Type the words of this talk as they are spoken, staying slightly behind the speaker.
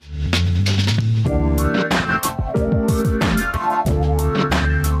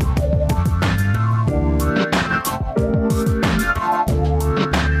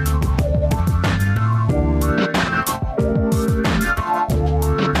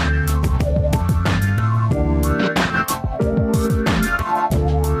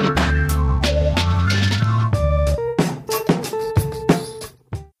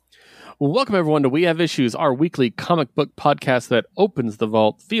Welcome, everyone, to We Have Issues, our weekly comic book podcast that opens the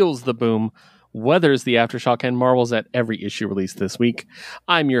vault, feels the boom, weathers the aftershock, and marvels at every issue released this week.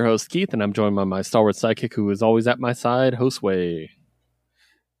 I'm your host, Keith, and I'm joined by my stalwart sidekick, who is always at my side, Josue.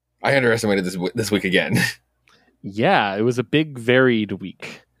 I underestimated this week again. Yeah, it was a big, varied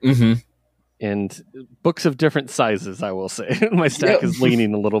week. Mm-hmm. And books of different sizes, I will say. My stack is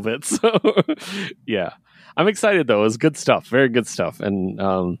leaning a little bit, so yeah. I'm excited, though. It was good stuff, very good stuff.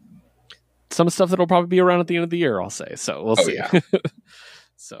 And some stuff that'll probably be around at the end of the year, I'll say. So we'll see. Yeah.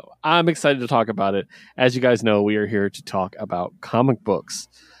 So I'm excited to talk about it. As you guys know, we are here to talk about comic books.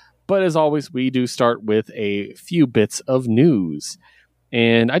 But as always, we do start with a few bits of news.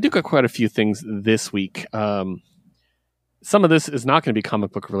 And I do got quite a few things this week. Some of this is not going to be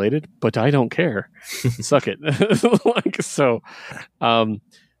comic book related, but I don't care. Suck it. I'm going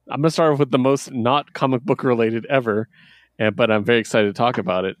to start with the most not comic book related ever. But I'm very excited to talk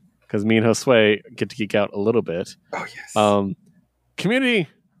about it, because me and Josue get to geek out a little bit. Oh, yes. Community,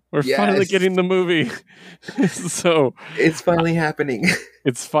 we're finally getting the movie. So it's finally happening.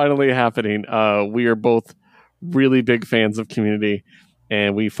 It's finally happening. We are both really big fans of Community,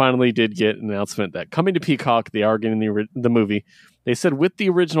 and we finally did get an announcement that coming to Peacock, they are getting the movie. They said with the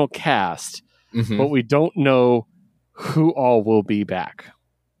original cast, but we don't know who all will be back.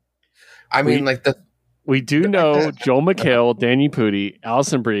 I mean, we do know Joel McHale, Danny Pudi,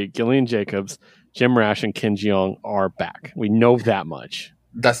 Alison Brie, Gillian Jacobs, Jim Rash, and Ken Jeong are back. We know that much.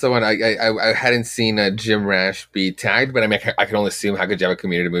 That's the one. I hadn't seen Jim Rash be tagged, but I mean, I can only assume how could you have a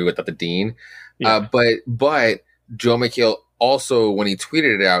Community movie without the Dean. Yeah. But Joel McHale also, when he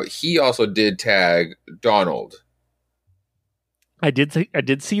tweeted it out, he also did tag Donald. I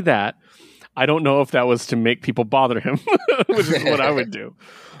did see that. I don't know if that was to make people bother him, which is what I would do.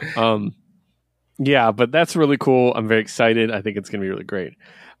 Yeah, but that's really cool. I'm very excited. I think it's going to be really great.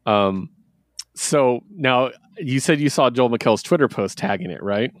 So now you said you saw Joel McHale's Twitter post tagging it,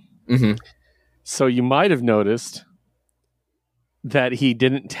 right? Mm-hmm. So you might have noticed that he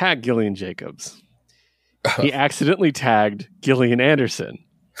didn't tag Gillian Jacobs. He accidentally tagged Gillian Anderson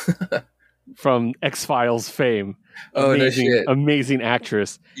from X-Files fame. Amazing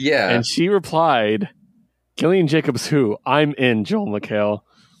actress. Yeah. And she replied, "Gillian Jacobs who? I'm in, Joel McHale."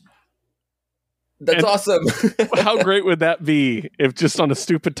 That's awesome. How great would that be if just on a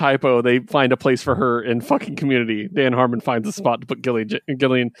stupid typo they find a place for her in fucking Community? Dan Harmon finds a spot to put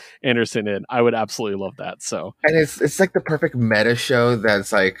Gillian Anderson in. I would absolutely love that. So, and it's like the perfect meta show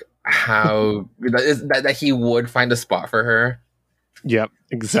that's like how that he would find a spot for her. Yep,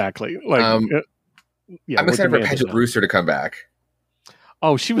 exactly. Like, I'm excited for Patrick Brewster to come back.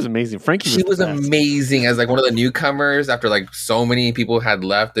 Oh, she was amazing. She was amazing as like one of the newcomers after like so many people had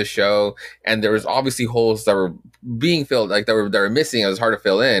left the show, and there was obviously holes that were being filled, like that were missing. It was hard to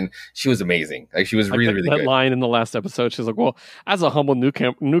fill in. She was amazing. Like she was really good. That line in the last episode, she's like, "Well, as a humble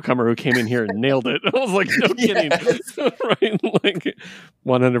newcomer who came in here and nailed it," I was like, "No kidding, right?" Like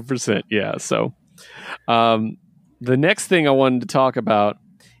 100%. Yeah. So, the next thing I wanted to talk about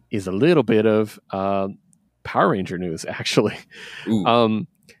is a little bit of Power Ranger news, actually.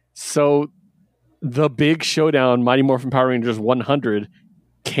 So the big showdown, Mighty Morphin Power Rangers 100,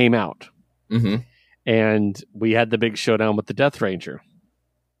 came out. And we had the big showdown with the Death Ranger.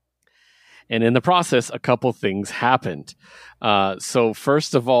 And in the process, a couple things happened. So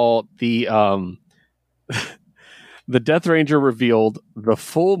first of all, the Death Ranger revealed the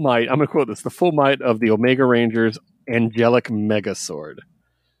full might, I'm going to quote this, the full might of the Omega Ranger's angelic Megazord.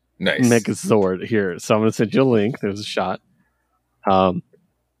 Nice. Megazord here. So I'm going to send you a link. There's a shot.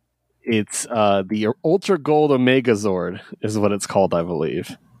 It's the Ultra Gold Omegazord is what it's called, I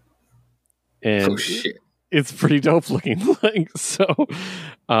believe. And it's pretty dope looking.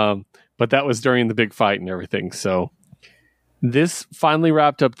 But that was during the big fight and everything. So this finally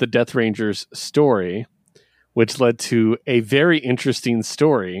wrapped up the Death Ranger's story, which led to a very interesting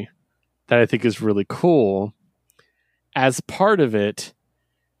story that I think is really cool. As part of it,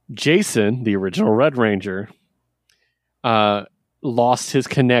 Jason, the original Red Ranger, lost his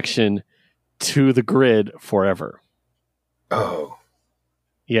connection to the grid forever. Oh.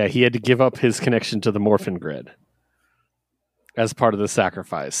 Yeah, he had to give up his connection to the Morphin grid as part of the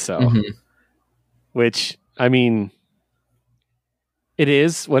sacrifice. So, which, I mean, it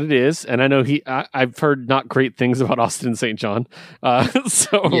is what it is. And I know I've heard not great things about Austin St. John.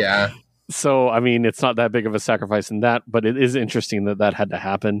 Yeah. So, I mean, it's not that big of a sacrifice in that, but it is interesting that had to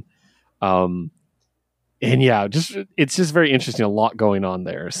happen. And yeah, it's just very interesting. A lot going on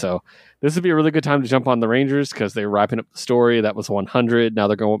there. So this would be a really good time to jump on the Rangers because they're wrapping up the story. That was 100. Now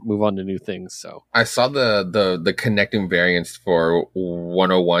they're going to move on to new things. So I saw the connecting variants for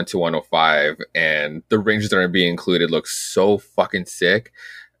 101 to 105, and the Rangers that are being included look so fucking sick.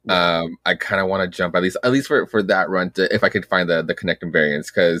 I kind of want to jump at least for that run if I could find the connecting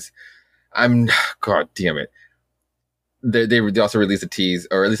variants, because God damn it. They also released a tease,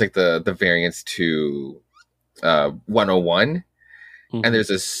 or at least like the variants to 101, and there's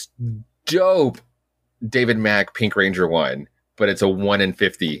this dope David Mack Pink Ranger one, but it's a 1 in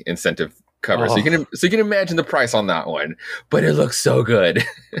 50 incentive cover. So you can imagine the price on that one, but it looks so good.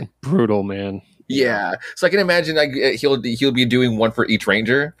 Brutal, man. Yeah. So I can imagine like he'll be doing one for each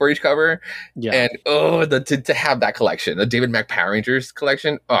Ranger for each cover. Yeah. And to have that collection, the David Mack Power Rangers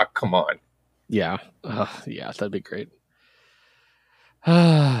collection. Oh, come on. Yeah. Yeah, that'd be great.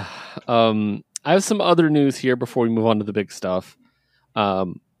 I have some other news here before we move on to the big stuff.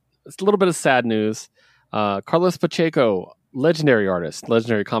 It's a little bit of sad news. Carlos Pacheco, legendary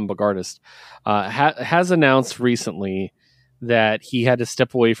comic book artist, has announced recently that he had to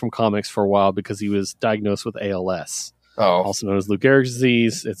step away from comics for a while because he was diagnosed with ALS, also known as Lou Gehrig's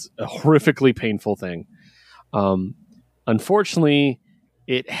disease. It's a horrifically painful thing. Unfortunately,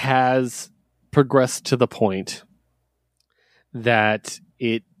 it has progressed to the point that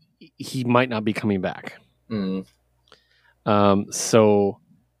he might not be coming back. So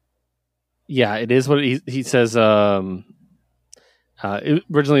yeah, it is what he says. Originally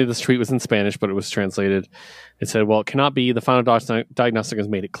this tweet was in Spanish, but it was translated. It said, well, it cannot be. The final diagnostic has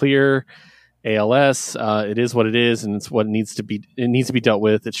made it clear. ALS, it is what it is, and it's what it needs to be. It needs to be dealt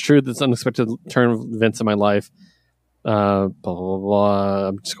with. It's true that it's unexpected turn of events in my life. Blah, blah, blah.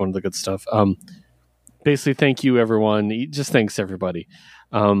 I'm just going to the good stuff. Basically, thank you, everyone. Just thanks, everybody.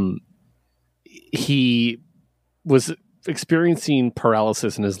 He was experiencing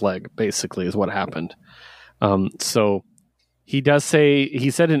paralysis in his leg, basically, is what happened. So he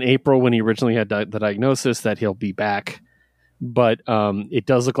said in April when he originally had the diagnosis that he'll be back, but it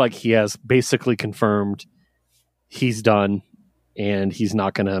does look like he has basically confirmed he's done and he's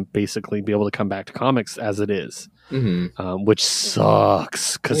not going to basically be able to come back to comics as it is, which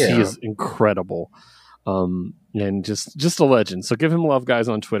sucks because he is incredible. And just a legend. So give him love, guys,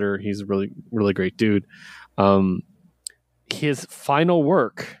 on Twitter. He's a really, really great dude. His final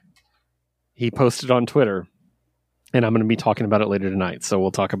work he posted on Twitter, and I'm going to be talking about it later tonight, so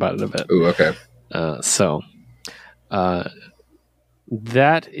we'll talk about it a bit. Ooh, okay.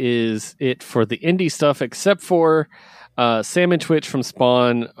 That is it for the indie stuff, except for Sam and Twitch from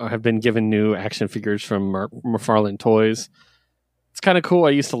Spawn have been given new action figures from McFarlane Toys. It's kind of cool. I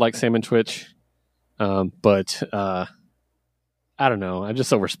used to like Sam and Twitch, but I don't know. I'm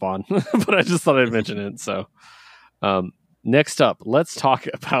just over Spawn, but I just thought I'd mention it. So next up, let's go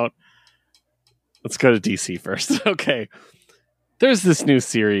to DC first. Okay. There's this new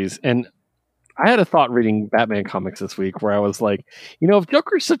series, and I had a thought reading Batman comics this week where I was like, if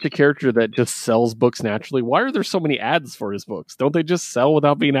Joker's such a character that just sells books naturally, why are there so many ads for his books? Don't they just sell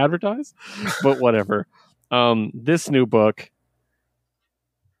without being advertised? But whatever. This new book,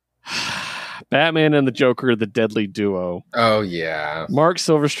 Batman and the Joker, the Deadly Duo. Oh, yeah. Mark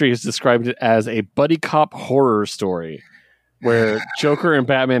Silverstreet has described it as a buddy cop horror story where Joker and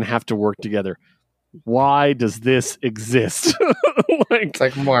Batman have to work together. Why does this exist? It's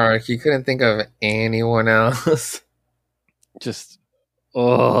like, Mark, you couldn't think of anyone else. Just,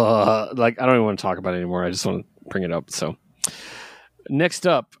 I don't even want to talk about it anymore. I just want to bring it up. So, next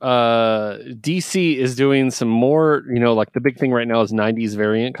up, DC is doing some more, like the big thing right now is 90s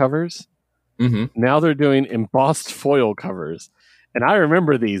variant covers. Now they're doing embossed foil covers. And I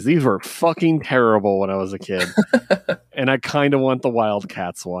remember these. These were fucking terrible when I was a kid. And I kind of want the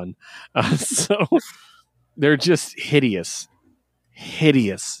Wildcats one. So they're just hideous.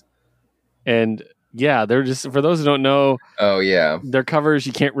 And yeah, they're just, for those who don't know. Oh, yeah. Their covers,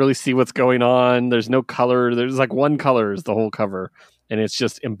 you can't really see what's going on. There's no color. There's like one color is the whole cover. And it's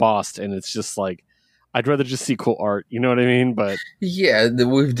just embossed. And it's just like, I'd rather just see cool art. You know what I mean? But yeah,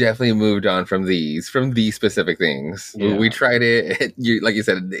 we've definitely moved on from these specific things. Yeah. We tried it. Like you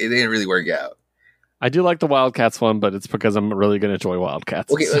said, it didn't really work out. I do like the Wildcats one, but it's because I'm really going to enjoy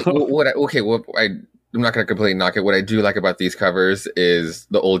Wildcats. Okay, so. I'm not going to completely knock it. What I do like about these covers is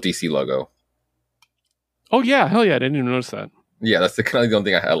the old DC logo. Oh yeah, hell yeah! I didn't even notice that. Yeah, that's the kind of the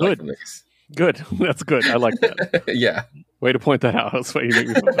only thing I like from these. Good, that's good. I like that. Yeah, way to point that out. That's why you make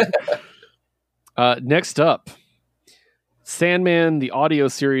me feel better. Next up, Sandman, the audio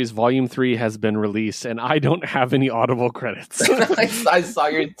series, Volume 3 has been released, and I don't have any Audible credits. I saw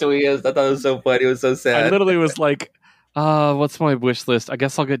your tweet. I thought it was so funny. It was so sad. I literally was like, what's my wish list? I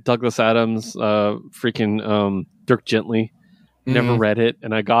guess I'll get Douglas Adams, Dirk Gently. Never read it,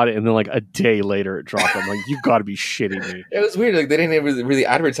 and I got it, and then like a day later it dropped. I'm like, you've got to be shitting me. It was weird. Like they didn't really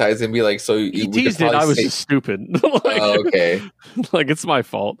advertise and be like, so he teased it. I was just stupid. Like, okay. Like it's my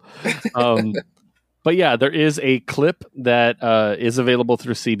fault. But yeah, there is a clip that is available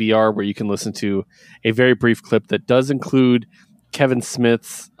through CBR where you can listen to a very brief clip that does include Kevin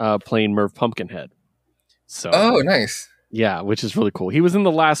Smith's playing Merv Pumpkinhead. So, nice. Yeah, which is really cool. He was in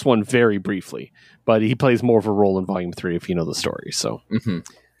the last one very briefly, but he plays more of a role in Volume 3 if you know the story. So,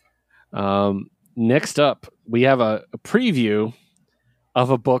 next up, we have a preview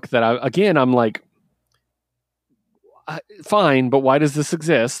of a book that I'm like, fine, but why does this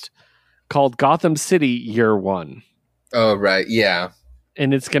exist? Called Gotham City Year One. Oh, right. Yeah.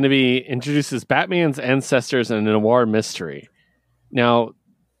 And it's going to be introduces Batman's ancestors in a noir mystery. Now,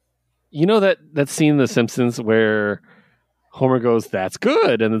 you know that scene in The Simpsons where Homer goes, "That's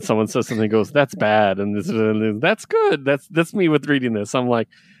good," and then someone says something, goes, "That's bad," and that's good. That's me with reading this. I'm like,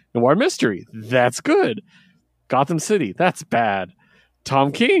 noir mystery, that's good. Gotham City, that's bad.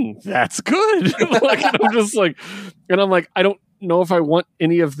 Tom King, that's good. Like, and I'm just like, I don't know if I want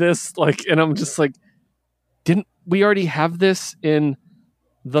any of this. Like, and I'm just like, didn't we already have this in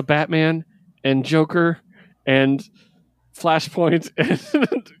the Batman and Joker and Flashpoint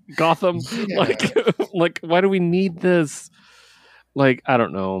and Gotham? Yeah. Like, why do we need this? Like, I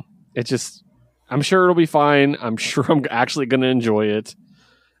don't know. It just, I'm sure it'll be fine. I'm sure I'm actually going to enjoy it,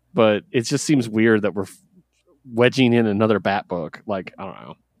 but it just seems weird that we're wedging in another Bat book. Like, I don't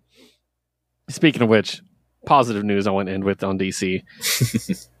know. Speaking of which, positive news I want to end with on DC.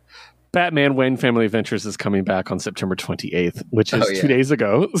 Batman Wayne Family Adventures is coming back on September 28th, which is 2 days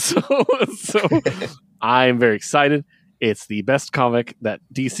ago. So I am very excited. It's the best comic that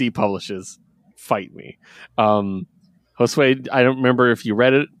DC publishes. Fight me. Josue, I don't remember if you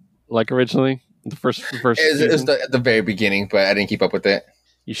read it like originally. The first it was the very beginning, but I didn't keep up with it.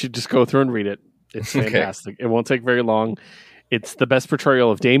 You should just go through and read it. It's fantastic. Okay. It won't take very long. It's the best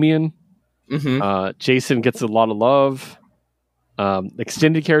portrayal of Damian. Jason gets a lot of love.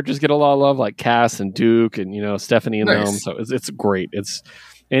 Extended characters get a lot of love, like Cass and Duke and Stephanie and them. So it's great. It's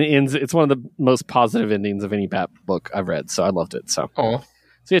one of the most positive endings of any Bat book I've read. So I loved it. So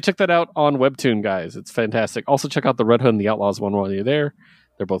yeah, check that out on Webtoon, guys. It's fantastic. Also check out the Red Hood and the Outlaws one while you're there.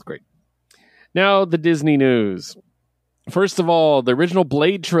 They're both great. Now the Disney news. First of all, the original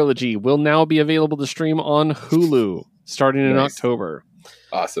Blade trilogy will now be available to stream on Hulu starting in October.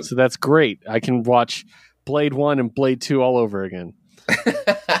 Awesome. So that's great. I can watch Blade 1 and Blade 2 all over again.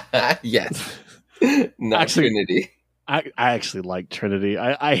 Yes. Not actually, Trinity. I actually like Trinity.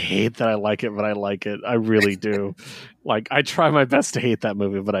 I hate that I like it, but I like it. I really do. Like, I try my best to hate that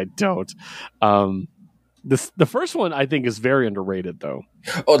movie, but I don't. The first one, I think, is very underrated, though.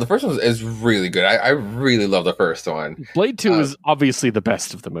 Oh, the first one is really good. I really love the first one. Blade 2 is obviously the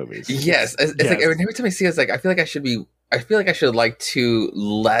best of the movies. Yes. It's like every time I see it, it's like, I feel like I should like 2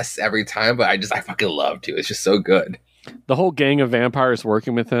 less every time, but I fucking love 2. It's just so good. The whole gang of vampires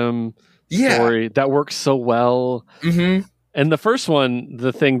working with him story, that works so well. Mm-hmm. And the first one,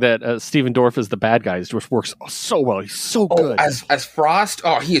 the thing that Stephen Dorff is the bad guy, just works so well. He's so good. As Frost,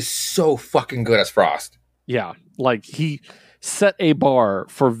 he is so fucking good as Frost. Yeah, like he set a bar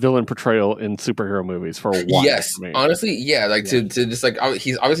for villain portrayal in superhero movies for a while. Yes, honestly, to just like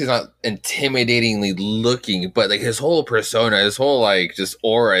he's obviously not intimidatingly looking, but like his whole persona, his whole like just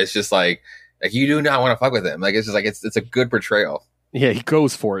aura is just like you do not want to fuck with him. Like it's just like it's a good portrayal. Yeah, he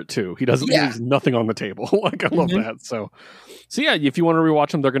goes for it too. He doesn't leave nothing on the table. Like I love that. So yeah, if you want to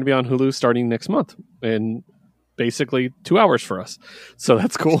rewatch them, they're going to be on Hulu starting next month in basically 2 hours for us. So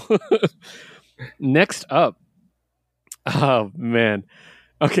that's cool. Next up, oh man,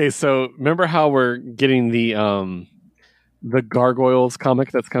 okay. So remember how we're getting the Gargoyles comic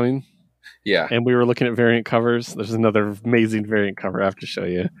that's coming? Yeah, and we were looking at variant covers. There's another amazing variant cover I have to show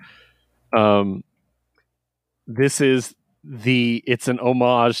you. This is it's an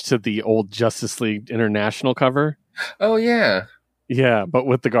homage to the old Justice League International cover. Oh yeah, but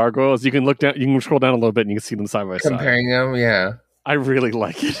with the gargoyles, you can look down. You can scroll down a little bit, and you can see them side by side. Comparing them, yeah. I really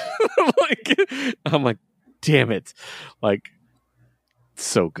like it. I'm like, damn it! Like,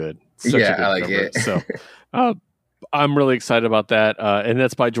 so good. Such a good I like cover. it. So, I'm really excited about that, and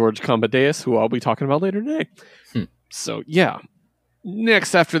that's by George Combadais, who I'll be talking about later today. So, yeah.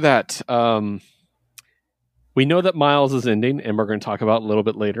 Next, after that, We know that Miles is ending, and we're going to talk about a little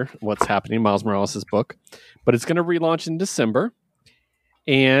bit later what's happening in Miles Morales' book. But it's going to relaunch in December,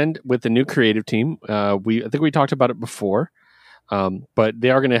 and with the new creative team. I think we talked about it before, but they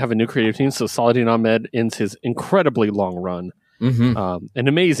are going to have a new creative team. So Saladin Ahmed ends his incredibly long run, an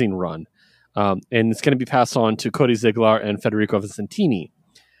amazing run, and it's going to be passed on to Cody Ziegler and Federico Vicentini.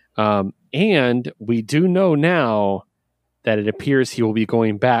 And we do know now that it appears he will be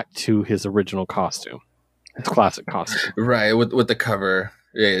going back to his original costume. It's classic costume, right? With the cover,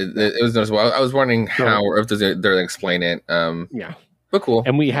 yeah, it was noticeable. I was wondering how, or if they're going to explain it. Yeah, but cool.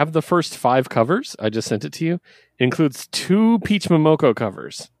 And we have the first 5 covers. I just sent it to you. It includes 2 Peach Momoko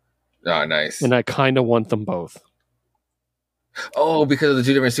covers. Oh, nice. And I kind of want them both. Oh, because of the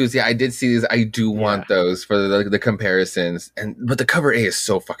 2 different suits. Yeah, I did see these. I do want those for the comparisons. But the cover A is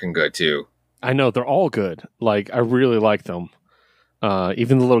so fucking good too. I know, they're all good. Like, I really like them.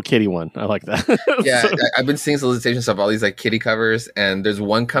 Even the little kitty one, I like that. Yeah, I've been seeing solicitations of all these like kitty covers, and there's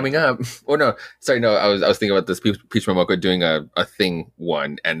one coming up. Oh no, sorry, no, I was thinking about this Peach Momoko doing a thing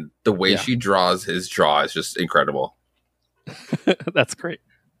one, and the way she draws his draw is just incredible. That's great.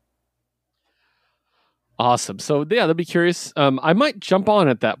 Awesome. So yeah, they'll be curious. I might jump on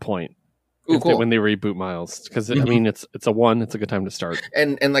at that point. Ooh, cool. When they reboot Miles, because I mean it's a 1. It's a good time to start.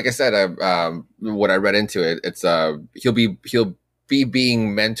 And like I said, what I read into it, it's he'll be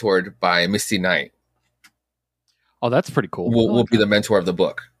being mentored by Misty Knight. Oh, that's pretty cool. Will be the mentor of the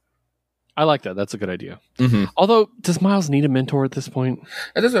book. I like that. That's a good idea. Although, does Miles need a mentor at this point?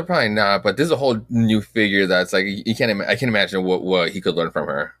 At this point, probably not. But this is a whole new figure that's like I can't imagine what he could learn from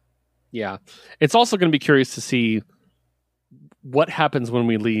her. Yeah, it's also going to be curious to see what happens when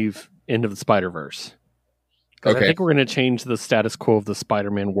we leave End of the Spider-Verse. I think we're going to change the status quo of the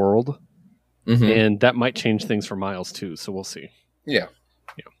Spider-Man world, and that might change things for Miles too. So we'll see. Yeah.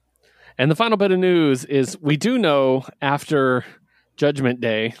 And the final bit of news is we do know after Judgment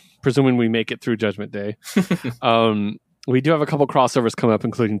Day, presuming we make it through Judgment Day, we do have a couple crossovers coming up,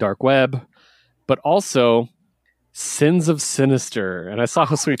 including Dark Web, but also Sins of Sinister. And I saw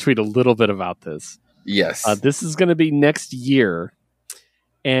Josue tweet a little bit about this. Yes. This is going to be next year.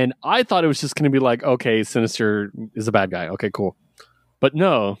 And I thought it was just going to be like, okay, Sinister is a bad guy. Okay, cool. But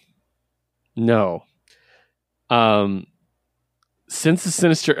no. Sins of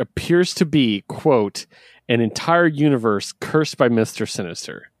Sinister appears to be, quote, an entire universe cursed by Mr.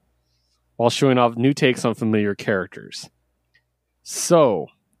 Sinister, while showing off new takes on familiar characters. So,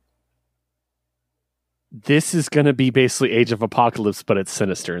 this is going to be basically Age of Apocalypse, but it's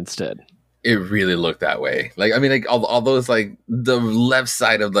Sinister instead. It really looked that way. Like, I mean, like all those, like the left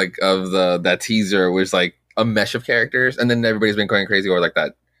side of that teaser was like a mesh of characters, and then everybody's been going crazy over like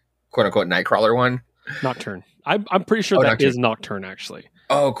that quote unquote Nightcrawler one. Nocturne. I'm pretty sure that is Nocturne, actually.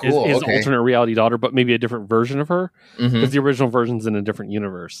 Oh, cool. Is alternate reality daughter, but maybe a different version of her, because the original version's in a different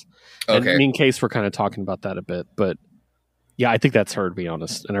universe. Okay. And in case we're kind of talking about that a bit, but yeah, I think that's her, to be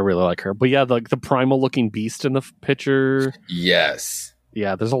honest, and I really like her. But yeah, like the primal looking beast in the picture. Yes.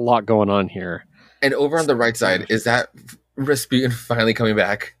 Yeah, there's a lot going on here. And over on the right side, is that Rasputin finally coming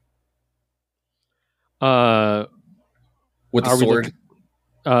back? With the sword?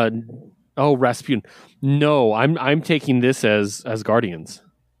 Rasputin. No, I'm taking this as Guardians.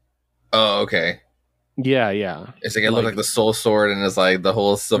 Oh, okay. Yeah. It's like it looked like the soul sword, and it's like the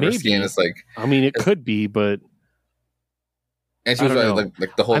whole silver skin. It's like, I mean, it could be, but and she was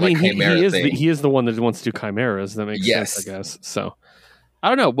like the whole chimera thing. He is the one that wants to do chimeras. That makes sense, I guess. So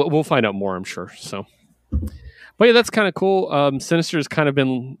I don't know. We'll find out more, I'm sure. So, but yeah, that's kind of cool. Sinister's kind of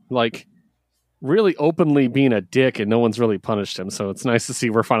been like really openly being a dick, and no one's really punished him. So it's nice to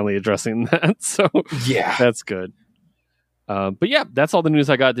see we're finally addressing that. So yeah, that's good. But yeah, that's all the news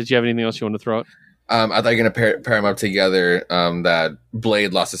I got. Did you have anything else you want to throw out? I thought you were going to pair them up together. That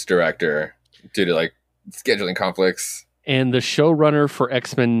Blade lost its director due to like scheduling conflicts. And the showrunner for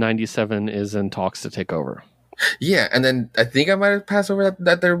X-Men 97 is in talks to take over. Yeah, and then I think I might have passed over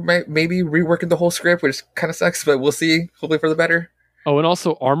that they're maybe reworking the whole script, which kind of sucks, but we'll see. Hopefully for the better. Oh, and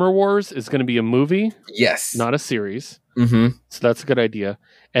also Armor Wars is going to be a movie. Yes. Not a series. So that's a good idea.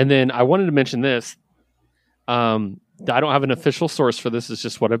 And then I wanted to mention this. I don't have an official source for this. It's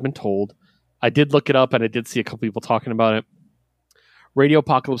just what I've been told. I did look it up, and I did see a couple people talking about it. Radio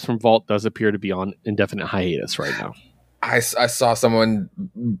Apocalypse from Vault does appear to be on indefinite hiatus right now. I saw someone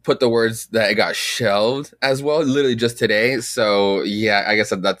put the words that it got shelved as well, literally just today. So yeah, I guess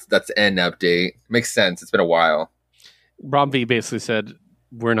that's an update. Makes sense. It's been a while. Rob V basically said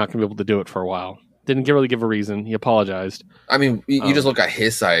we're not going to be able to do it for a while. Didn't really give a reason. He apologized. I mean, you just look at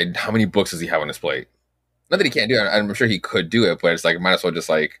his side. How many books does he have on his plate? Not that he can't do it. I'm sure he could do it, but it's like might as well just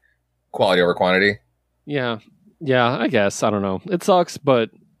like quality over quantity. Yeah. Yeah, I guess. I don't know. It sucks, but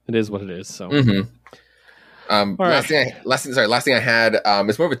it is what it is. So. Mm-hmm. Last thing I had,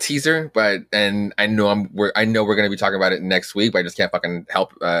 it's more of a teaser, and I know we're going to be talking about it next week, but I just can't fucking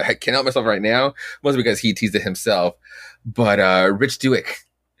help myself right now, mostly because he teased it himself. But Rich Duick,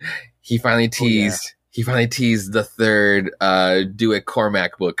 he finally teased the third Duick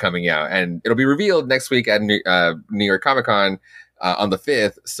Cormac book coming out, and it'll be revealed next week at New York Comic Con on the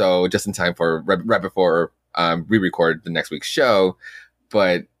 5th. So just in time for right before we record the next week's show,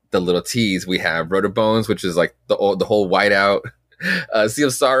 but. The little tease, we have Rotor Bones, which is like the whole whiteout Sea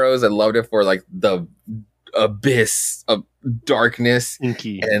of Sorrows. I loved it for like the abyss of darkness.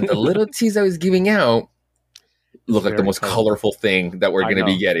 Inky. And the little tease I was giving out looked like the most colorful thing that we're going to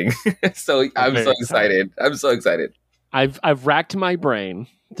be getting. So I'm so excited. I'm so excited. I've racked my brain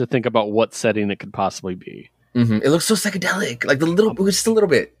to think about what setting it could possibly be. Mm-hmm. It looks so psychedelic, like just a little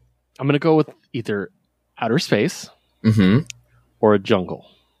bit. I'm going to go with either outer space or a jungle.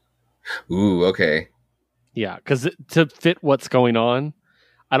 Ooh, okay. Yeah, because to fit what's going on,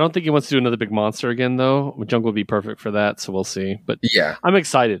 I don't think he wants to do another big monster again, though. Jungle would be perfect for that, so we'll see. But yeah, I'm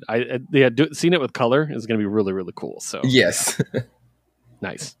excited. Seeing it with color is going to be really, really cool. So yes,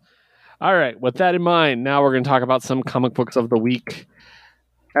 nice. All right, with that in mind, now we're going to talk about some comic books of the week.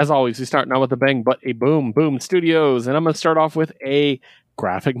 As always, we start not with a bang, but a boom. Boom Studios, and I'm going to start off with a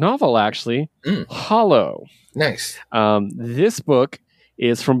graphic novel, actually, Hollow. Nice. This book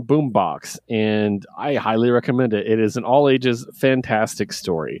is from Boombox, and I highly recommend it. It is an all-ages fantastic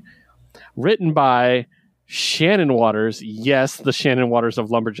story. Written by Shannon Waters, yes, the Shannon Waters of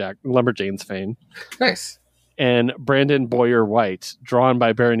Lumberjanes fame. Nice. And Brandon Boyer-White. Drawn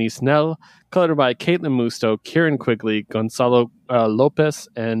by Berenice Nell. Colored by Caitlin Musto, Kieran Quigley, Gonzalo Lopez,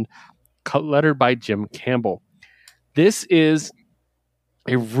 and lettered by Jim Campbell. This is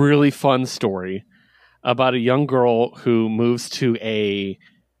a really fun story about a young girl who moves to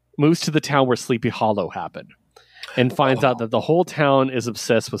the town where Sleepy Hollow happened, and finds out that the whole town is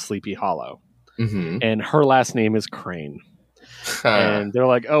obsessed with Sleepy Hollow, and her last name is Crane. And they're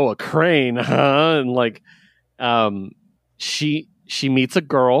like, "Oh, a crane, huh?" And like, she meets a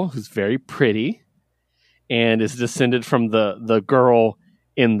girl who's very pretty, and is descended from the girl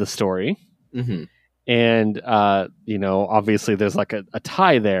in the story, and obviously there's like a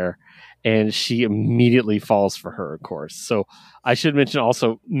tie there. And she immediately falls for her, of course. So I should mention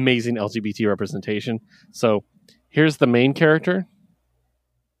also amazing LGBT representation. So here's the main character.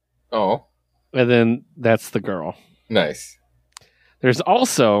 Oh. And then that's the girl. Nice. There's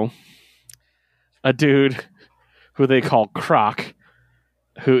also a dude who they call Croc,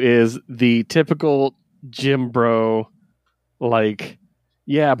 who is the typical gym bro, like,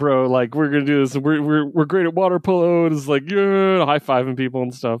 yeah, bro, like, we're going to do this. We're great at water polo. And it's like, yeah, high-fiving people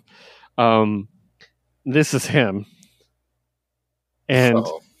and stuff. This is him, and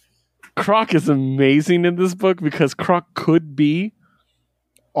Croc is amazing in this book because Croc could be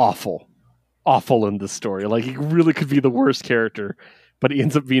awful in this story. Like, he really could be the worst character, but he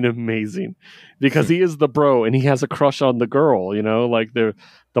ends up being amazing because he is the bro and he has a crush on the girl, like the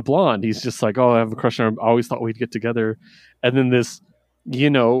blonde. He's just like, oh, I have a crush on her. I always thought we'd get together. And then this,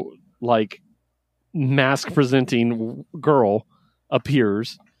 like, mask presenting girl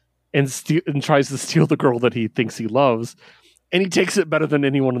appears and tries to steal the girl that he thinks he loves, and he takes it better than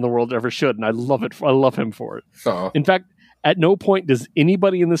anyone in the world ever should, and I love it. I love him for it. In fact, at no point does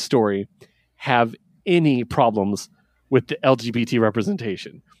anybody in this story have any problems with the LGBT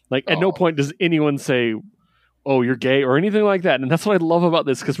representation. Like, at no point does anyone say, oh, you're gay, or anything like that. And that's what I love about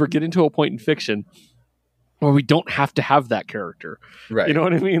this, because we're getting to a point in fiction where we don't have to have that character. Right. You know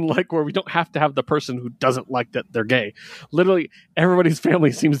what I mean? Like, where we don't have to have the person who doesn't like that they're gay. Literally, everybody's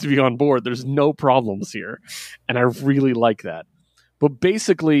family seems to be on board. There's no problems here. And I really like that. But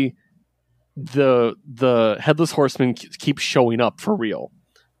basically, the Headless Horseman keeps showing up for real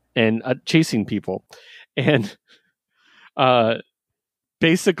and chasing people. And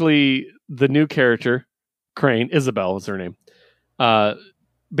basically, the new character, Crane, Isabel is her name,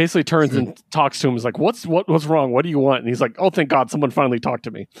 basically turns and talks to him. He's like, what's wrong? What do you want? And he's like, oh, thank God someone finally talked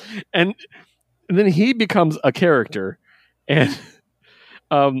to me. And then he becomes a character, and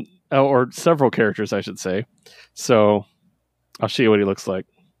or several characters, I should say. So I'll show you what he looks like,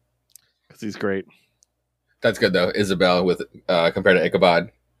 because he's great. That's good, though. Isabel with compared to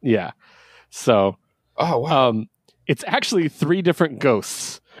Ichabod. Yeah. So oh, wow. It's actually 3 different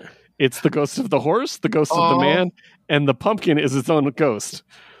ghosts. It's the ghost of the horse, the ghost of the man, and the pumpkin is its own ghost.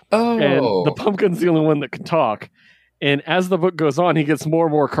 Oh. And the pumpkin's the only one that can talk. And as the book goes on, he gets more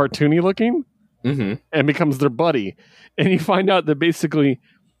and more cartoony looking and becomes their buddy. And you find out that basically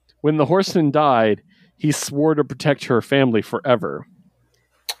when the horseman died, he swore to protect her family forever.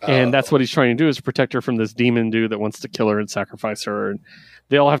 And that's what he's trying to do, is protect her from this demon dude that wants to kill her and sacrifice her. And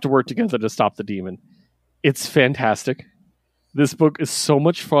they all have to work together to stop the demon. It's fantastic. This book is so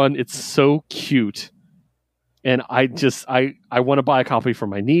much fun. It's so cute. And I want to buy a copy for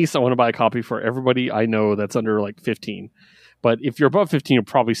my niece. I want to buy a copy for everybody I know that's under like 15. But if you're above 15, you'll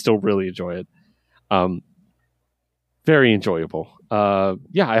probably still really enjoy it. Very enjoyable. I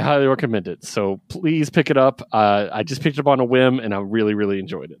highly recommend it. So please pick it up. I just picked it up on a whim, and I really, really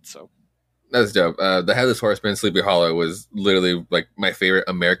enjoyed it. So that's dope. The Headless Horseman, Sleepy Hollow was literally like my favorite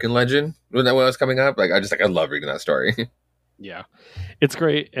American legend when I was coming up. Like I love reading that story. Yeah, it's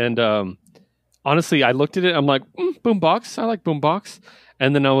great. And honestly, I looked at it. I'm like, Boombox. I like Boombox.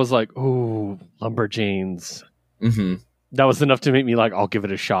 And then I was like, ooh, Lumberjanes. Mm-hmm. That was enough to make me like, I'll give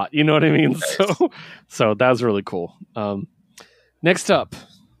it a shot. You know what I mean? Nice. So that was really cool. Next up,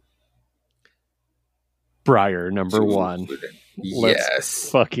 Briar number 1. Yes. Let's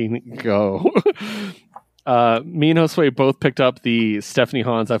fucking go. Me and Josue both picked up the Stephanie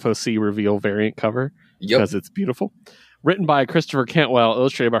Hans FOC reveal variant cover because it's beautiful. Written by Christopher Cantwell,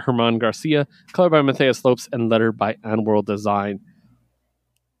 illustrated by Herman Garcia, colored by Matthias Lopes, and lettered by Anworld Design.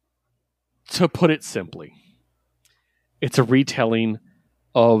 To put it simply, it's a retelling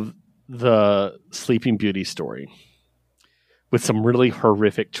of the Sleeping Beauty story with some really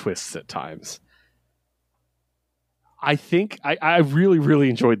horrific twists at times. I think I really, really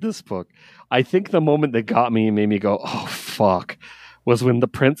enjoyed this book. I think the moment that got me and made me go, oh, fuck, was when the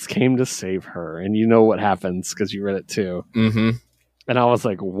prince came to save her. And you know what happens because you read it too. Mm-hmm. And I was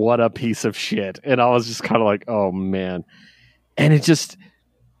like, what a piece of shit. And I was just kind of like, oh, man. And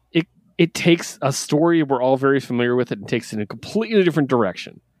it takes a story we're all very familiar with it and takes it in a completely different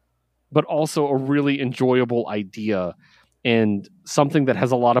direction, but also a really enjoyable idea and something that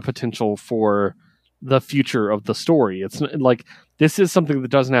has a lot of potential for the future of the story. It's like, this is something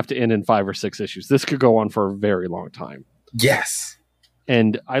that doesn't have to end in 5 or 6 issues. This could go on for a very long time. Yes.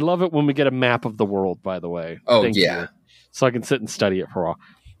 And I love it when we get a map of the world, by the way. Oh, thank you. So I can sit and study it for a while.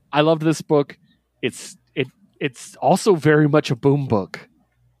 I love this book. It's also very much a Boom book.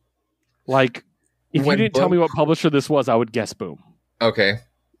 Like, if you didn't tell me what publisher this was, I would guess Boom. Okay.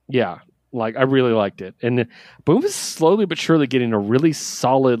 Yeah. Like, I really liked it. And Boom is slowly but surely getting a really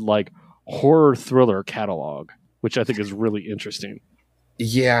solid, like, horror thriller catalog, which I think is really interesting.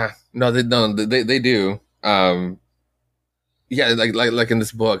 Yeah. No, they do. Yeah, like in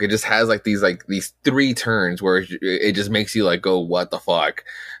this book, it just has these 3 turns where it just makes you like go, what the fuck?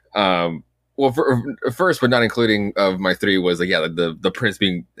 Well, first, but not including of my 3 was like, the prince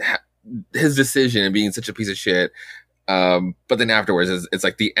being his decision and being such a piece of shit. But then afterwards, it's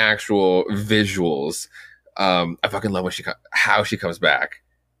like the actual visuals. I fucking love how she comes back,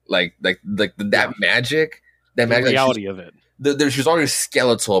 like that magic, the reality of it. She's already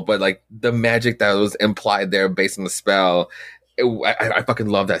skeletal, but like the magic that was implied there based on the spell. I fucking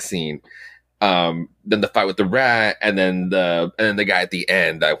love that scene. Then the fight with the rat, and then the guy at the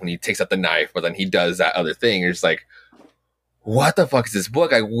end, when he takes out the knife, but then he does that other thing. You're just like, what the fuck is this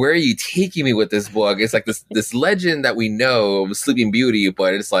book? Like, where are you taking me with this book? It's like this legend that we know of Sleeping Beauty,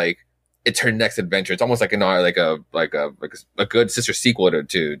 but it's like it's her next adventure. It's almost like a good sister sequel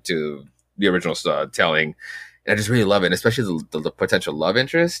to the original telling. And I just really love it, and especially the potential love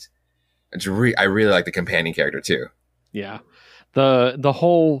interest. I really like the companion character too. Yeah, the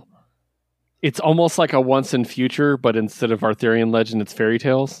whole, it's almost like a once in future, but instead of Arthurian legend, it's fairy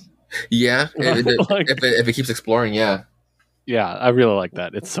tales. Yeah, if it keeps exploring, yeah. Yeah, I really like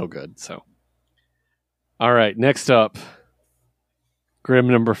that. It's so good. So, all right, next up, Grimm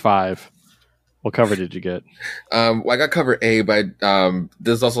number 5. What cover did you get? Well, I got cover A, but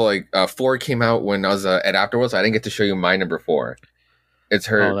there's also like 4 came out when I was at Afterwards, so I didn't get to show you my number 4. It's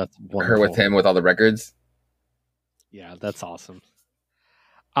her, that's her with him with all the records. Yeah, that's awesome.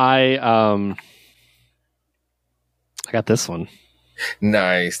 I got this one.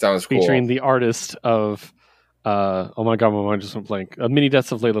 Nice, that was cool. Featuring the artist of oh my god, my mind just went blank. Mini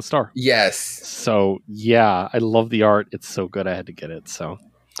Deaths of Layla Starr. Yes. So yeah, I love the art. It's so good. I had to get it. So,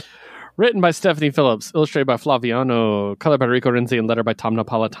 written by Stephanie Phillips, illustrated by Flaviano, colored by Rico Renzi, and lettered by Tom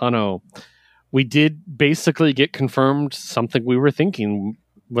Napolitano. We did basically get confirmed something we were thinking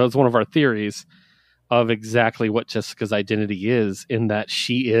was one of our theories of exactly what Jessica's identity is, in that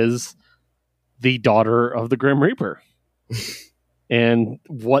she is the daughter of the Grim Reaper. And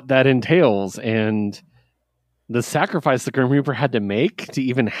what that entails, and the sacrifice the Grim Reaper had to make to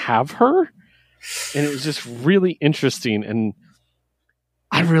even have her. And it was just really interesting. And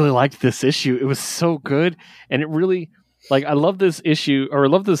I really liked this issue. It was so good. And it really, Like, I love this issue, or I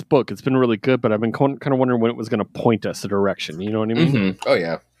love this book. It's been really good, but I've been kind of wondering when it was going to point us a direction. You know what I mean? Mm-hmm. Oh,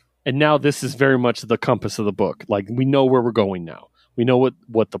 yeah. And now this is very much the compass of the book. Like, we know where we're going now. We know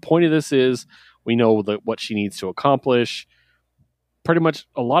what the point of this is. We know what she needs to accomplish. Pretty much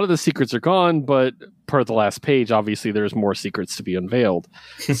a lot of the secrets are gone, but per the last page, obviously there's more secrets to be unveiled.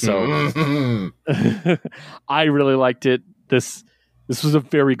 So I really liked it. This was a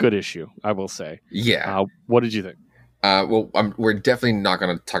very good issue, I will say. Yeah. What did you think? Well, we're definitely not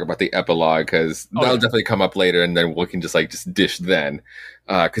going to talk about the epilogue because that'll definitely come up later, and then we can just dish then.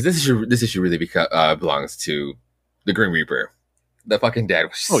 Because this issue really belongs to the Grim Reaper. The fucking dad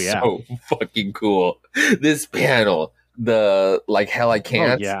was so fucking cool. This panel, the hell I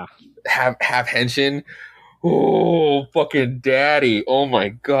can't have henshin. Oh, fucking daddy. Oh my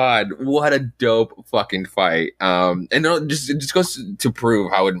god. What a dope fucking fight. And it just goes to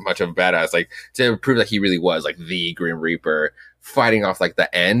prove how much of a badass, to prove that he really was the Grim Reaper fighting off the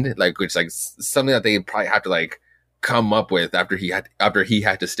end, which something that they probably have to come up with after he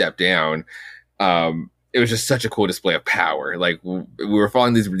had to step down. It was just such a cool display of power. We were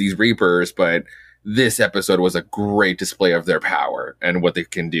following these Reapers, but this episode was a great display of their power and what they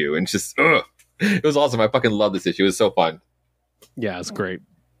can do. And just, it was awesome. I fucking love this issue. It was so fun. Yeah, it's great.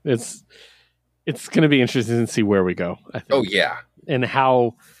 It's going to be interesting to see where we go, I think. Oh, yeah. And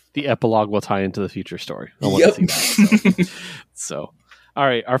how the epilogue will tie into the future story. I want to see that. So, all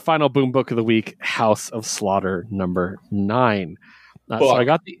right. Our final boom book of the week, House of Slaughter number 9. So I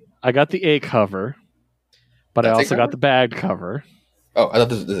got the A cover. But I also got the bagged cover. Oh, I thought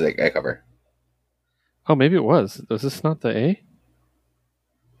this was the A cover. Oh, maybe it was. Was this not the A?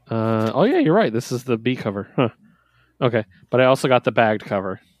 Oh, yeah, you're right. This is the B cover. Huh. Okay. But I also got the bagged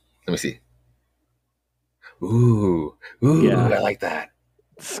cover. Let me see. Ooh, yeah. I like that.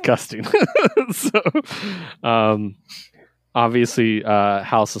 Disgusting. So, obviously,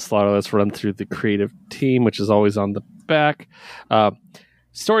 House of Slaughter, let's run through the creative team, which is always on the back.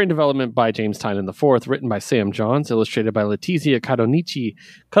 Story and development by James Tynion IV, written by Sam Johns, illustrated by Letizia Cadonici,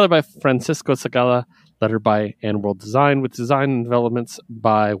 colored by Francisco Sagala, lettered by And World Design, with design and developments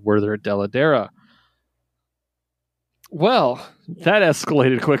by Werther Deladera. Well, that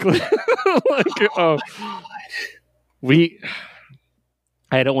escalated quickly.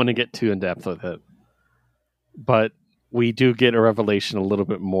 I don't want to get too in depth with it, but we do get a revelation a little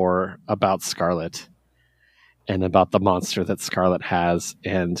bit more about Scarlet. And about the monster that Scarlet has.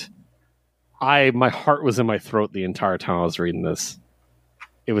 And my heart was in my throat the entire time I was reading this.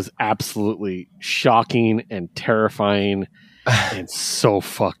 It was absolutely shocking and terrifying and so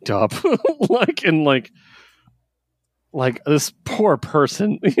fucked up. This poor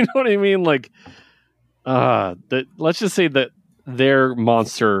person, you know what I mean? Let's just say that their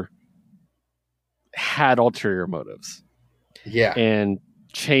monster had ulterior motives. Yeah. And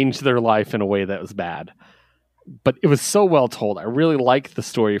changed their life in a way that was bad. But it was so well told. I really liked the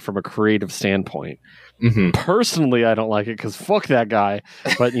story from a creative standpoint. Mm-hmm. Personally, I don't like it because fuck that guy.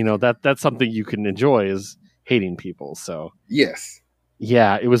 But that's something you can enjoy is hating people. So yes,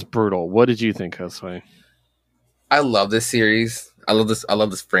 yeah, it was brutal. What did you think, Josue? I love this series. I love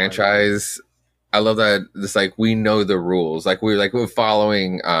this franchise. I love that this we know the rules. We're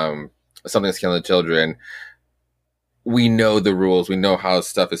following something that's killing the children. We know the rules. We know how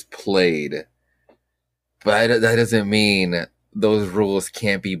stuff is played. But that doesn't mean those rules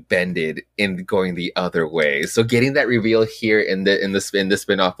can't be bended in going the other way. So getting that reveal here in the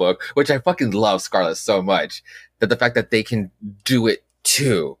spin-off book, which I fucking love Scarlet so much, that the fact that they can do it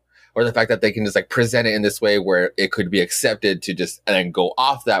too, or the fact that they can just present it in this way where it could be accepted to just and then go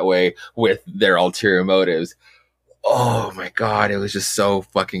off that way with their ulterior motives. Oh my god, it was just so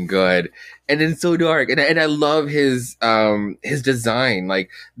fucking good. And it's so dark. And I love his design.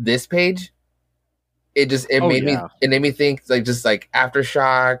 This page, it made me think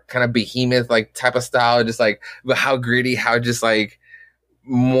Aftershock kind of behemoth type of style, just but how gritty, how just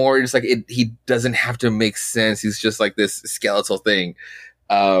more just he doesn't have to make sense. He's just this skeletal thing,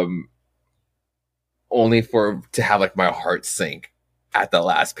 only to have my heart sink at the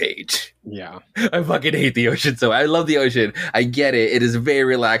last page. Yeah, I fucking hate the ocean. So I love the ocean. I get it. It is very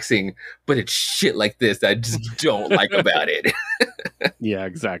relaxing, but it's shit like this that I just don't like about it. Yeah,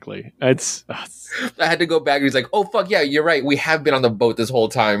 exactly. I had to go back and he's like, oh fuck yeah, you're right. We have been on the boat this whole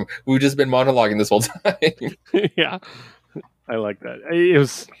time. We've just been monologuing this whole time. Yeah. I like that.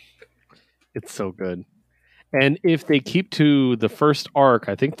 It's so good. And if they keep to the first arc,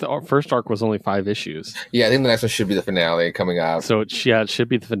 I think the first arc was only 5 issues. Yeah, I think the next one should be the finale coming out. So it should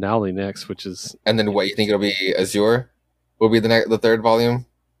be the finale next, which is. And then what, you think it'll be Azure? Will be the third volume?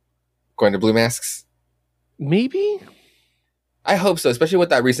 Going to Blue Masks? Maybe. I hope so, especially with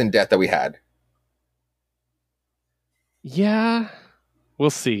that recent death that we had. Yeah, we'll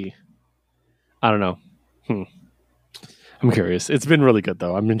see. I don't know. I'm curious. It's been really good,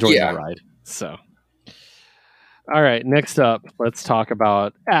 though. I'm enjoying the ride. So, all right. Next up, let's talk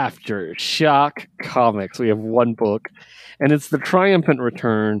about Aftershock Comics. We have one book, and it's the triumphant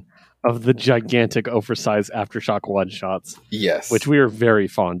return of the gigantic, oversized Aftershock one-shots. Yes. Which we are very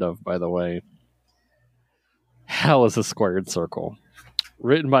fond of, by the way. Hell is a Squared Circle.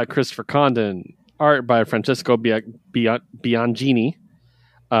 Written by Christopher Condon. Art by Francesco Biagini.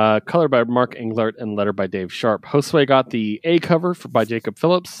 Color by Mark Englert and letter by Dave Sharp. Josue got the A cover by Jacob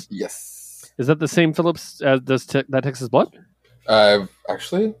Phillips. Yes. Is that the same Phillips as does that Texas Blood?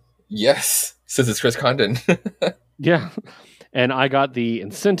 Actually, yes. Since it's Chris Condon. Yeah. And I got the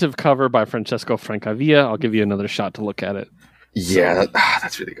incentive cover by Francesco Francavilla. I'll give you another shot to look at it. Yeah,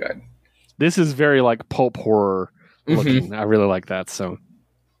 that's really good. This is very like pulp horror looking. I really like that. So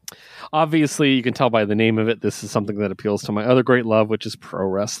obviously you can tell by the name of it, this is something that appeals to my other great love, which is pro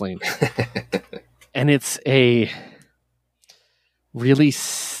wrestling. And it's a really,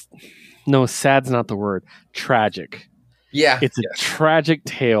 no, sad's not the word, tragic. Yeah. It's a tragic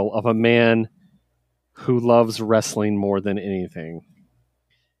tale of a man who loves wrestling more than anything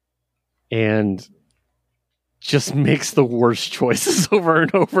and just makes the worst choices over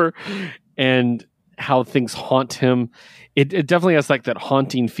and over, and how things haunt him. It definitely has like that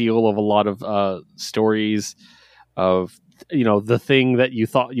haunting feel of a lot of stories of, you know, the thing that you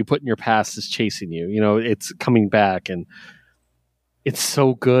thought you put in your past is chasing you. You know, it's coming back, and it's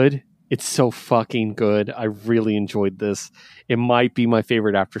so good. It's so fucking good. I really enjoyed this. It might be my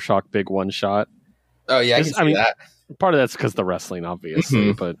favorite Aftershock big one shot. Oh yeah, I can see that. Part of that's because the wrestling,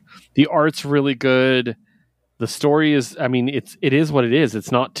 obviously, but the art's really good. The story is, I mean, it is what it is.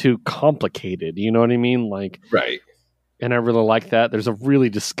 It's not too complicated. You know what I mean? Like, right. And I really like that. There's a really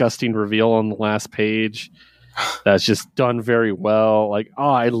disgusting reveal on the last page that's just done very well. Like,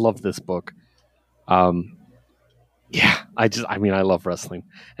 oh, I love this book. Yeah, I love wrestling,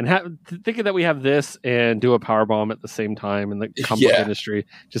 and thinking that we have this and do a powerbomb at the same time in the comic book industry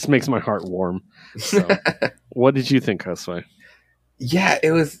just makes my heart warm. So, what did you think, Josue? Yeah,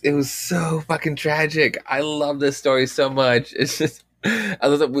 it was so fucking tragic. I love this story so much. It's just, I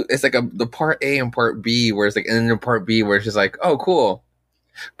love it. It's like the part A and part B, where it's like, and then part B where it's just like, oh, cool.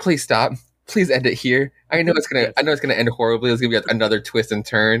 Please stop. Please end it here. I know it's gonna end horribly. There's gonna be another twist and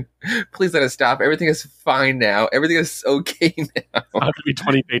turn. Please let it stop. Everything is fine now. Everything is okay now. I'll have to be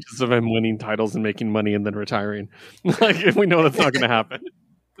 20 pages of him winning titles and making money and then retiring. Like, we know that's not gonna happen.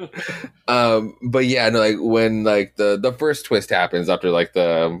 But yeah, no, like when like the first twist happens after like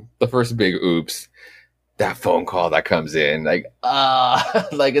the first big oops, that phone call that comes in, like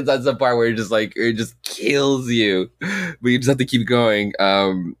like that's the part where you're just like, it just kills you, but you just have to keep going.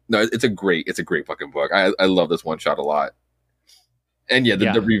 No, it's a great fucking book. I love this one shot a lot. And yeah,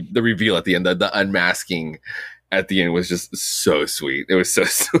 the reveal at the end, the unmasking at the end was just so sweet. It was so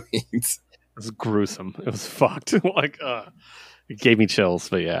sweet. It was gruesome. It was fucked. Like, it gave me chills,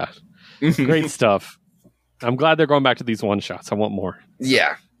 but yeah. Great stuff. I'm glad they're going back to these one shots. I want more.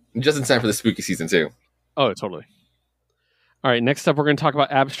 Yeah. Just in time for the spooky season too. Oh, totally. All right, next up we're going to talk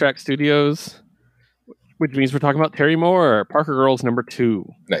about Abstract Studios, which means we're talking about Terry Moore, Parker Girls #2.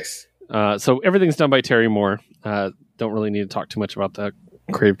 Nice. So everything's done by Terry Moore. Don't really need to talk too much about the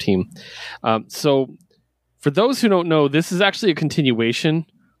creative team. So for those who don't know, this is actually a continuation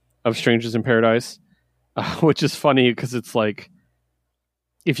of Strangers in Paradise, which is funny because it's like,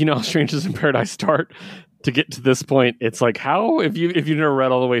 if you know how Strangers in Paradise start, to get to this point, it's like, how? If you never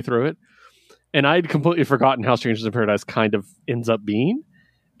read all the way through it. And I'd completely forgotten how Strangers in Paradise kind of ends up being,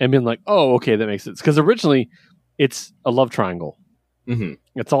 and been like, oh, okay, that makes sense. Because originally, it's a love triangle. Mm-hmm.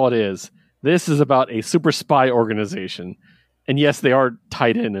 That's all it is. This is about a super spy organization. And yes, they are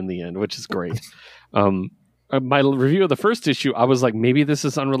tied in the end, which is great. My review of the first issue, I was like, maybe this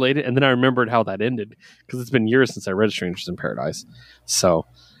is unrelated. And then I remembered how that ended, because it's been years since I read Strangers in Paradise. So,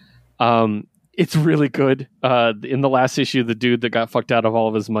 it's really good. In the last issue, the dude that got fucked out of all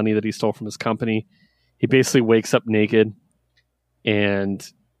of his money that he stole from his company, he basically wakes up naked, and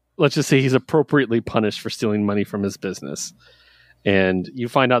let's just say he's appropriately punished for stealing money from his business. And you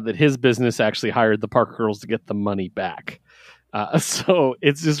find out that his business actually hired the Parker Girls to get the money back. So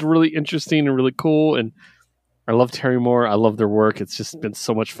it's just really interesting and really cool. And I love Terry Moore. I love their work. It's just been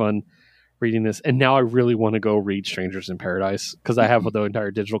so much fun reading this, and now I really want to go read Strangers in Paradise because I have the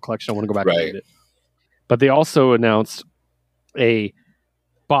entire digital collection. I want to go back and read it. But they also announced a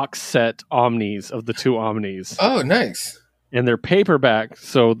box set Omnis of the two Omnis. Oh, nice! And they're paperback,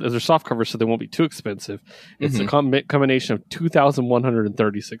 so they're soft cover, so they won't be too expensive. It's a combination of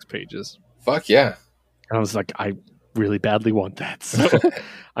 2,136 pages. Fuck yeah. And I was like, I really badly want that. So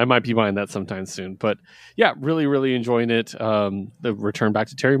I might be buying that sometime soon. But yeah, really, really enjoying it. The return back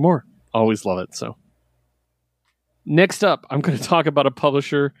to Terry Moore. Always love it. So next up, I'm going to talk about a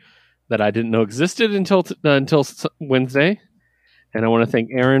publisher that I didn't know existed until Wednesday. And I want to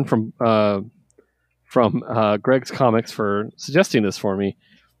thank Aaron from Greg's Comics for suggesting this for me.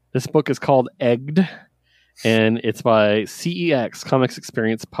 This book is called Egged, and it's by CEX, Comics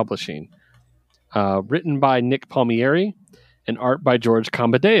Experience Publishing. Written by Nick Palmieri, and art by George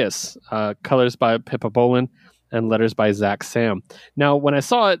Cambadeas. Colors by Pippa Bolin, and letters by Zach Sam. Now, when I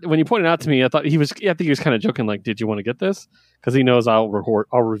saw it, when you pointed it out to me, I think he was kind of joking, like, did you want to get this? Because he knows I'll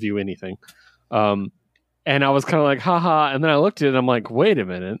review anything. And I was kind of like, haha. And then I looked at it and I'm like, wait a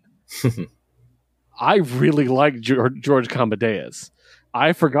minute. I really like George Cambadeas.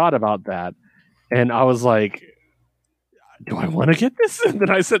 I forgot about that. And I was like, do I want to get this? And then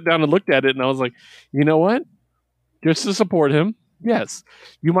I sat down and looked at it and I was like, you know what? Just to support him. Yes.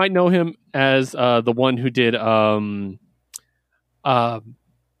 You might know him as the one who did, he's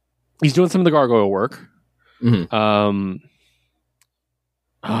doing some of the gargoyle work. Mm-hmm.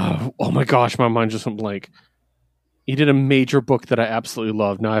 Oh my gosh, my mind just went blank. He did a major book that I absolutely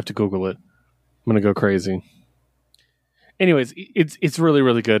love. Now I have to Google it. I'm gonna go crazy. Anyways, it's really,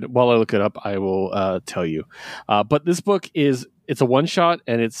 really good. While I look it up, I will tell you. But this book it's a one shot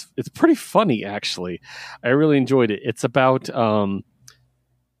and it's pretty funny actually. I really enjoyed it. It's about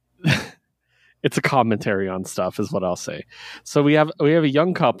it's a commentary on stuff, is what I'll say. So we have a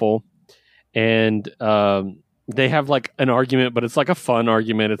young couple, and they have like an argument, but it's like a fun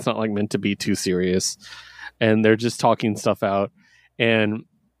argument. It's not like meant to be too serious. And they're just talking stuff out. And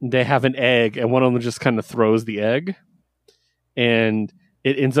they have an egg, and one of them just kind of throws the egg. And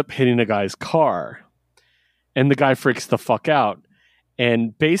it ends up hitting a guy's car. And the guy freaks the fuck out.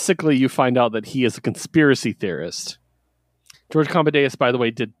 And basically you find out that he is a conspiracy theorist. George Cambadeas, by the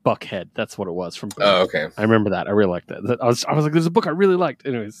way, did Buckhead. That's what it was from. Oh, okay. I remember that. I really liked that. I was like, there's a book I really liked.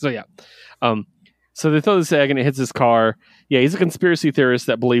 Anyways, so yeah. So they throw this egg and it hits his car. Yeah, he's a conspiracy theorist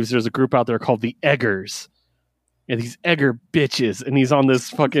that believes there's a group out there called the Eggers. And these Egger bitches. And he's on this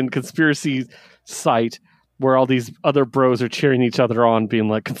fucking conspiracy site where all these other bros are cheering each other on, being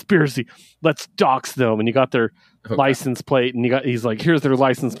like, conspiracy, let's dox them. And you got their license plate, and he's like, here's their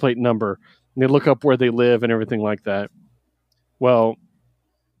license plate number. And they look up where they live and everything like that. Well,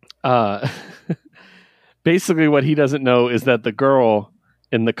 basically what he doesn't know is that the girl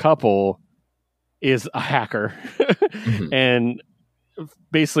in the couple is a hacker mm-hmm. and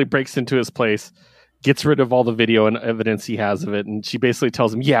basically breaks into his place, gets rid of all the video and evidence he has of it. And she basically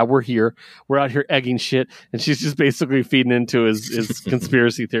tells him, yeah, we're here. We're out here egging shit. And she's just basically feeding into his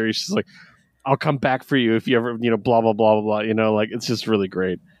conspiracy theory. She's like, I'll come back for you if you ever, blah, blah, blah, blah, blah. Like, it's just really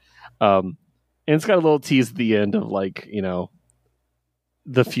great. And it's got a little tease at the end of like,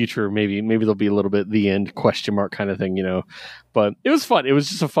 the future. Maybe there'll be a little bit the end question mark kind of thing, but it was fun. It was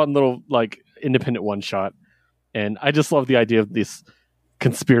just a fun little like independent one shot. And I just love the idea of this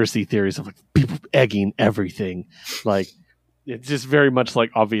conspiracy theories of like people egging everything. Like it's just very much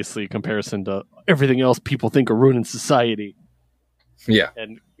like obviously comparison to everything else people think are ruining society. Yeah.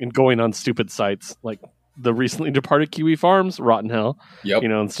 And going on stupid sites like the recently departed Kiwi Farms, Rotten Hell, yep.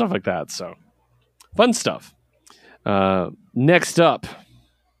 And stuff like that. So fun stuff. Next up,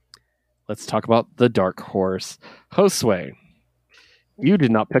 let's talk about The Dark Horse. Josue, you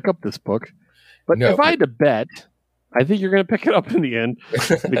did not pick up this book, but no. If I had to bet, I think you're going to pick it up in the end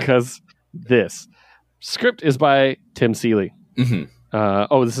because this script is by Tim Seeley.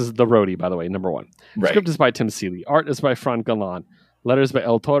 Mm-hmm. This is The Roadie, by the way, number 1. Right. Script is by Tim Seeley. Art is by Fran Galan. Letters by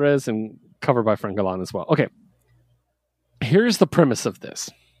El Torres and cover by Fran Galan as well. Okay. Here's the premise of this.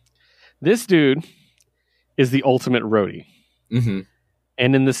 This dude is the ultimate roadie. Mm-hmm.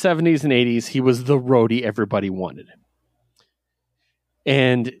 And in the 70s and 80s, he was the roadie everybody wanted.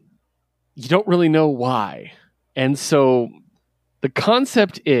 And you don't really know why. And so the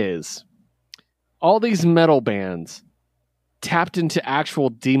concept is all these metal bands tapped into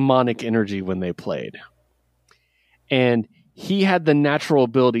actual demonic energy when they played. And he had the natural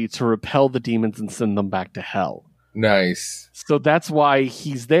ability to repel the demons and send them back to hell. Nice. So that's why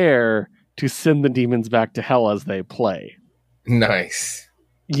he's there to send the demons back to hell as they play. Nice.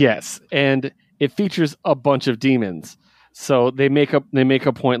 Yes, and it features a bunch of demons. So they make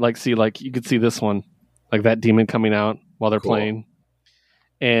a point like you could see this one, like that demon coming out while they're playing.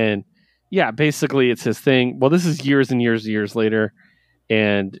 And yeah, basically it's his thing. Well, this is years and years later,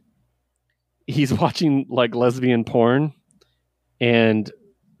 and he's watching like lesbian porn and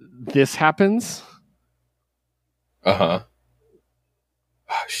this happens. Oh,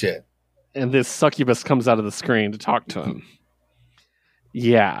 shit. And this succubus comes out of the screen to talk to him.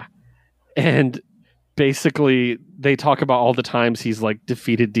 Yeah. And basically they talk about all the times he's like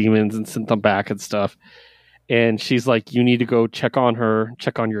defeated demons and sent them back and stuff. And she's like, you need to go check on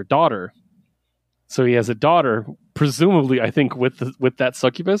your daughter. So he has a daughter, presumably, I think, with that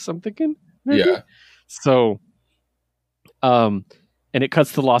succubus, I'm thinking. Maybe? Yeah. So, and it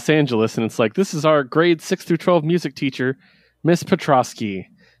cuts to Los Angeles, and it's like, this is our grade 6 through 12 music teacher, Miss Petrosky.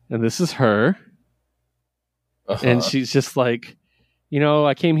 And this is her. And she's just like,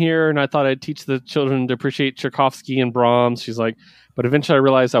 I came here and I thought I'd teach the children to appreciate Tchaikovsky and Brahms. She's like, but eventually I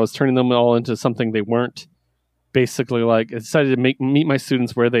realized I was turning them all into something they weren't. Basically, like, I decided to meet my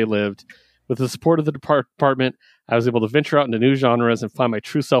students where they lived. With the support of the department, I was able to venture out into new genres and find my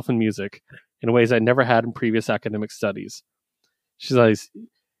true self in music in ways I never had in previous academic studies. She's like,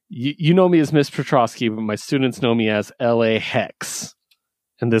 you know me as Miss Petrosky, but my students know me as L.A. Hex.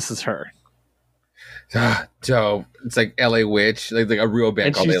 And this is her. So it's like L.A. Witch, like a real band.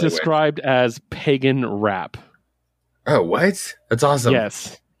 And called she's LA described Witch. as pagan rap. Oh, what? That's awesome.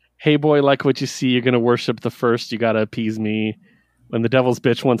 Yes. Hey boy, like what you see, you're going to worship the first, you got to appease me. When the devil's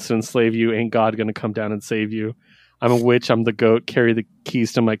bitch wants to enslave you, ain't God going to come down and save you? I'm a witch, I'm the goat, carry the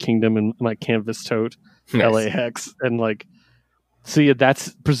keys to my kingdom and my canvas tote. Nice. L.A. Hex. And like, see,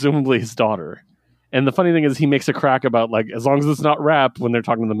 that's presumably his daughter. And the funny thing is he makes a crack about, like, as long as it's not rap when they're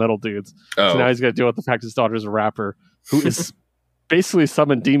talking to the metal dudes. Oh. So now he's got to deal with the fact his daughter's a rapper who is basically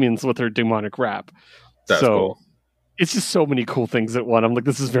summoned demons with her demonic rap. That's so cool. It's just so many cool things at one. I'm like,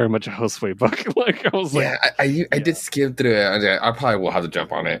 this is very much a Josue book. Like, I was like, I did skim through it. I probably will have to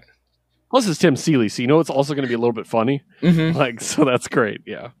jump on it. Plus, it's Tim Seeley, so it's also going to be a little bit funny. Mm-hmm. Like, so that's great.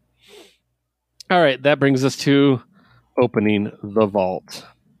 Yeah. All right, that brings us to opening the vault.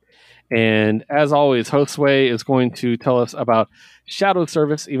 And as always, Josue is going to tell us about Shadow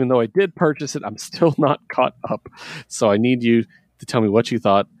Service. Even though I did purchase it, I'm still not caught up. So I need you to tell me what you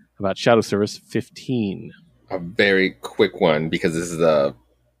thought about Shadow Service 15. A very quick one, because this is the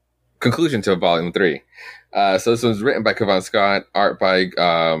conclusion to Volume 3. So this was written by Kevon Scott, art by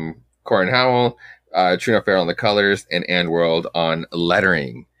Corin Howell, Trina Farrell on the colors, and Ann World on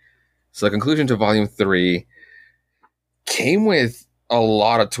lettering. So the conclusion to Volume 3 came with a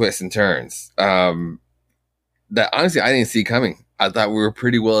lot of twists and turns that honestly I didn't see coming. I thought we were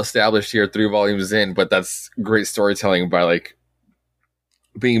pretty well established here 3 volumes in, but that's great storytelling by like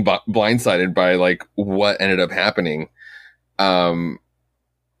being blindsided by like what ended up happening.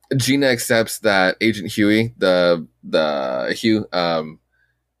 Gina accepts that Agent Huey, the Hugh, the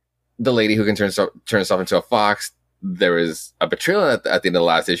lady who can turn herself into a fox, there was a betrayal at the end of the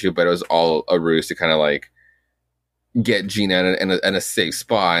last issue, but it was all a ruse to kind of like get Gina in a safe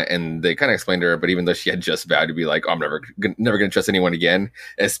spot. And they kind of explained to her, but even though she had just vowed to be like, oh, I'm never going to trust anyone again,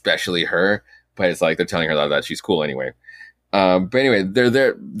 especially her. But it's like they're telling her that she's cool anyway. But anyway,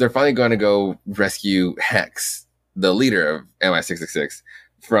 they're finally going to go rescue Hex, the leader of MI666,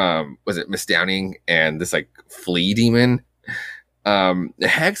 from, was it Miss Downing and this like flea demon.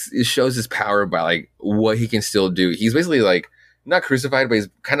 Hex shows his power by like what he can still do. He's basically like not crucified, but he's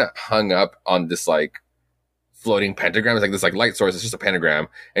kind of hung up on this like floating pentagram. It's like this like light source. It's just a pentagram,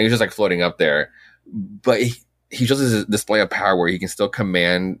 and he's just like floating up there. But he shows his display of power where he can still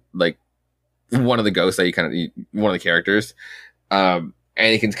command like one of the ghosts that one of the characters, and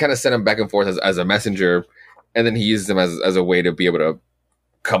he can kind of send him back and forth as a messenger, and then he uses them as a way to be able to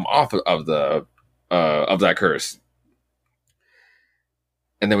come off of that curse.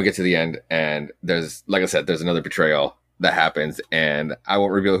 And then we get to the end, and there's, like I said, there's another betrayal that happens, and I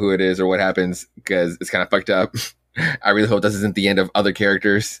won't reveal who it is or what happens because it's kind of fucked up. I really hope this isn't the end of other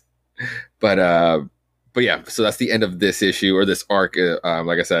characters, but yeah. So that's the end of this issue or this arc,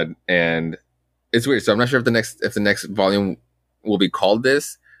 like I said, and it's weird. So I'm not sure if the next volume will be called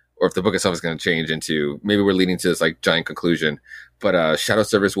this, or if the book itself is going to change into, maybe we're leading to this like giant conclusion. But Shadow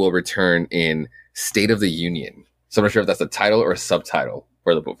Service will return in State of the Union. So I'm not sure if that's a title or a subtitle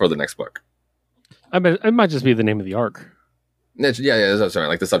for the next book. I bet it might just be the name of the arc. Yeah, that's sorry,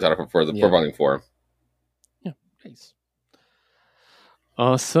 like the subtitle for volume 4. Yeah, nice.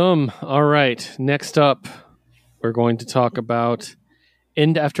 Awesome. All right. Next up, we're going to talk about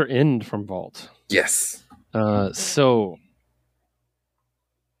End After End from Vault. Yes. End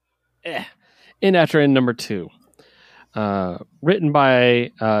After End number 2. Written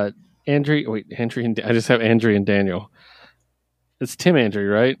by Andrew. Wait, Andrew and I just have Andrew and Daniel. It's Tim Andrew,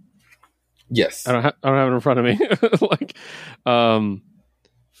 right? Yes. I don't have it in front of me. Like, where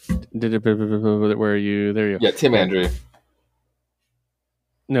are you? There you go. Yeah, Tim Andrew.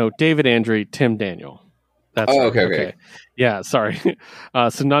 No, David Andre, Tim Daniel. That's right. Okay. Yeah, sorry.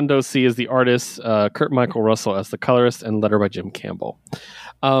 Sunando C is the artist, Kurt Michael Russell as the colorist, and letter by Jim Campbell.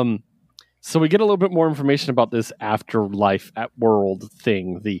 So we get a little bit more information about this afterlife at world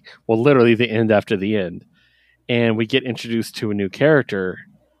thing. Literally the end after the end. And we get introduced to a new character.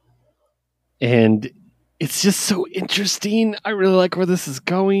 And it's just so interesting. I really like where this is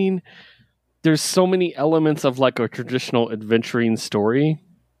going. There's so many elements of like a traditional adventuring story,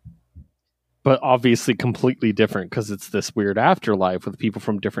 but obviously completely different because it's this weird afterlife with people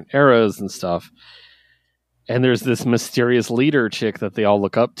from different eras and stuff. And there's this mysterious leader chick that they all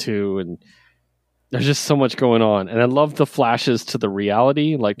look up to, and there's just so much going on. And I love the flashes to the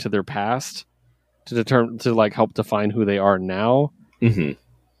reality, like to their past, to like help define who they are now. Mm-hmm.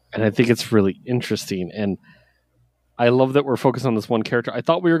 And I think it's really interesting. And I love that we're focused on this one character. I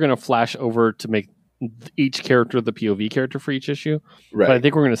thought we were going to flash over to make each character the POV character for each issue. Right. But I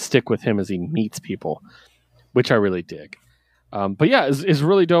think we're going to stick with him as he meets people, which I really dig. But yeah, it's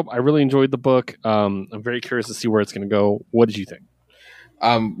really dope. I really enjoyed the book. I'm very curious to see where it's going to go. What did you think?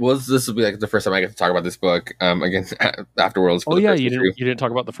 Well, this will be like the first time I get to talk about this book. Again, afterwards. Oh yeah, you didn't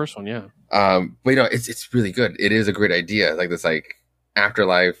talk about the first one, yeah. But it's really good. It is a great idea, like this like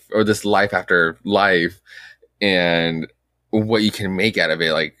afterlife or this life after life, and what you can make out of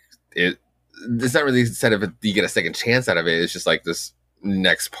it. Like it's not really said if you get a second chance out of it. It's just like this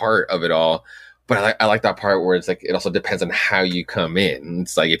next part of it all. But I like that part where it's like it also depends on how you come in.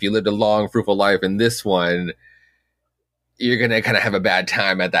 It's like if you lived a long, fruitful life in this one, you're going to kind of have a bad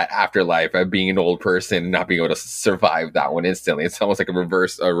time at that afterlife of being an old person and not being able to survive that one instantly. It's almost like a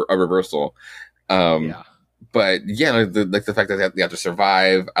reversal. But yeah, like the fact that they have to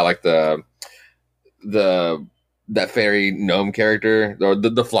survive. I like that fairy gnome character, or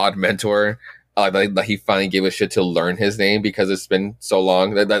the flawed mentor. I like that he finally gave a shit to learn his name because it's been so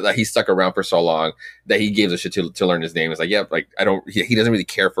long that he stuck around for so long that he gave a shit to learn his name. It's like, yeah, like he doesn't really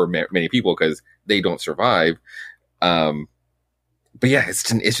care for many people because they don't survive. But yeah,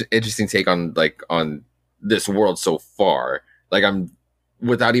 it's an interesting take on this world so far. Like I'm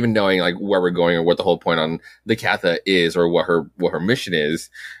without even knowing like where we're going or what the whole point on the Katha is or what her mission is.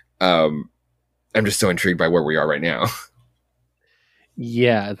 I'm just so intrigued by where we are right now.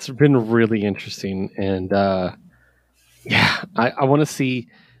 Yeah, it's been really interesting, and yeah, I want to see.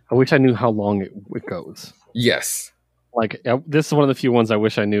 I wish I knew how long it goes. Yes, like this is one of the few ones I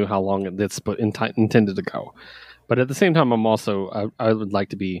wish I knew how long it's intended to go. But at the same time, I'm also I would like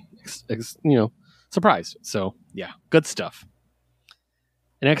to be surprised. So yeah, good stuff.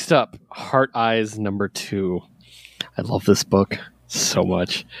 Next up, Heart Eyes #2. I love this book so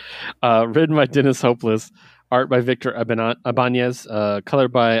much. Written by Dennis Hopeless. Art by Victor Ibanez,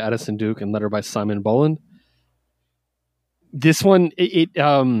 colored by Addison Duke, and letter by Simon Boland. This one, it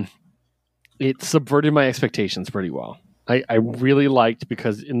subverted my expectations pretty well. I really liked,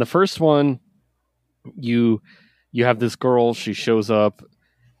 because in the first one, you have this girl, she shows up,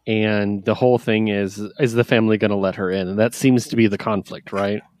 and the whole thing is the family going to let her in? And that seems to be the conflict,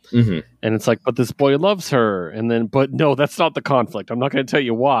 right? Mm-hmm. And it's like, but this boy loves her. But no, that's not the conflict. I'm not going to tell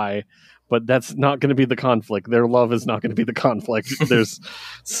you why. But that's not going to be the conflict. Their love is not going to be the conflict.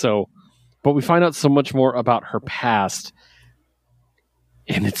 But we find out so much more about her past,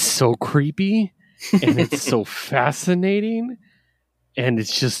 and it's so creepy, and it's so fascinating, and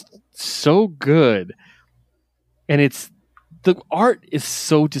it's just so good. And the art is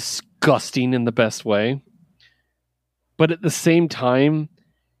so disgusting in the best way, but at the same time,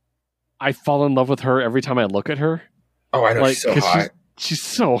 I fall in love with her every time I look at her. Oh, I know, she's so hot. She's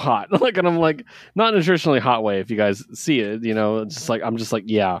so hot. And I'm like, not in a traditionally hot way. If you guys see it, I'm just like,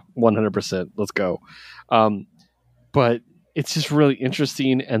 yeah, 100%. Let's go. But it's just really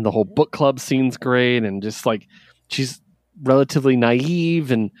interesting. And the whole book club scene's great. And just like, she's relatively naive,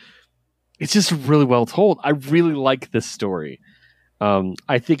 and it's just really well told. I really like this story.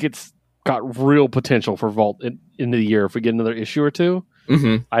 I think it's got real potential for Vault in the year. If we get another issue or two,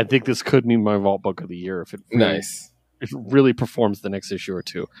 mm-hmm. I think this could be my Vault book of the year. If it really performs the next issue or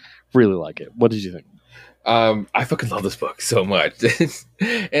two. Really like it. What did you think? I fucking love this book so much. And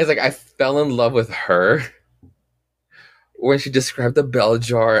it's like I fell in love with her when she described the bell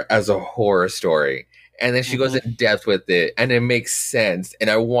jar as a horror story. And then she goes in depth with it, and it makes sense.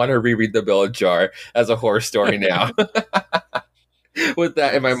 And I want to reread the bell jar as a horror story now. With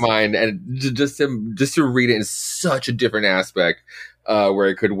that in my mind, and just to read it in such a different aspect where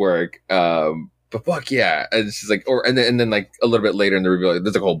it could work. But fuck yeah. And she's like, and then like a little bit later in the reveal, like,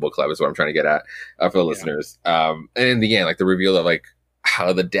 there's a whole book club is what I'm trying to get at for the listeners. And in the end, like the reveal of like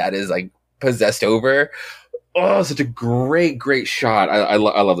how the dad is like possessed over. Oh, such a great shot. I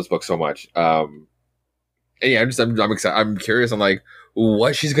love this book so much. And yeah, I'm excited. I'm curious on like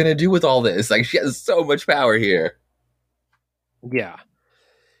what she's gonna do with all this. Like she has so much power here. Yeah.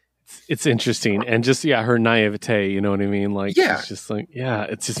 It's interesting, and just her naivete, you know what I mean? Like she's just like,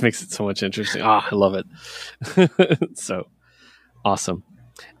 it just makes it so much interesting. I love it. So awesome.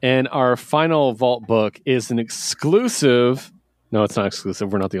 And our final vault book is an exclusive. No, it's not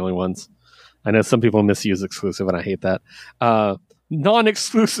exclusive. We're not the only ones. I know some people misuse exclusive, and I hate that.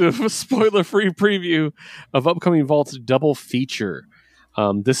 Non-exclusive, spoiler-free preview of upcoming Vault's double feature.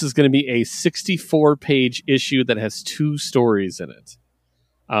 This is going to be a 64-page issue that has 2 stories in it.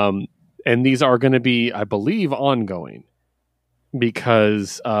 And these are going to be, I believe, ongoing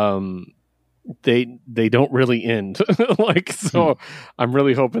because they don't really end. I'm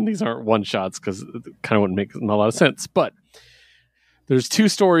really hoping these aren't one shots because it kind of wouldn't make a lot of sense. But there's 2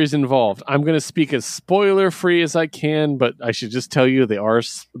 stories involved. I'm going to speak as spoiler free as I can, but I should just tell you they are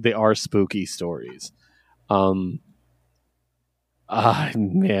spooky stories. Man,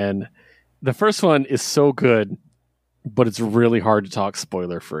 the first one is so good, but it's really hard to talk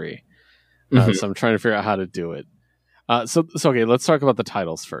spoiler free. So I'm trying to figure out how to do it. So okay, let's talk about the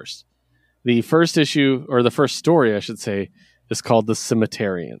titles first. The first issue, or the first story, I should say, is called The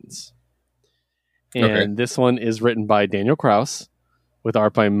Cemeterians. And this one is written by Daniel Kraus, with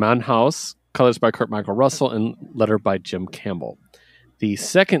art by Manhaus, colors by Kurt Michael Russell, and letter by Jim Campbell. The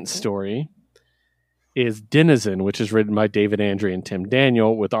second story is Denizen, which is written by David Andre and Tim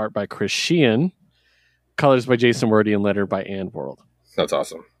Daniel, with art by Chris Sheehan, colors by Jason Wordie, and letter by Ann World. That's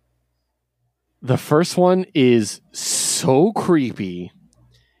awesome. The first one is so creepy,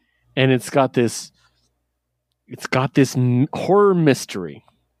 and it's got this horror mystery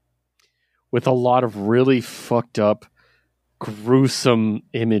with a lot of really fucked up, gruesome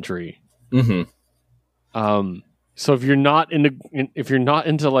imagery. So if you're not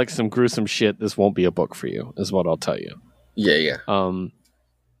into like some gruesome shit, this won't be a book for you, is what I'll tell you. Yeah.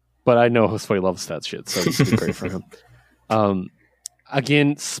 But I know Josue loves that shit, so this will be great for him.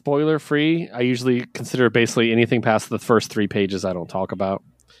 Again, spoiler free. I usually consider basically anything past the first 3 pages I don't talk about.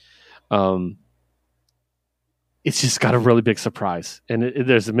 It's just got a really big surprise, and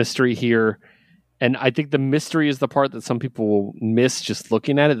there's a mystery here. And I think the mystery is the part that some people will miss just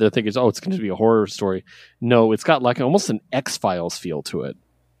looking at it. They're thinking, it's going to be a horror story. No, it's got like almost an X-Files feel to it,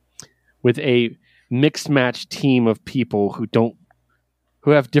 with a mixed match team of people who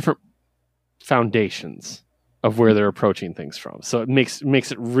have different foundations of where they're approaching things from. So it makes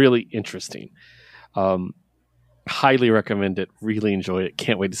it really interesting. Highly recommend it. Really enjoy it.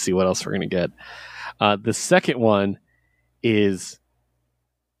 Can't wait to see what else we're going to get. The second one is...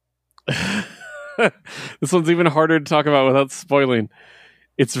 This one's even harder to talk about without spoiling.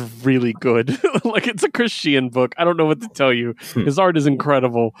 It's really good. Like, it's a Chris Sheehan book. I don't know what to tell you. His art is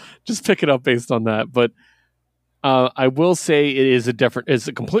incredible. Just pick it up based on that. But I will say it's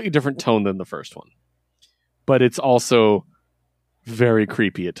a completely different tone than the first one. But it's also very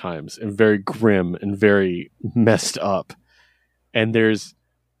creepy at times, and very grim, and very messed up. And there is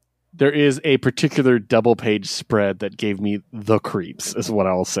a particular double page spread that gave me the creeps, is what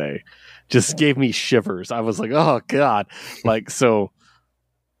I'll say. Just gave me shivers. I was like, oh God. Like, so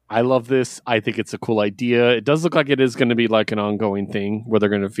I love this. I think it's a cool idea. It does look like it is going to be like an ongoing thing where they're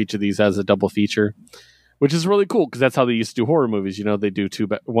going to feature these as a double feature, which is really cool because that's how they used to do horror movies. You know, they do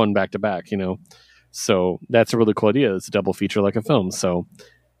one back to back, you know? So that's a really cool idea. It's a double feature like a film. So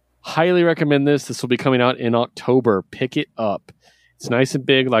highly recommend this. This will be coming out in October. Pick it up. It's nice and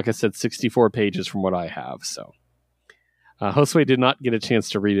big. Like I said, 64 pages from what I have. So Josue did not get a chance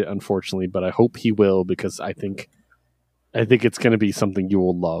to read it, unfortunately, but I hope he will, because I think it's going to be something you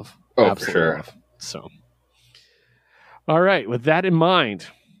will love. Oh, absolutely for sure. Love. So, all right. With that in mind,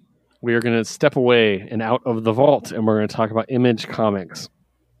 we are going to step away and out of the vault, and we're going to talk about Image Comics.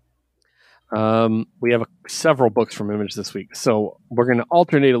 We have several books from Image this week, so we're going to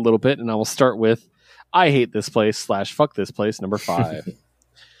alternate a little bit, and I will start with I Hate This Place / Fuck This Place, number 5.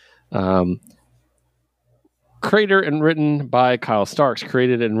 Created and written by Kyle Starks.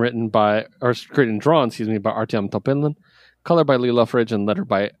 Created and drawn, by Artyom Topilin. Color by Lee Luffridge and letter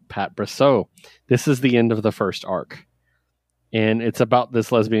by Pat Brosseau. This is the end of the first arc. And it's about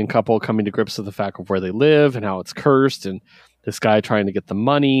this lesbian couple coming to grips with the fact of where they live and how it's cursed, and this guy trying to get the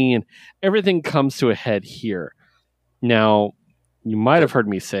money, and everything comes to a head here. Now, you might have heard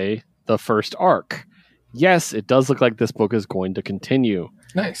me say the first arc. Yes, it does look like this book is going to continue.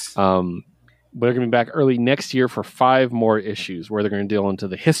 Nice. We're going to be back early next year for 5 more issues where they're going to deal into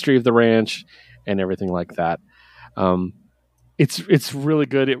the history of the ranch and everything like that. It's really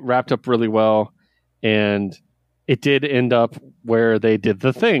good. It wrapped up really well. and it did end up where they did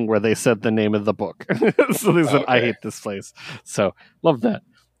the thing where they said the name of the book. So they said, I hate this place. So love that.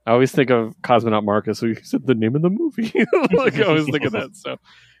 I always think of Cosmonaut Marcus, who said the name of the movie. Like, I always think of that. So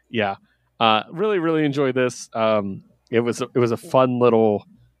yeah, really, really enjoyed this. It was a fun little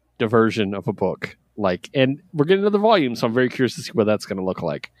diversion of a book. Like, and we're getting another volume, so I'm very curious to see what that's going to look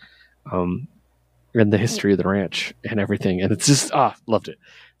like. And the history of the ranch and everything. And it's just, loved it.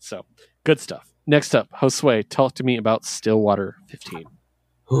 So good stuff. Next up, Josue, talk to me about Stillwater 15.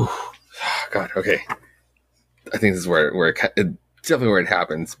 Ooh, God, okay. I think this is where it definitely where it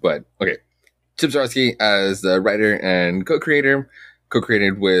happens, but okay. Chip Zdarsky as the writer and co-creator,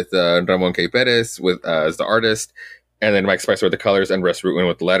 co-created with Ramon K. Perez as the artist, and then Mike Spicer with the colors and Russ Rootman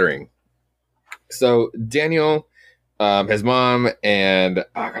with the lettering. So Daniel, his mom, and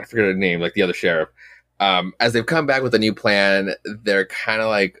I gotta forget her name, like the other sheriff, as they've come back with a new plan, they're kind of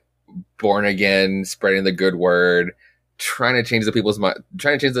like born again, spreading the good word, trying to change the people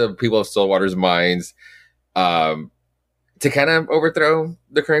of Stillwater's minds, to kind of overthrow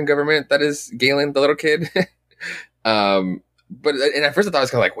the current government that is Galen, the little kid. But at first I thought I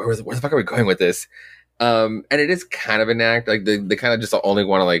was kind of like, where the fuck are we going with this? And it is kind of an act. Like they kind of just only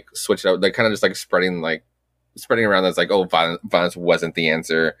want to like switch it up. They're kind of just like spreading around. That's like, oh, violence wasn't the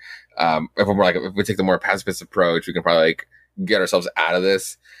answer. If we take the more pacifist approach, we can probably like get ourselves out of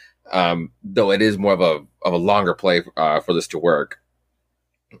this. Though it is more of a longer play for this to work.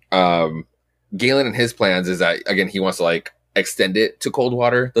 Galen and his plans is that, again, he wants to like extend it to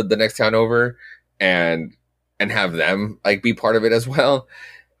Coldwater, the next town over, and have them like be part of it as well.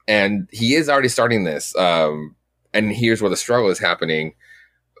 And he is already starting this. And here's where the struggle is happening.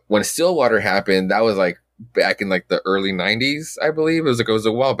 When Stillwater happened, that was like back in like the early 90s, I believe. It was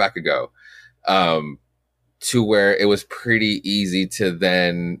a while back ago. To where it was pretty easy to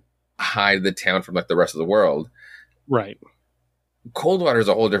then hide the town from like the rest of the world. Right. Coldwater is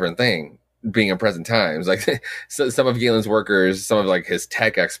a whole different thing, being in present times. Like so some of Galen's workers, some of like his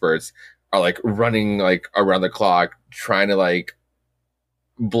tech experts are like running like around the clock, trying to like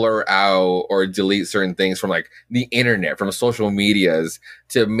blur out or delete certain things from like the internet, from social medias,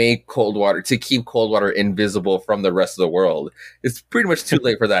 to keep Coldwater invisible from the rest of the world. It's pretty much too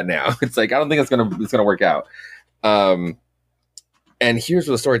late for that now. It's like, I don't think it's gonna work out. And here's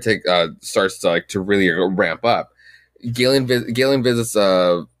where the story starts to really ramp up. Galen visits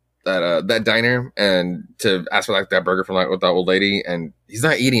that diner and to ask for like that burger from like with that old lady, and he's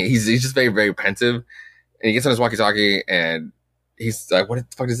not eating it. He's just very, very pensive, and he gets on his walkie-talkie and he's like, what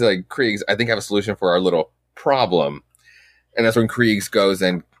the fuck is it? Like, Kriegs, I think I have a solution for our little problem. And that's when Kriegs goes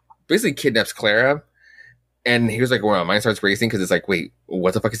and basically kidnaps Clara. And he was like, well, my mind starts racing because it's like, wait,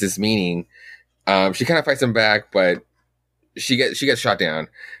 what the fuck is this meaning? She kind of fights him back, but she gets shot down.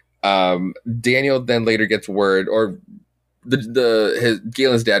 Daniel then later gets word, or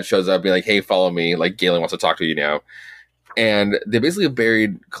Galen's dad shows up, being like, hey, follow me. Like, Galen wants to talk to you now. And they basically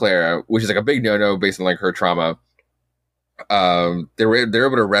buried Clara, which is like a big no-no based on like her trauma. They're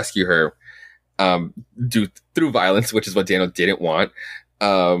able to rescue her through violence, which is what Daniel didn't want.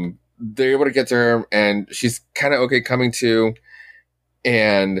 They're able to get to her, and she's kind of okay coming to.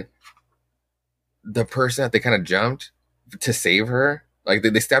 And the person that they kind of jumped to save her, like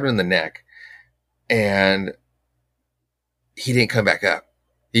they stabbed him in the neck, and he didn't come back up.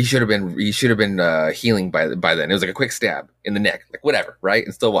 He should have been healing by then. It was like a quick stab in the neck, like whatever, right?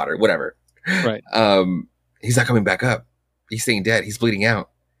 In Stillwater, whatever. Right. He's not coming back up. He's staying dead. He's bleeding out.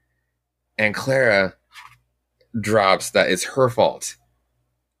 And Clara drops that it's her fault,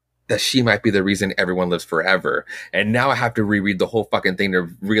 that she might be the reason everyone lives forever. And now I have to reread the whole fucking thing to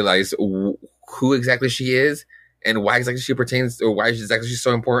realize who exactly she is and why exactly she pertains, or why exactly she's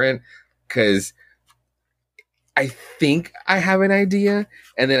so important. Because I think I have an idea.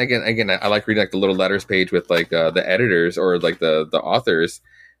 And then again, I like reading like the little letters page with like the editors or like the authors.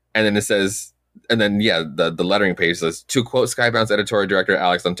 And then it says, and then, yeah, the lettering page says, to quote Skybound's editorial director,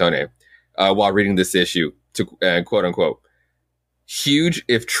 Alex Antone, while reading this issue, to quote unquote, huge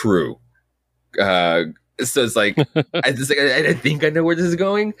if true. So it's like, I think I know where this is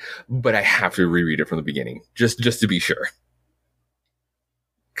going, but I have to reread it from the beginning, just to be sure.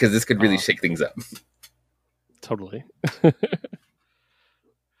 Because this could really shake things up. Totally.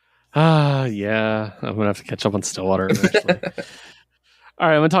 Yeah, I'm going to have to catch up on Stillwater eventually. All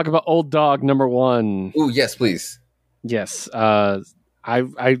right, I'm going to talk about Old Dog number 1. Oh, yes, please. Yes. I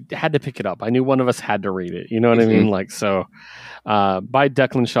had to pick it up. I knew one of us had to read it. You know what I mean? Like, so by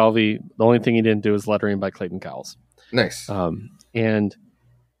Declan Shalvey. The only thing he didn't do is lettering by Clayton Cowles. Nice. And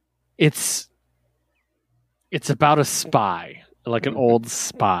it's about a spy, like an old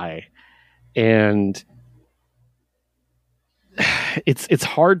spy. and it's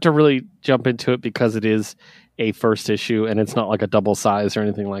hard to really jump into it because it is a first issue and it's not like a double size or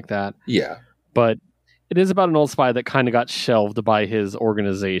anything like that. Yeah. But it is about an old spy that kind of got shelved by his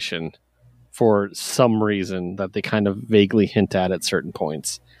organization for some reason that they kind of vaguely hint at certain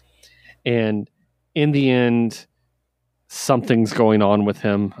points. And in the end, something's going on with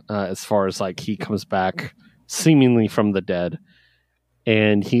him as far as like he comes back seemingly from the dead,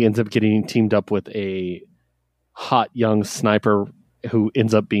 and he ends up getting teamed up with a hot young sniper who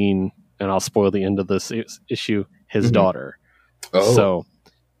ends up being, and I'll spoil the end of this issue, his daughter. Oh.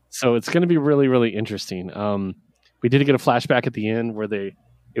 So it's going to be really, really interesting. We did get a flashback at the end where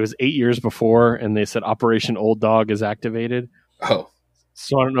it was 8 years before, and they said Operation Old Dog is activated. Oh.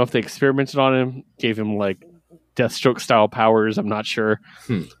 So I don't know if they experimented on him, gave him like Deathstroke style powers. I'm not sure,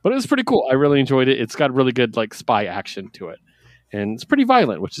 but it was pretty cool. I really enjoyed it. It's got really good like spy action to it, and it's pretty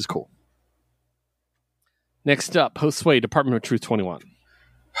violent, which is cool. Next up, Josue, Department of Truth 21.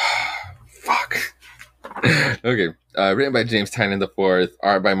 Fuck. Okay. Written by James Tynion IV,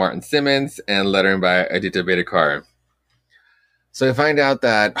 art by Martin Simmons, and lettering by Aditya Bhattacharya. So I find out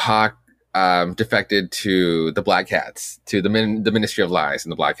that Hawk defected to the Black Hats, to the Ministry of Lies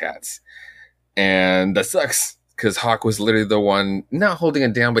and the Black Hats. And that sucks, because Hawk was literally the one, not holding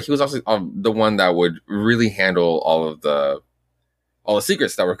it down, but he was also the one that would really handle all the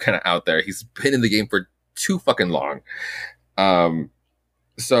secrets that were kind of out there. He's been in the game for too fucking long.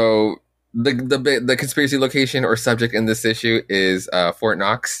 So the conspiracy location or subject in this issue is Fort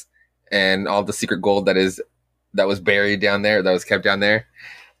Knox and all the secret gold that was buried down there, that was kept down there,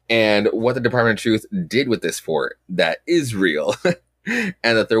 and what the Department of Truth did with this fort that is real. And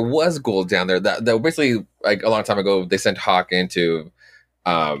that there was gold down there that basically, like a long time ago, they sent Hawk in to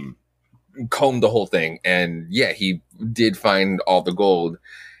comb the whole thing, and yeah, he did find all the gold.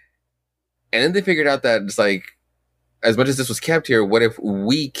 And then they figured out that it's like, as much as this was kept here, what if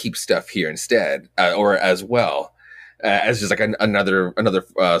we keep stuff here instead, or as well as just like another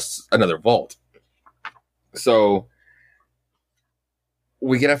vault? So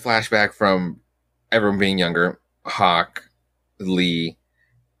we get a flashback from everyone being younger, Hawk, Lee,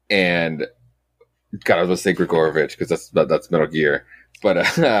 and God, I was going to say Grigorovich because that's Metal Gear, but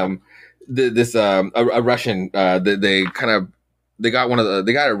a Russian. They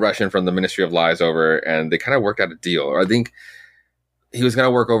got a Russian from the Ministry of Lies over, and they kind of worked out a deal. Or I think he was going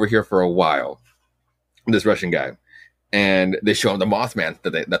to work over here for a while. This Russian guy, and they show him the Mothman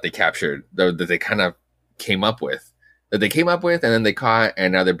that they captured, that they kind of came up with, and then they caught,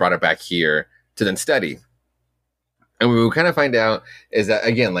 and now they brought it back here to then study. And what we kind of find out is that,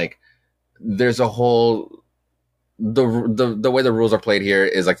 again, like, there's a whole, the way the rules are played here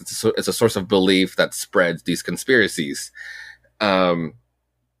is like it's a source of belief that spreads these conspiracies. And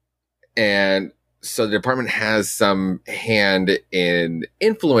so the department has some hand in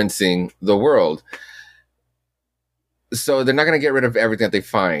influencing the world. So they're not going to get rid of everything that they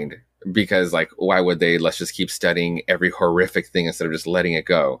find, because, like, why would they? Let's just keep studying every horrific thing instead of just letting it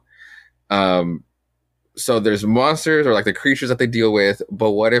go. So there's monsters, or like the creatures that they deal with,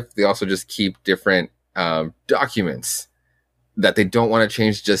 but what if they also just keep different documents that they don't want to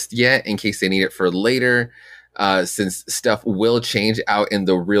change just yet in case they need it for later, since stuff will change out in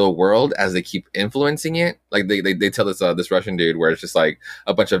the real world as they keep influencing it. Like they tell this Russian dude where it's just like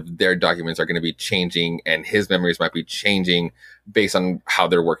a bunch of their documents are going to be changing and his memories might be changing based on how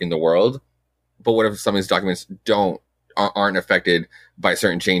they're working the world. But what if some of these documents aren't affected by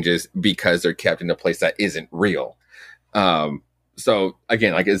certain changes because they're kept in a place that isn't real? So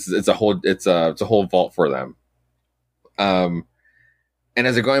again, like it's a whole vault for them. And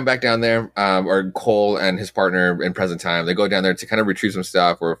as they're going back down there, or Cole and his partner in present time, they go down there to kind of retrieve some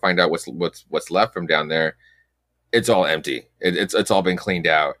stuff or find out what's left from down there. It's all empty. It's all been cleaned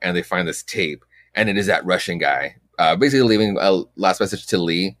out, and they find this tape, and it is that Russian guy, basically leaving a last message to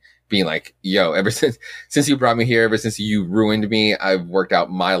Lee, being like, yo, ever since you brought me here, ever since you ruined me, I've worked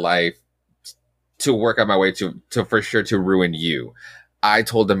out my life to work out my way to for sure to ruin you. I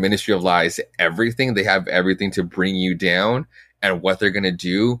told the Ministry of Lies everything. They have everything to bring you down, and what they're going to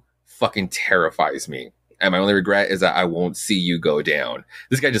do fucking terrifies me. And my only regret is that I won't see you go down.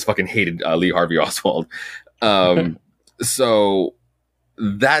 This guy just fucking hated Lee Harvey Oswald. So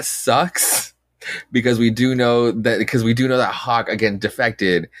that sucks, because we do know that Hawk, again,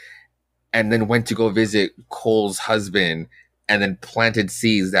 defected and then went to go visit Cole's husband, and then planted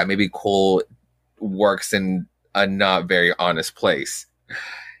seeds that maybe Cole works in a not very honest place.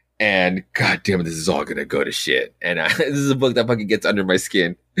 And god damn it, this is all gonna go to shit. And this is a book that fucking gets under my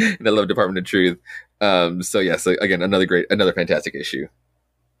skin, and I love Department of Truth. So again, another fantastic issue.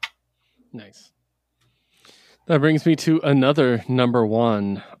 Nice. That brings me to another number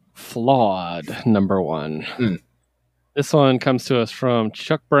one, flawed number one. This one comes to us from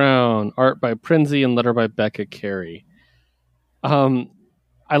Chuck Brown, art by Prinzi and letter by Becca Carey.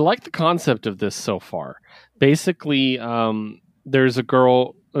 I like the concept of this so far. Basically, there's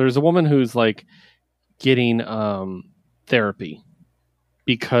a woman who's like getting therapy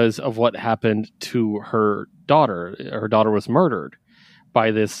because of what happened to her daughter. Her daughter was murdered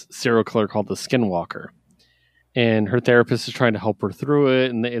by this serial killer called the Skinwalker. And her therapist is trying to help her through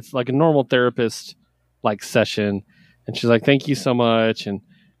it. And it's like a normal therapist like session. And she's like, thank you so much. And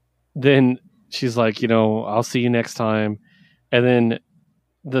then she's like, I'll see you next time. And then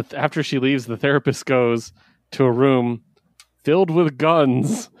after she leaves, the therapist goes to a room filled with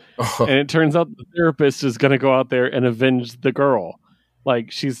guns. And it turns out the therapist is going to go out there and avenge the girl.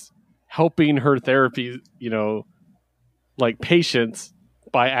 Like, she's helping her therapy, like patients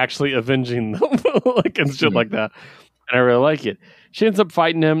by actually avenging them, like, and shit like that. And I really like it. She ends up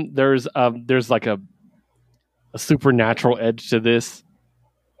fighting him. There's like a supernatural edge to this,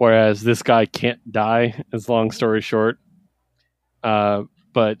 whereas this guy can't die, is long story short.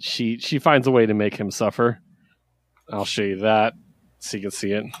 But she finds a way to make him suffer. I'll show you that so you can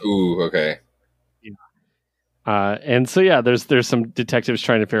see it. Ooh, okay. Yeah. And so yeah, there's some detectives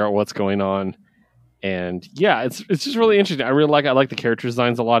trying to figure out what's going on. And yeah, it's just really interesting. I like the character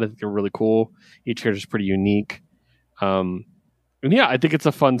designs a lot. I think they're really cool. Each character is pretty unique. And yeah, I think it's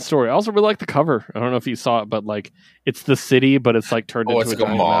a fun story. I also really like the cover. I don't know if you saw it, but like it's the city, but it's like turned into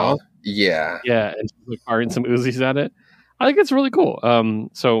a mall. Yeah. Yeah, and she's like firing some Uzis at it. I think it's really cool.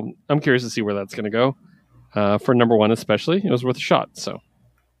 So I'm curious to see where that's going to go. For number one, especially, it was worth a shot. So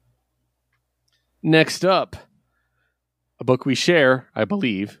next up, a book we share, I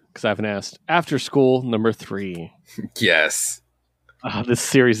believe, because I haven't asked. After School, number 3. Yes. This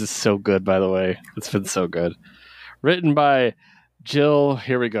series is so good, by the way. It's been so good. Written by Jill,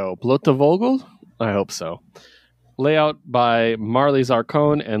 here we go, Vogel? I hope so. Layout by Marley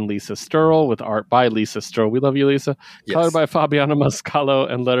Zarcone and Lisa Sturl, with art by Lisa Sturl. We love you, Lisa. Yes. Colored by Fabiana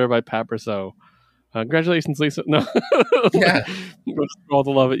Mascalo and letter by Pat Brousseau. Congratulations, Lisa. No. Yeah. All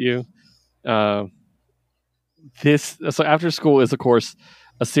the love at you. So After School is, of course,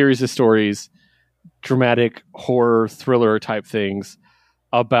 a series of stories, dramatic horror thriller type things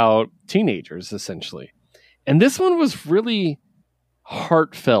about teenagers, essentially. And this one was really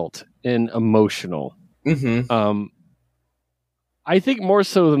heartfelt and emotional. Mm-hmm. I think more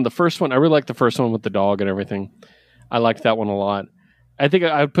so than the first one. I really like the first one with the dog and everything. I liked that one a lot. I think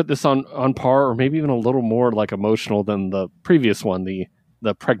I would put this on par, or maybe even a little more like emotional than the previous one,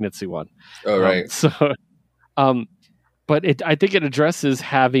 the pregnancy one. Oh, right. But I think it addresses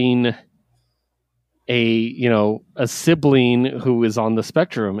having a sibling who is on the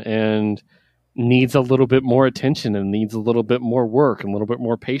spectrum and needs a little bit more attention and needs a little bit more work and a little bit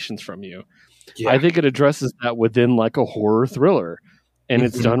more patience from you. Yeah. I think it addresses that within like a horror thriller, and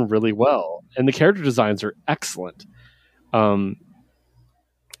it's done really well. And the character designs are excellent.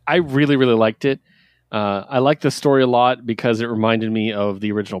 I really, really liked it. I liked the story a lot because it reminded me of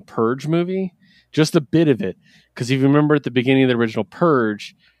the original Purge movie, just a bit of it. Because if you remember at the beginning of the original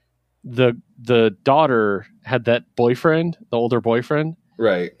Purge, the daughter had that boyfriend, the older boyfriend.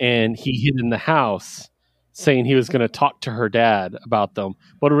 Right. And he hid in the house saying he was going to talk to her dad about them,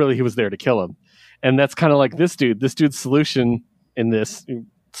 but really he was there to kill him. And that's kind of like this dude. This dude's solution in this,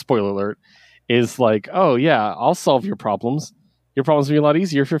 spoiler alert, is like, oh yeah, I'll solve your problems. Your problems will be a lot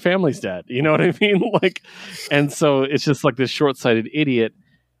easier if your family's dead. You know what I mean? Like, and so it's just like this short-sighted idiot.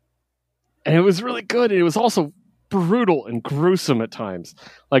 And it was really good. And it was also brutal and gruesome at times,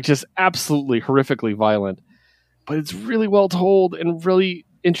 like just absolutely horrifically violent. But it's really well told and really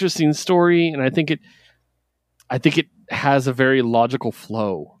interesting story. And I think it has a very logical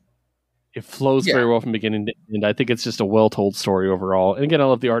flow. It flows very well from beginning to end. I think it's just a well told story overall. And again, I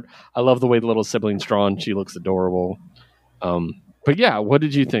love the art. I love the way the little sibling's drawn. She looks adorable. But yeah, what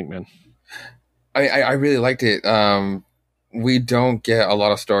did you think, man? I really liked it. We don't get a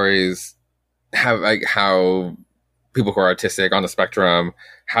lot of stories how people who are autistic on the spectrum,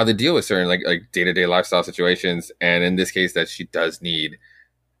 how they deal with certain like day-to-day lifestyle situations. And in this case, that she does need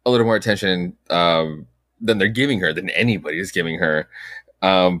a little more attention than they're giving her, than anybody is giving her.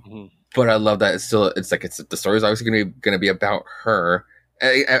 But I love that the story is obviously going to be about her.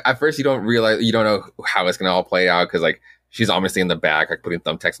 At first, you don't know how it's going to all play out, because like she's obviously in the back, like putting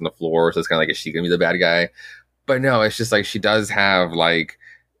thumbtacks on the floor. So it's kind of like, is she going to be the bad guy? But no, it's just like she does have like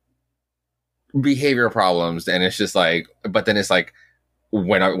behavior problems, and it's just like, but then it's like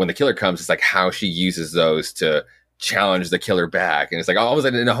when the killer comes, it's like how she uses those to challenge the killer back. And it's like almost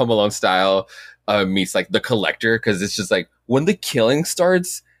like in a Home Alone style meets like The Collector, because it's just like when the killing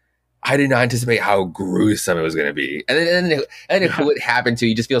starts, I did not anticipate how gruesome it was going to be. And then if it happened to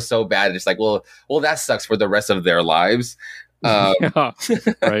you, just feel so bad. It's like, well, that sucks for the rest of their lives. Yeah,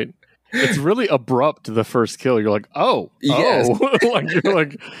 right. It's really abrupt, the first kill. You're like, yes. Like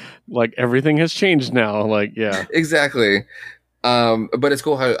you're like everything has changed now. Like, yeah. Exactly. But it's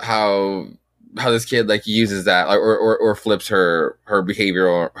cool how this kid like uses that or flips her behavior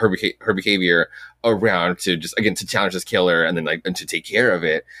or her behavior around to just again to challenge this killer and then like and to take care of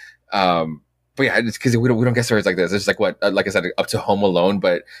it. But yeah, it's because we don't get stories like this. It's like like I said, up to Home Alone,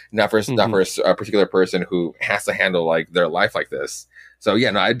 but not for a particular person who has to handle like their life like this. So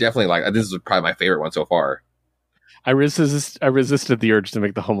yeah, no, I definitely like this is probably my favorite one so far. I resisted the urge to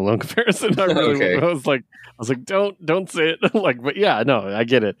make the Home Alone comparison. I was like, don't say it. Like, but yeah, no, I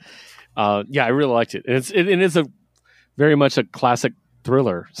get it. Yeah, I really liked it. It is a very much a classic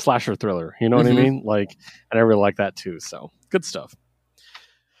slasher thriller. You know what I mean? Like, and I really like that too. So good stuff.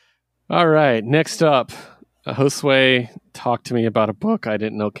 All right, next up, Josue talked to me about a book I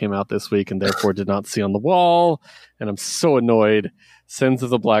didn't know came out this week and therefore did not see on the wall, and I'm so annoyed. Sins of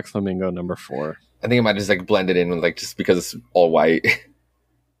the Black Flamingo, #4. I think it might just like blend it in with like just because it's all white.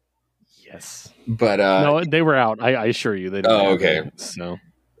 Yes, but no, they were out. I assure you, they. Okay.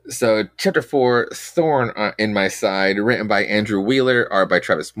 So chapter 4, Thorn in My Side, written by Andrew Wheeler, art by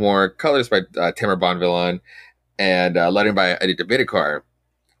Travis Moore, colors by Tamer Bonvillain, and lettering by Aditya Bidikar.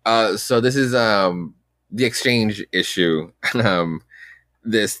 So this is the exchange issue.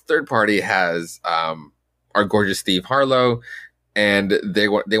 This third party has our gorgeous Steve Harlow, and they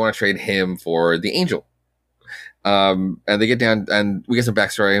want to trade him for the Angel. And they get down, and we get some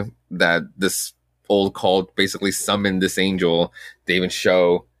backstory that this old cult basically summoned this angel. They even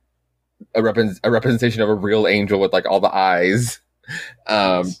show a representation of a real angel with like all the eyes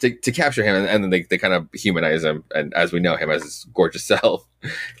to capture him, and then they kind of humanize him, and as we know him as his gorgeous self,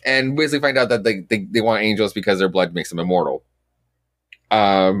 and basically find out that they want angels because their blood makes them immortal.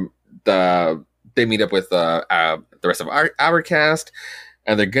 They meet up with the rest of our cast,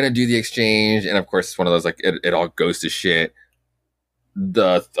 and they're gonna do the exchange, and of course it's one of those like it all goes to shit.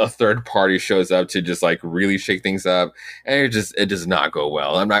 A third party shows up to just like really shake things up, and it does not go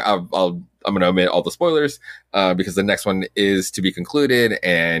well. I'm gonna omit all the spoilers because the next one is to be concluded,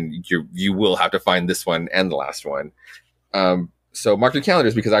 and you will have to find this one and the last one. So mark your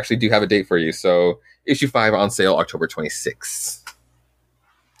calendars because I actually do have a date for you. So issue 5 on sale October 26th.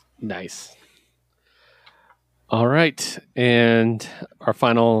 Nice. All right, and our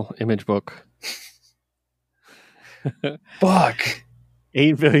final Image book. Fuck.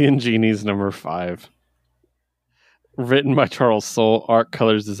 8 Billion Genies, #5. Written by Charles Soule, art,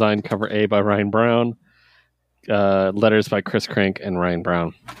 colors, design, cover A by Ryan Brown, letters by Chris Crank and Ryan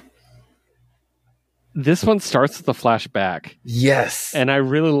Brown. This one starts with a flashback. Yes. And I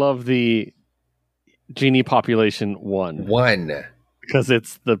really love the Genie population 1. Because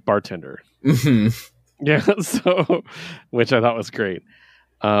it's the bartender. Mm-hmm. Yeah, so which I thought was great.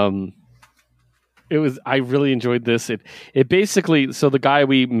 I really enjoyed this. It basically, so the guy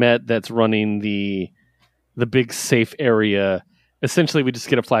we met that's running the big safe area, essentially we just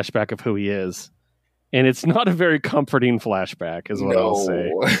get a flashback of who he is. And it's not a very comforting flashback, is what I'll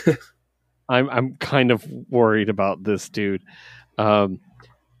say. I'm kind of worried about this dude. And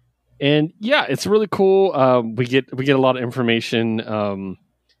yeah, it's really cool. We get a lot of information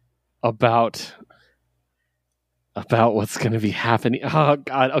about what's going to be happening. Oh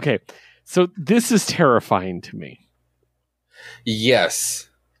God. Okay. So this is terrifying to me. Yes.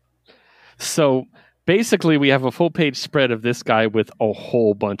 So basically we have a full page spread of this guy with a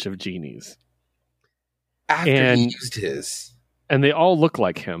whole bunch of genies. After he used his. And they all look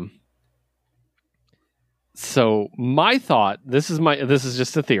like him. So my thought, this is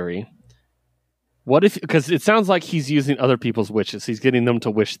just a theory. What if, because it sounds like he's using other people's wishes. He's getting them to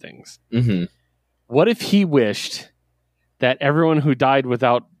wish things. Mm-hmm. What if he wished that everyone who died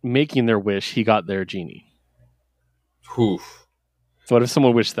without making their wish, he got their genie? Oof. What if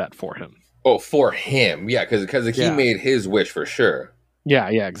someone wished that for him? Oh, for him. Yeah, because he made his wish for sure. Yeah,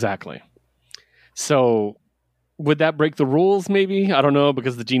 exactly. So would that break the rules maybe? I don't know,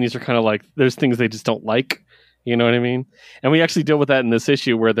 because the genies are kind of like, there's things they just don't like. You know what I mean? And we actually deal with that in this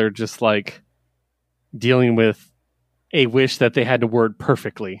issue where they're just like dealing with a wish that they had to word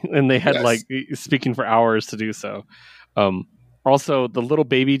perfectly. And they had like speaking for hours to do so. Also, the little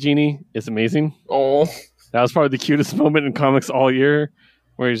baby genie is amazing. Oh, that was probably the cutest moment in comics all year,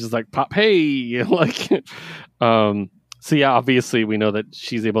 where he's just like, "Pop, hey!" Like, so yeah, obviously we know that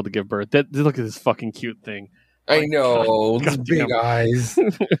she's able to give birth. Look at this fucking cute thing. I know, those God big eyes.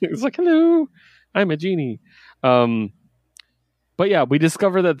 It's like, hello, I'm a genie. But yeah, we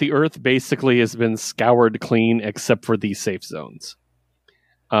discover that the Earth basically has been scoured clean except for these safe zones.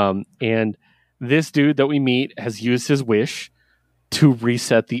 And this dude that we meet has used his wish to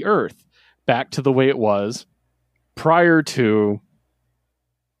reset the Earth back to the way it was prior to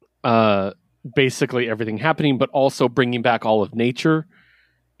basically everything happening, but also bringing back all of nature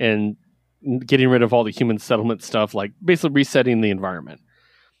and getting rid of all the human settlement stuff, like basically resetting the environment.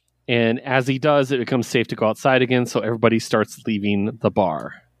 And as he does, it becomes safe to go outside again, so everybody starts leaving the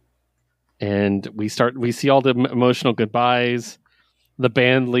bar. And we see all the emotional goodbyes. The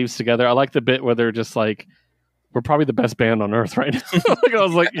band leaves together. I like the bit where they're just like, we're probably the best band on earth right now. Like, I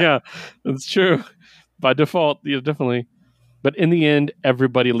was like, yeah, that's true. By default, yeah, definitely. But in the end,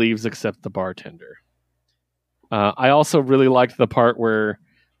 everybody leaves except the bartender. I also really liked the part where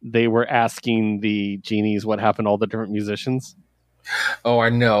they were asking the genies what happened to all the different musicians. Oh, I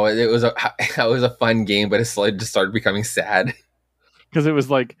know. It was a fun game, but it slowly just started becoming sad. Because it was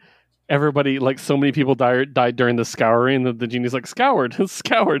like everybody, like so many people died during the scouring, and the genie's like, scoured.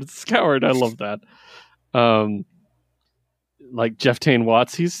 I love that. Like Jeff Tane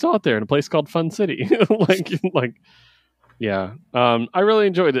Watts, he's still out there in a place called Fun City. Yeah. I really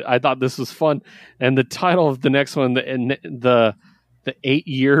enjoyed it. I thought this was fun. And the title of the next one, the 8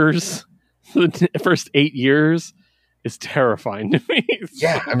 years, the first 8 years, is terrifying to me.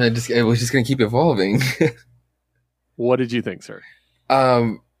 Yeah, I mean, it was just going to keep evolving. What did you think, sir?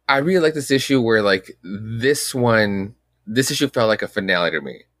 I really like this issue where, like, this issue felt like a finale to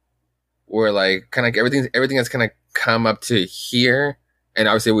me. Where, like, kind of like everything has kind of come up to here. And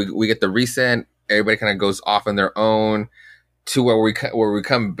obviously we get the reset. Everybody kind of goes off on their own to where we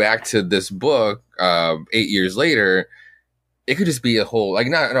come back to this book 8 years later. It could just be a whole, like,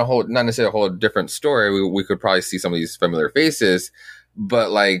 not necessarily a whole different story. We could probably see some of these familiar faces, but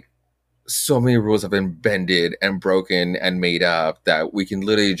like so many rules have been bended and broken and made up that we can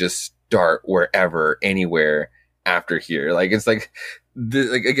literally just start wherever, anywhere after here. Like, it's like,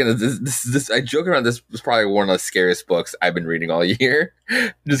 this I joke around. This was probably one of the scariest books I've been reading all year,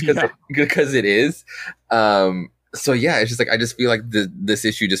 just because it is. So yeah, it's just like I just feel like this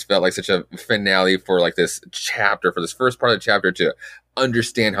issue just felt like such a finale for like this chapter, for this first part of the chapter, to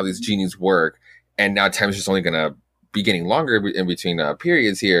understand how these genies work. And now time is just only going to be getting longer in between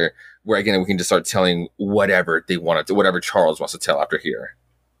periods here, where again we can just start telling whatever they want to, whatever Charles wants to tell after here.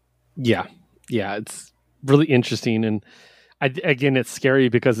 Yeah, it's really interesting, and again, it's scary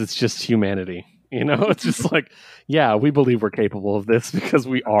because it's just humanity. You know, it's just like, yeah, we believe we're capable of this because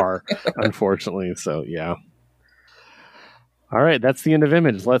we are, unfortunately. So yeah. All right, that's the end of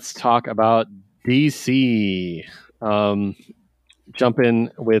Image. Let's talk about DC. Jump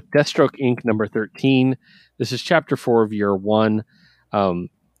in with Deathstroke Inc. number 13. This is chapter 4 of year 1.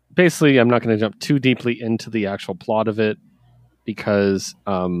 Basically, I'm not going to jump too deeply into the actual plot of it because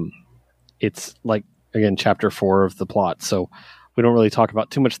it's like, again, chapter 4 of the plot. So we don't really talk about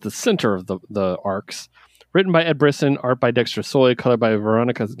too much the center of the arcs. Written by Ed Brisson, art by Dexter Soy, color by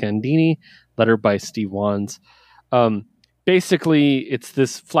Veronica Gandini, letter by Steve Wands. Basically, it's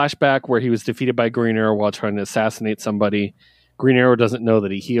this flashback where he was defeated by Green Arrow while trying to assassinate somebody. Green Arrow doesn't know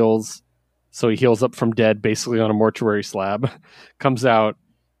that he heals, so he heals up from dead, basically on a mortuary slab. Comes out,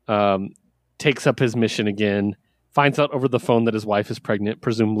 takes up his mission again, finds out over the phone that his wife is pregnant,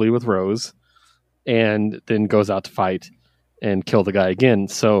 presumably with Rose, and then goes out to fight and kill the guy again.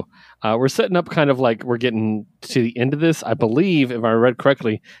 So we're setting up kind of like we're getting to the end of this. I believe, if I read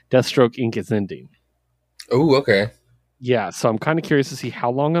correctly, Deathstroke Inc. is ending. Oh, okay. Yeah, so I'm kind of curious to see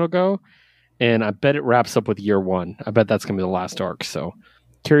how long it'll go, and I bet it wraps up with year 1. I bet that's going to be the last arc, so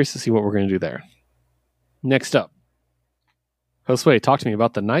curious to see what we're going to do there. Next up, Josue, talk to me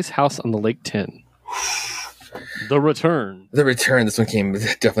about The Nice House on the Lake 10. The Return. The Return, this one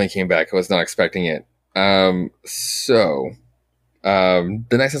definitely came back. I was not expecting it. The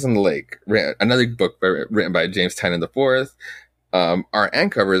Nice House on the Lake, another book written by James Tynion IV. Art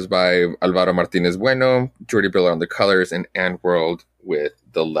and covers by Alvaro Martinez Bueno, Jordi Biller on the colors, and Ann World with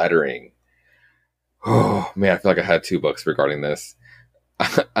the lettering. Oh man, I feel like I had 2 books regarding this.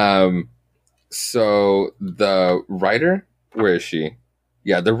 So the writer, where is she?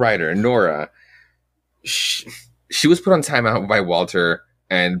 Yeah, the writer, Nora. She was put on timeout by Walter,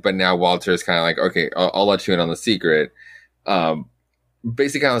 but now Walter is kind of like, okay, I'll let you in on the secret.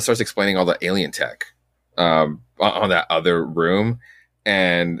 Basically, kind of starts explaining all the alien tech. On that other room,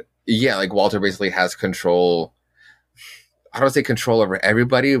 and yeah, like Walter basically has control. I don't say control over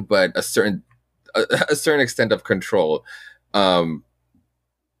everybody, but a certain extent of control.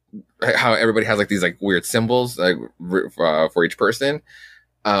 how everybody has like these like weird symbols like for each person,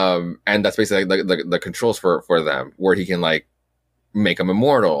 and that's basically like the controls for them, where he can like make them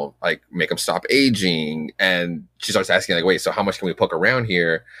immortal, like make them stop aging. And she starts asking like, wait, so how much can we poke around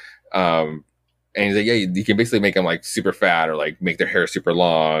here? And he's like, yeah, you can basically make them like super fat or like make their hair super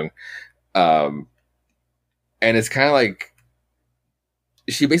long. And it's kind of like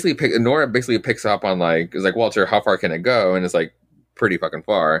Nora basically picks up on like, it's like, Walter, how far can it go? And it's like pretty fucking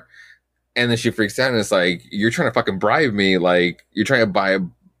far. And then she freaks out and it's like, you're trying to fucking bribe me, like you're trying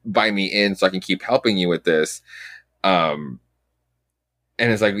to buy me in so I can keep helping you with this. And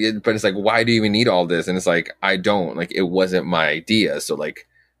it's like, but it's like, why do you even need all this? And it's like, I don't, like, it wasn't my idea. So like,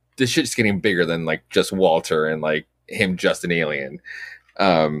 this shit's getting bigger than like just Walter and like him just an alien.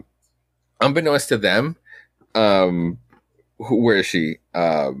 Unbeknownst to them, where is she?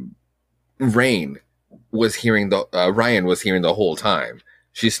 Ryan was hearing the whole time.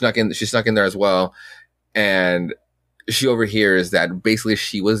 She snuck in there as well. And she overhears that basically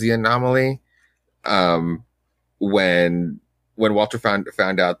she was the anomaly. When Walter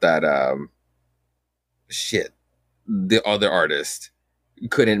found out that, the other artist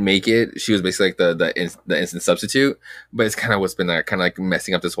couldn't make it, she was basically like the instant substitute, but it's kind of what's been kind of like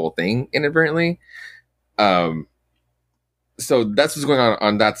messing up this whole thing inadvertently. So that's what's going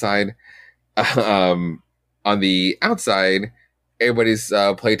on that side. On the outside, everybody's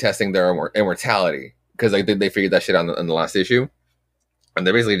playtesting their immortality because like they figured that shit on the last issue, and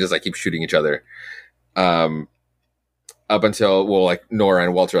they basically just like keep shooting each other. Up until like Nora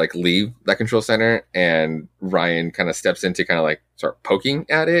and Walter like leave that control center, and Ryan kind of steps in to kind of like start poking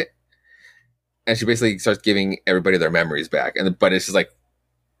at it, and she basically starts giving everybody their memories back, but it's just like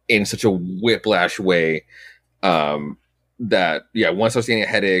in such a whiplash way that one starts getting a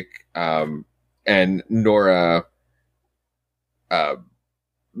headache, and Nora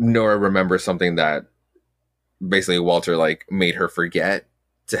remembers something that basically Walter like made her forget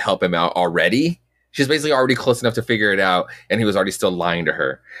to help him out already. She's basically already close enough to figure it out, and he was already still lying to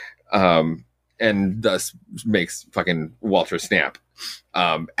her. And thus makes fucking Walter snap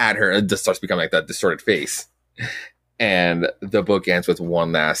at her. It just starts becoming like that distorted face. And the book ends with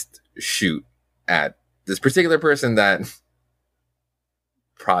one last shoot at this particular person that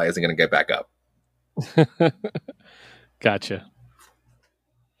probably isn't going to get back up. Gotcha.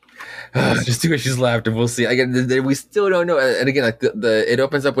 Just too much she's left, and we'll see. Again, we still don't know. And again, like it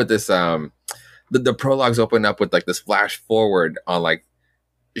opens up with this. The prologues open up with like this flash forward on like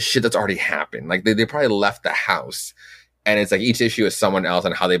shit that's already happened. Like they probably left the house, and it's like each issue is someone else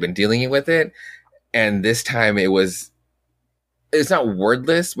and how they've been dealing with it. And this time it's not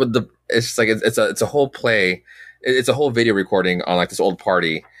wordless, but it's just like it's a whole play. It's a whole video recording on like this old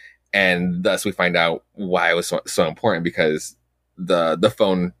party, and thus we find out why it was so important, because the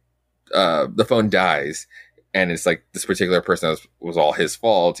phone dies. And it's like this particular person was all his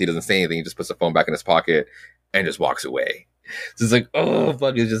fault. He doesn't say anything. He just puts the phone back in his pocket and just walks away. So it's like, oh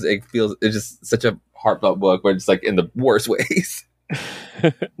fuck! It's just such a heartfelt book, but it's like in the worst ways.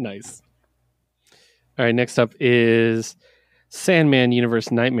 Nice. All right, next up is Sandman Universe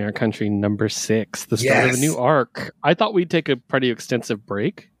Nightmare Country number 6, the start of a new arc. I thought we'd take a pretty extensive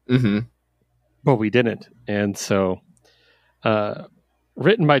break, but we didn't. And so,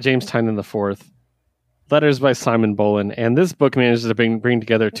 written by James Tynion IV. Letters by Simon Bolin, and this book manages to bring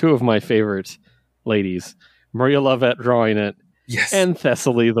together two of my favorite ladies, Maria Lovett drawing it, and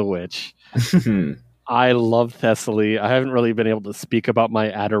Thessaly the Witch. I love Thessaly. I haven't really been able to speak about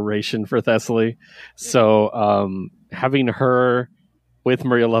my adoration for Thessaly, so having her with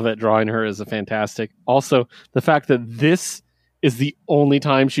Maria Lovett drawing her is a fantastic. Also, the fact that this is the only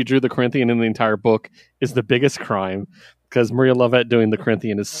time she drew the Corinthian in the entire book is the biggest crime, because Maria Lovett doing the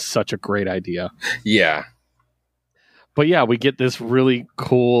Corinthian is such a great idea. Yeah. But yeah, we get this really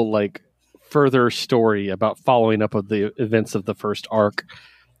cool, like, further story about following up of the events of the first arc,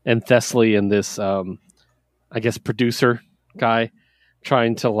 and Thessaly and this, I guess, producer guy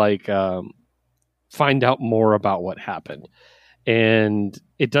trying to, like, find out more about what happened. And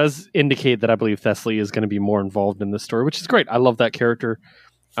it does indicate that I believe Thessaly is going to be more involved in this story, which is great. I love that character.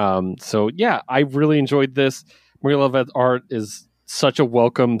 So yeah, I really enjoyed this. Maria Lovett's art is such a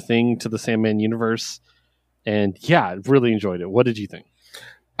welcome thing to the Sandman universe, and yeah, I really enjoyed it. What did you think?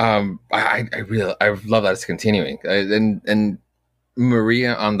 I love that it's continuing, and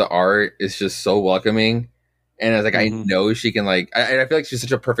Maria on the art is just so welcoming, and I was like, I know she can, like, I feel like she's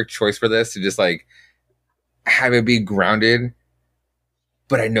such a perfect choice for this, to just like have it be grounded,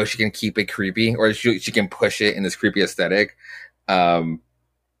 but I know she can keep it creepy, or she can push it in this creepy aesthetic.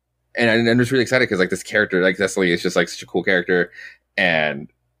 And I'm just really excited because like this character, like Thessaly, is just like such a cool character,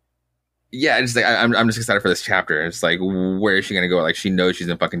 and yeah, it's like I'm just excited for this chapter. It's like, where is she gonna go? Like, she knows she's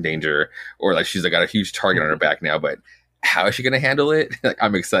in fucking danger, or like she's like got a huge target on her back now. But how is she gonna handle it? Like,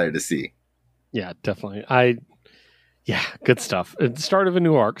 I'm excited to see. Yeah, definitely. Yeah, good stuff. It's the start of a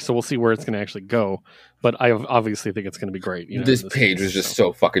new arc, so we'll see where it's going to actually go. But I obviously think it's going to be great. This page was just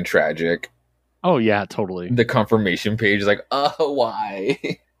so fucking tragic. Oh yeah, totally. The confirmation page is like, why?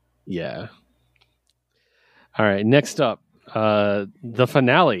 Yeah. All right, next up, the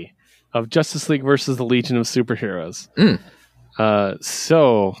finale of Justice League versus the Legion of Superheroes.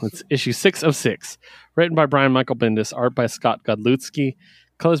 So it's issue 6 of 6, written by Brian Michael Bendis, art by Scott Godlewski,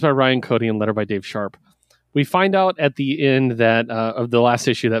 colors by Ryan Cody, and letter by Dave Sharp. We find out at the end that of the last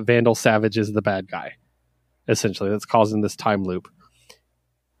issue that Vandal Savage is the bad guy, essentially, that's causing this time loop.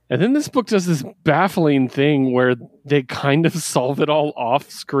 And then this book does this baffling thing where they kind of solve it all off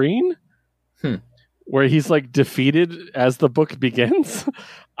screen, where he's like defeated as the book begins.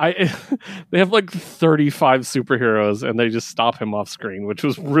 They have like 35 superheroes and they just stop him off screen, which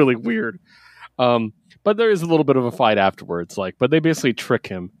was really weird. But there is a little bit of a fight afterwards, but they basically trick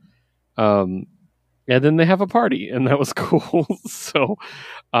him. And then they have a party, and that was cool. So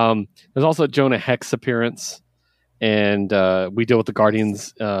there's also a Jonah Hex appearance, and we deal with the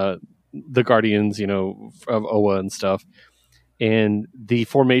Guardians, of Oa and stuff, and the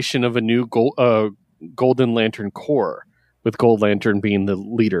formation of a new Golden Lantern Corps, with Gold Lantern being the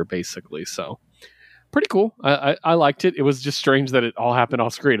leader, basically. So pretty cool. I liked it. It was just strange that it all happened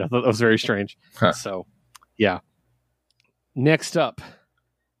off screen. I thought that was very strange. So, yeah. Next up,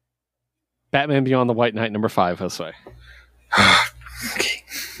 Batman Beyond the White Knight, number 5, Josue.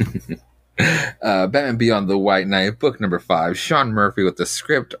 Batman Beyond the White Knight, book number 5. Sean Murphy with the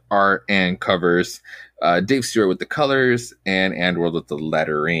script, art, and covers. Dave Stewart with the colors, and Andworld with the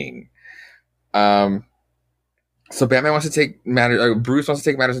lettering. So Batman wants to take matters. Bruce wants to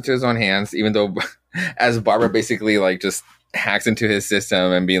take matters into his own hands, even though, as Barbara basically just hacks into his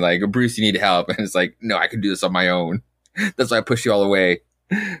system and being like, "Bruce, you need help," and it's like, "No, I can do this on my own." That's why I push you all away.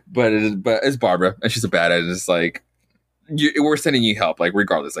 But it's Barbara, and she's a badass. It's like, we're sending you help,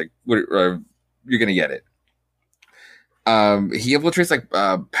 regardless. You're gonna get it. He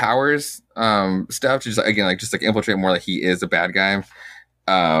infiltrates powers stuff to just infiltrate more like he is a bad guy.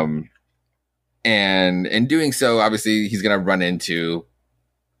 And in doing so, obviously he's gonna run into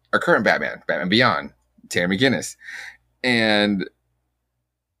our current Batman Beyond, Terry McGinnis, and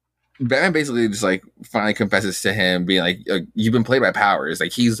Batman basically just finally confesses to him, being like, "You've been played by powers.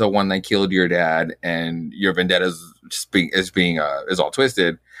 Like, he's the one that killed your dad, and your vendetta is all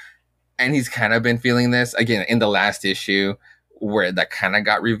twisted." And he's kind of been feeling this again in the last issue, where that kind of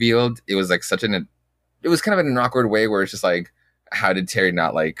got revealed. It was it was kind of in an awkward way, where it's just how did Terry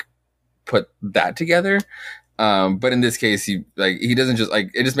not put that together? But in this case, he doesn't just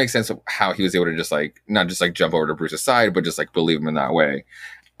it just makes sense of how he was able to just not just jump over to Bruce's side, but just believe him in that way.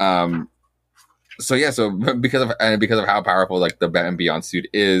 So because of how powerful the Batman Beyond suit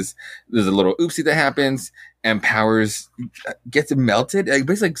is, there's a little oopsie that happens, and Powers gets melted.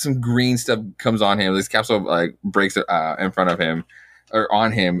 Basically, some green stuff comes on him. This capsule breaks in front of him or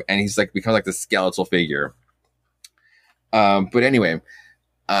on him, and he's becomes the skeletal figure. But anyway,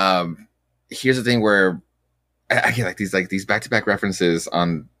 here's the thing where I get these back-to-back references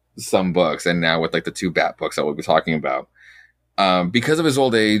on some books, and now with the 2 Bat books that we'll be talking about. Because of his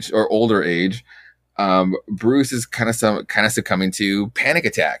older age, Bruce is kind of succumbing to panic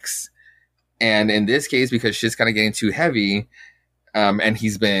attacks. And in this case, because shit's kind of getting too heavy, and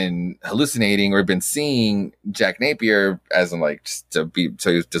he's been hallucinating or been seeing Jack Napier as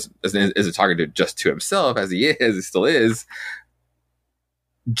he's just as a target just to himself, as he still is.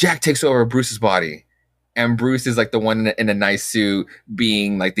 Jack takes over Bruce's body, and Bruce is the one in a nice suit,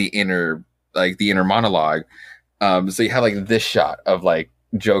 being the inner monologue. So you have this shot of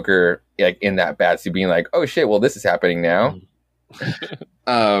Joker in that bat suit, being "Oh shit, well this is happening now."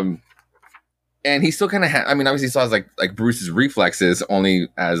 And he still kind of obviously still has Bruce's reflexes, only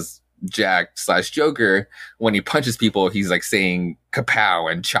as Jack / Joker, when he punches people, he's saying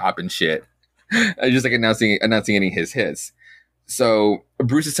kapow and chop and shit, just announcing any his hits. So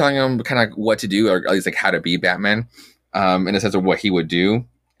Bruce is telling him kind of what to do, or at least how to be Batman, in a sense of what he would do.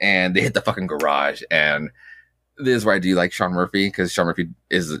 And they hit the fucking garage, and this is where I do like Sean Murphy, because Sean Murphy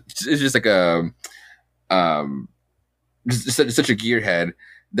is just such a gearhead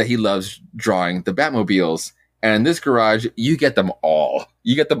that he loves drawing the Batmobiles. And in this garage, you get them all.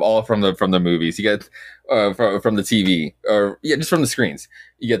 You get them all from the movies. You get from the TV, or just from the screens.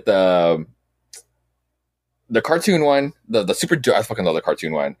 You get the cartoon one, the super. I fucking love the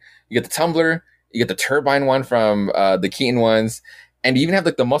cartoon one. You get the Tumbler. You get the turbine one from the Keaton ones, and you even have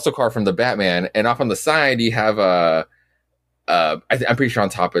like the muscle car from the Batman, and off on the side you have I'm pretty sure on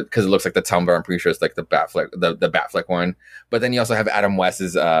top of it, because it looks like the Tumbler, I'm pretty sure it's like the Batfleck, the Batfleck one. But then you also have Adam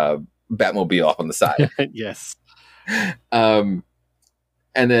West's Batmobile off on the side. Yes. And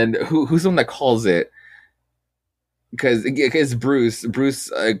then who's the one that calls it? Because Bruce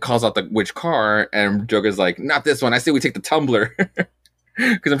calls out which car, and Joker's like, not this one. I say we take the Tumbler,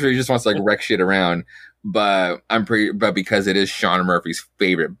 because I'm sure he just wants to like wreck shit around. But because it is Sean Murphy's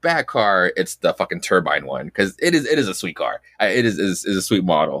favorite Bat car, it's the fucking turbine one, because it is a sweet car. It is a sweet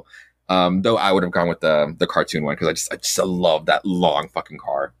model. Though I would have gone with the cartoon one, because I just love that long fucking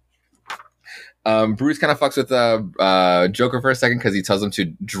car. Bruce kind of fucks with Joker for a second, because he tells him to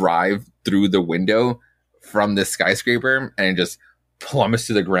drive through the window from this skyscraper, and it just plummets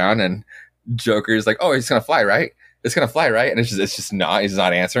to the ground. And Joker's like, "Oh, it's gonna fly, right? It's gonna fly, right?" And it's just not. He's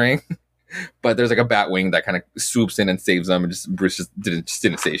not answering. But there's like a bat wing that kind of swoops in and saves them, and Bruce just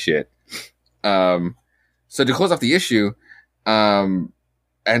didn't say shit. So to close off the issue, and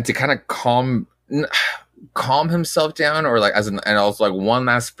to kind of calm himself down, or like and also like one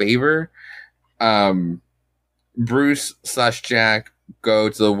last favor, Bruce / Jack go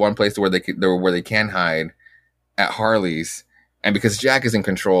to the one place where they can hide at Harley's, and because Jack is in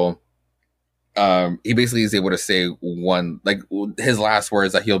control, he basically is able to say one, like, his last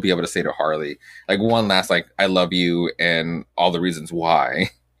words that he'll be able to say to Harley, like one last, like, "I love you and all the reasons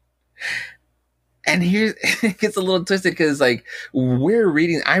why." And here's it gets a little twisted, because like I'm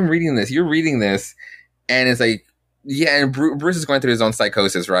reading this, you're reading this, and it's like, yeah, and Bruce is going through his own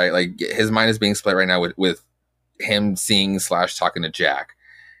psychosis, right? Like his mind is being split right now with him seeing / talking to Jack.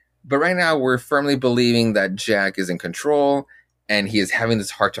 But right now we're firmly believing that Jack is in control, and he is having this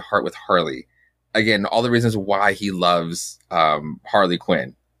heart to heart with Harley. Again, all the reasons why he loves Harley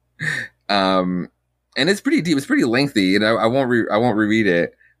Quinn. And it's pretty deep. It's pretty lengthy. You know, I won't reread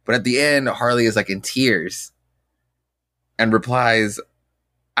it. But at the end, Harley is like in tears and replies,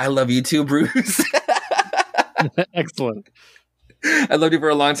 "I love you too, Bruce." Excellent. "I loved you for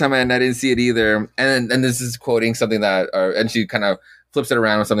a long time, and I didn't see it either." And this is quoting something that, and she kind of flips it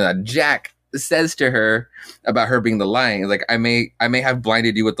around with something that Jack says to her about her being the light. Like, I may have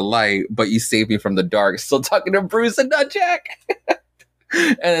blinded you with the light, but you saved me from the dark. Still talking to Bruce and not Jack.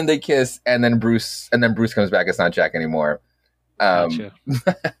 And then they kiss, and then Bruce comes back. It's not Jack anymore. Gotcha.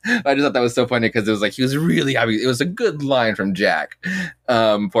 I just thought that was so funny, because it was like he was really obvious. It was a good line from Jack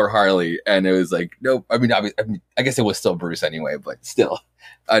for Harley, and it was like, nope. I mean, I guess it was still Bruce anyway, but still,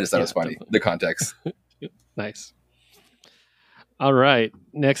 I just thought it was funny. Definitely. The context. Nice. All right,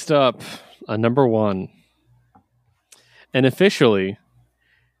 next up, number 1, and officially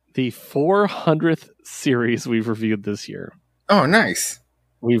the 400th series we've reviewed this year. Oh, nice.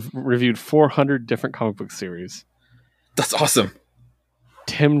 We've reviewed 400 different comic book series. That's awesome.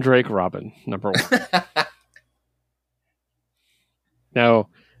 Tim Drake Robin, number 1. Now,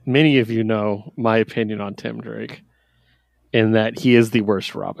 many of you know my opinion on Tim Drake, in that he is the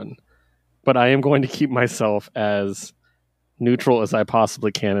worst Robin. But I am going to keep myself as neutral as I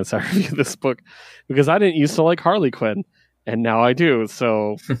possibly can as I review this book, because I didn't used to like Harley Quinn, and now I do.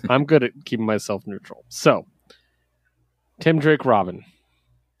 So I'm good at keeping myself neutral. So, Tim Drake Robin.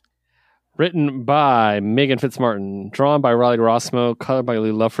 Written by Megan Fitzmartin, drawn by Riley Rossmo, colored by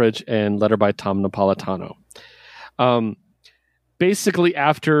Lee Luffridge, and letter by Tom Napolitano. Basically,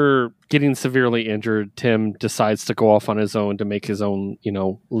 after getting severely injured, Tim decides to go off on his own to make his own,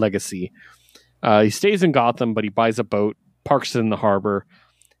 legacy. He stays in Gotham, but he buys a boat, parks it in the harbor,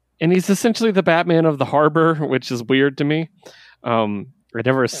 and he's essentially the Batman of the harbor, which is weird to me. I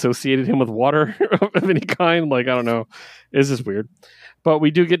never associated him with water of any kind. Like, I don't know. It's just weird. But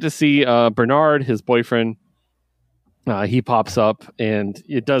we do get to see Bernard, his boyfriend. He pops up, and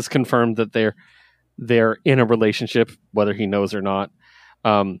it does confirm that they're in a relationship, whether he knows or not.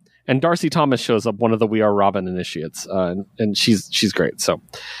 And Darcy Thomas shows up, one of the We Are Robin initiates, and she's great. So,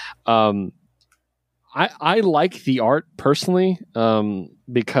 I like the art personally,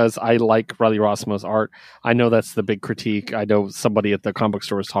 because I like Riley Rossmo's art. I know that's the big critique. I know somebody at the comic book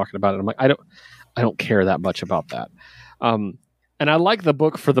store was talking about it. I'm like, I don't care that much about that. And I like the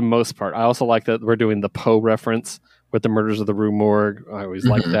book for the most part. I also like that we're doing the Poe reference with the Murders of the Rue Morgue. I always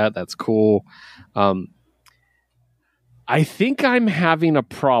like that. That's cool. I think I'm having a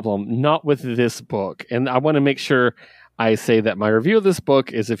problem, not with this book. And I want to make sure I say that my review of this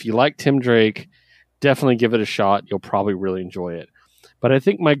book is, if you like Tim Drake, definitely give it a shot. You'll probably really enjoy it. But I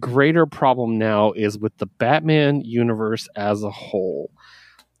think my greater problem now is with the Batman universe as a whole.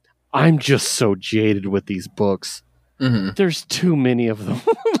 I'm just so jaded with these books. There's too many of them.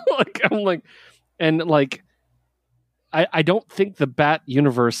 I don't think the Bat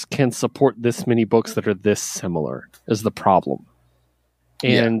universe can support this many books that are this similar is the problem.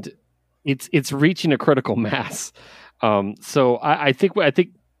 And it's reaching a critical mass. So I think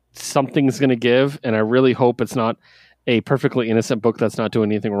something's going to give, and I really hope it's not a perfectly innocent book that's not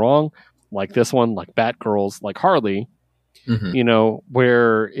doing anything wrong, like this one, like Batgirls, like Harley,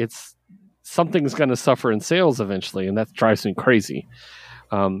 where it's something's going to suffer in sales eventually, and that drives me crazy.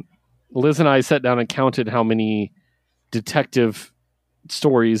 Liz and I sat down and counted how many detective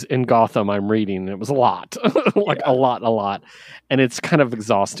stories in Gotham I'm reading, and it was a lot, a lot, and it's kind of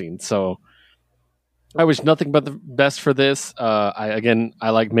exhausting. So I wish nothing but the best for this. I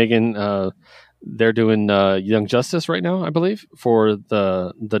like Megan. They're doing Young Justice right now, I believe, for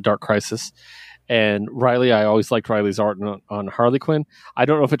the Dark Crisis. And Riley, I always liked Riley's art on Harley Quinn. I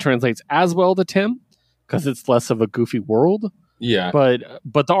don't know if it translates as well to Tim because it's less of a goofy world. Yeah,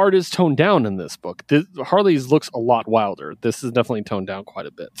 but the art is toned down in this book. Harley's looks a lot wilder. This is definitely toned down quite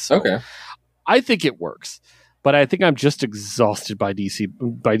a bit. So okay, I think it works, but I think I'm just exhausted by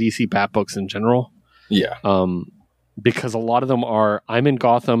DC Bat books in general. Yeah, because a lot of them are I'm in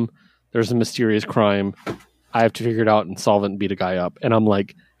Gotham. There's a mysterious crime. I have to figure it out and solve it and beat a guy up. And I'm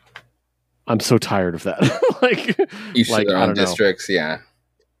like, I'm so tired of that. each of their own districts. Yeah,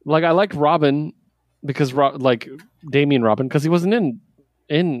 like I liked Robin because Damian Robin, because he wasn't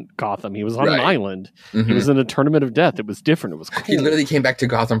in Gotham. He was on an island. Mm-hmm. He was in a tournament of death. It was different. It was cool. He literally came back to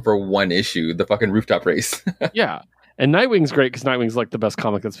Gotham for one issue, the fucking rooftop race. Yeah. And Nightwing's great because Nightwing's like the best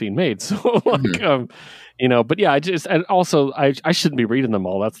comic that's being made. So but yeah, I shouldn't be reading them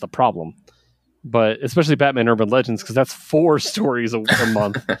all. That's the problem. But especially Batman Urban Legends, because that's 4 stories a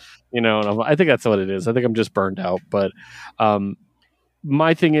month, and I think that's what it is. I think I'm just burned out. But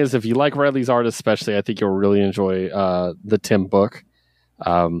my thing is, if you like Riley's art, especially, I think you'll really enjoy the Tim book.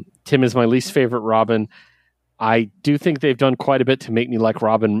 Tim is my least favorite Robin. I do think they've done quite a bit to make me like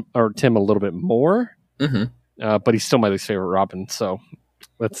Robin or Tim a little bit more. Mm-hmm. But he's still my least favorite Robin. So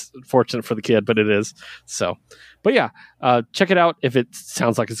that's fortunate for the kid, but it is. So, but yeah, check it out if it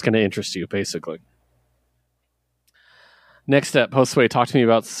sounds like it's going to interest you, basically. Next up, Josue, talk to me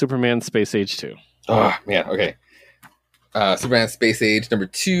about Superman Space Age 2. Oh, man. Okay. Superman Space Age number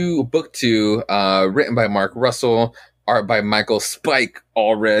 2, book 2, written by Mark Russell, art by Michael Spike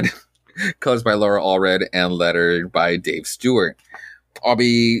Allred, colors by Laura Allred, and lettered by Dave Stewart.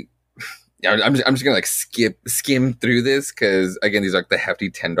 I'm just gonna skim through this because again, these are like the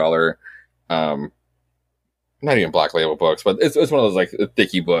hefty $10, not even Black Label books, but it's one of those like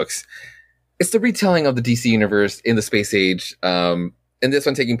thicky books. It's the retelling of the DC universe in the Space Age, and this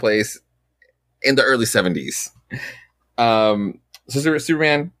one taking place in the early 70s. So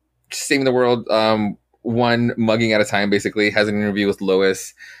Superman saving the world, one mugging at a time, basically, has an interview with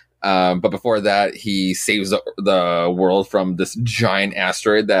Lois. But before that, he saves the world from this giant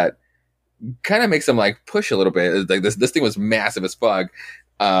asteroid that kind of makes him like push a little bit. It's like this thing was massive as fuck.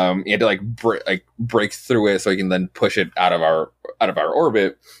 He had to break through it so he can then push it out of our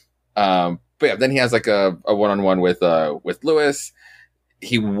orbit. But yeah, then he has like a one-on-one with Lois.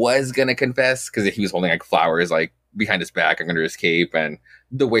 He was gonna confess because he was holding like flowers like behind his back, like under his cape, and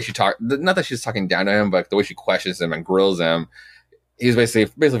the way she talked, not that she's talking down to him, but the way she questions him and grills him, he's basically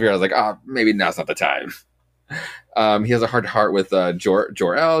figured out like, oh, maybe now's not the time. He has a heart-to-heart with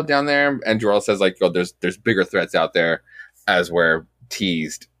Jor-El down there, and Jor-El says like, oh, there's bigger threats out there, as we're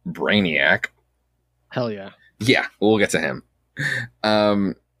teased Brainiac. Hell yeah. Yeah, we'll get to him.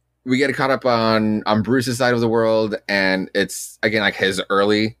 We get caught up on Bruce's side of the world, and it's again like his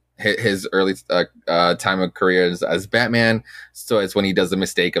early time of career as Batman. So it's when he does the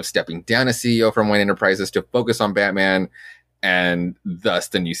mistake of stepping down as CEO from Wayne Enterprises to focus on Batman, and thus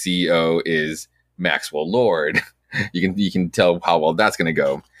the new CEO is Maxwell Lord. You can tell how well that's going to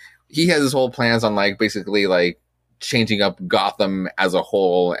go. He has his whole plans on like basically like changing up Gotham as a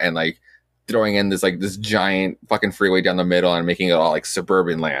whole and like throwing in this giant fucking freeway down the middle and making it all like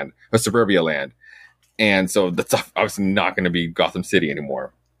suburbia land. And so that's obviously not going to be Gotham City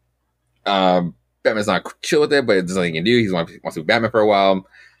anymore. Batman's not chill with it, but there's nothing he can do. He wants to be Batman for a while.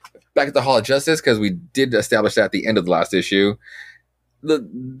 Back at the Hall of Justice, because we did establish that at the end of the last issue,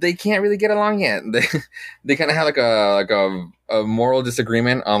 they can't really get along yet. They kind of have like a moral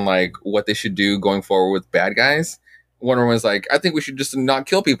disagreement on like what they should do going forward with bad guys. Wonder Woman's like, I think we should just not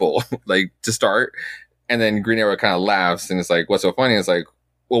kill people, like, to start. And then Green Arrow kind of laughs, and it's like, what's so funny? It's like,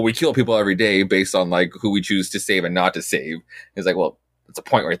 well, we kill people every day based on like who we choose to save and not to save. It's like, well, that's a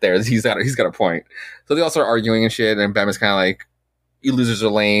point right there. He's got a point. So they all start arguing and shit, and Batman's kind of like, you losers are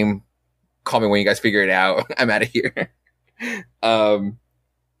lame. Call me when you guys figure it out. I'm out of here. And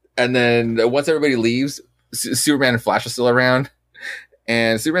then once everybody leaves, Superman and Flash are still around,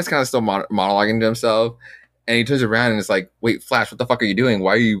 and Superman's kind of still monologuing to himself, and he turns around and it's like, wait, Flash, what the fuck are you doing?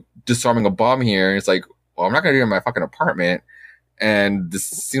 Why are you disarming a bomb here? And it's like, well, I'm not gonna do it in my fucking apartment, and this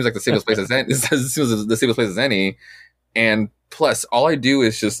seems like the safest place as any. This seems the safest place as any, and plus, all I do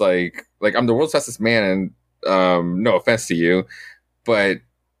is just like I'm the world's fastest man, and no offense to you, but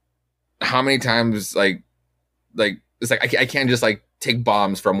how many times like it's like I can't just like take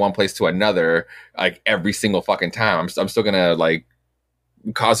bombs from one place to another like every single fucking time. I'm still gonna like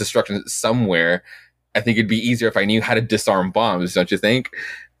cause destruction somewhere. I think it'd be easier if I knew how to disarm bombs, don't you think?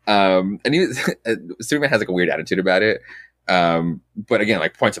 And Superman has like a weird attitude about it. But again,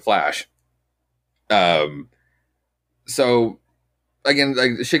 like points of Flash. So again,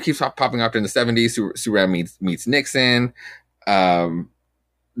 like shit keeps popping up in the 70s. Superman meets Nixon.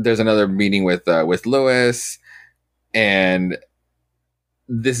 There's another meeting with Lois, and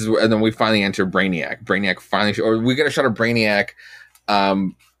and then we finally enter Brainiac. Brainiac finally, or we get a shot of Brainiac,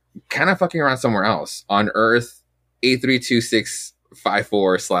 kind of fucking around somewhere else on Earth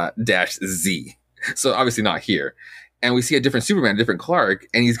 832654/-Z. So obviously not here. And we see a different Superman, a different Clark,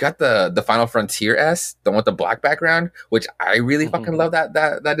 and he's got the Final Frontier S, the one with the black background, which I really fucking love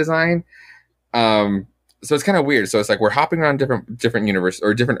that design. So it's kind of weird. So it's like we're hopping around different universe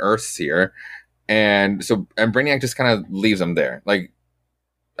or different Earths here, and Brainiac just kind of leaves him there. Like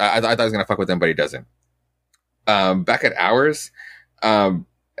I thought I was gonna fuck with him, but he doesn't. Back at ours,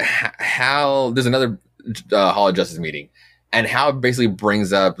 Hal, there's another Hall of Justice meeting, and Hal basically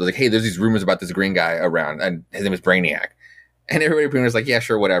brings up like, hey, there's these rumors about this green guy around, and his name is Brainiac, and everybody pretty much is like, yeah,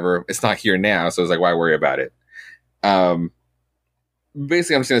 sure, whatever. It's not here now, so it's like, why worry about it?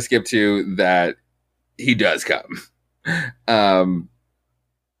 Basically, I'm just gonna skip to that. He does come.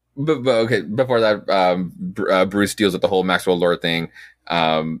 But okay, before that, Bruce deals with the whole Maxwell Lord thing,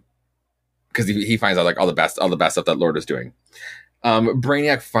 because he finds out like all the bad stuff that Lord is doing.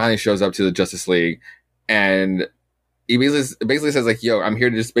 Brainiac finally shows up to the Justice League, and he basically says like, yo, I'm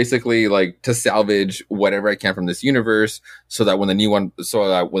here to just basically like to salvage whatever I can from this universe, so that when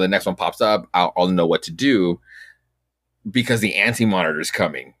the next one pops up, I'll know what to do, because the Anti-Monitor is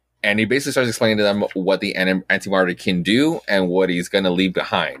coming. And he basically starts explaining to them what the Anti-Monitor can do and what he's going to leave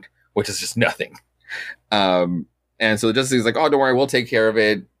behind, which is just nothing. And so the Justice League's like, oh, don't worry, we'll take care of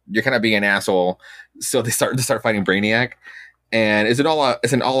it. You're kind of being an asshole. So they start fighting Brainiac, and it's an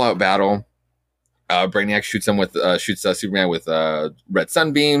all-out battle. Brainiac shoots Superman with red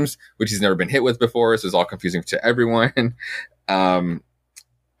sunbeams, which he's never been hit with before, so it's all confusing to everyone. And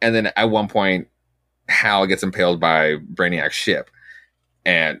then at one point, Hal gets impaled by Brainiac's ship,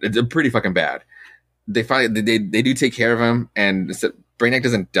 and it's pretty fucking bad. They do take care of him, and Brainiac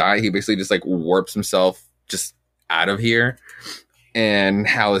doesn't die. He basically just like warps himself just out of here, and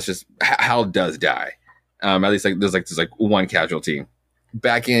Hal does die. At least like there's one casualty.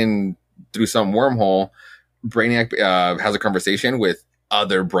 Back in through some wormhole, Brainiac has a conversation with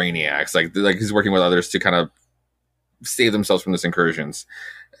other Brainiacs. Like he's working with others to kind of save themselves from this incursions.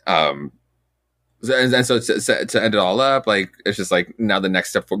 And so to end it all up, like it's just like now the next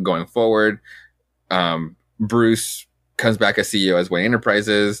step for going forward. Bruce comes back as CEO as Wayne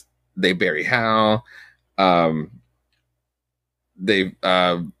Enterprises. They bury Hal. They're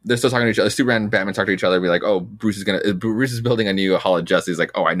still talking to each other. Superman and Batman talk to each other. Be like, oh, Bruce is building a new Hall of Justice. He's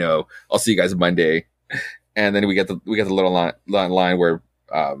like, oh, I know. I'll see you guys Monday. And then we get the little line where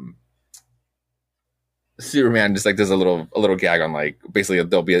Superman just like does a little gag on like basically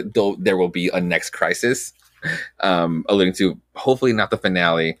there will be a next crisis, alluding to hopefully not the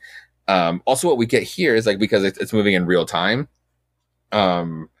finale. Also, what we get here is like, because it's moving in real time.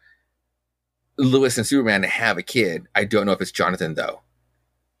 Lois and Superman have a kid. I don't know if it's Jonathan though.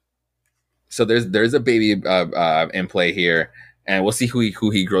 So there's a baby in play here, and we'll see who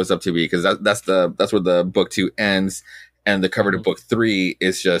he grows up to be, because that's where the book 2 ends, and the cover to book 3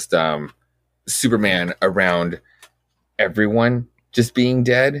 is just Superman around everyone just being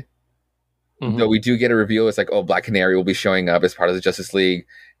dead. Mm-hmm. Though we do get a reveal, it's like, oh, Black Canary will be showing up as part of the Justice League,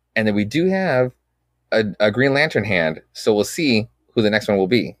 and then we do have a Green Lantern hand. So we'll see who the next one will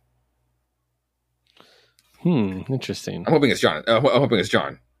be. Interesting. I'm hoping it's John.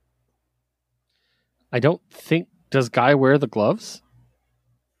 I don't think... Does Guy wear the gloves?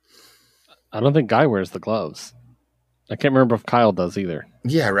 I don't think Guy wears the gloves. I can't remember if Kyle does either.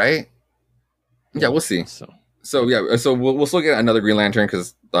 Yeah, right? Yeah, we'll see. So we'll still get another Green Lantern,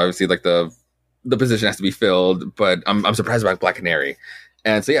 because obviously like the position has to be filled, but I'm surprised about Black Canary.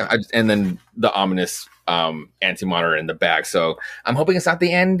 And so yeah, and then the ominous Anti-Monitor in the back. So I'm hoping it's not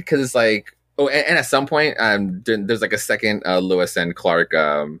the end, because it's like, oh, and at some point there's like a second Lois and Clark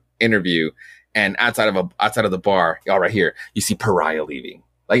interview, and outside of the bar, all right here, you see Pariah leaving.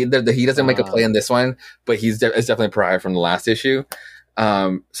 Like he doesn't make a play in this one, but it's definitely Pariah from the last issue. So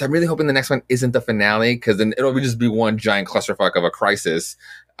I'm really hoping the next one isn't the finale, because then it'll just be one giant clusterfuck of a crisis,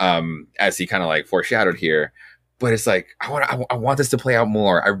 as he kind of like foreshadowed here. But it's like I want this to play out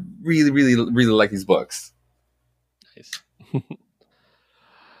more. I really, really, really like these books. Nice.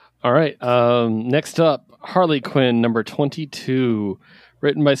 All right. Next up, Harley Quinn number 22,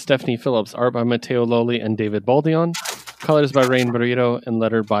 written by Stephanie Phillips, art by Matteo Loli and David Baldion, colors by Rain Burrito, and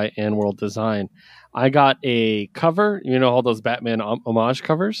lettered by Ann World Design. I got a cover, all those Batman homage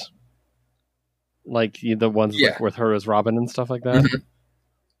covers, like the ones with her as Robin and stuff like that. Mm-hmm.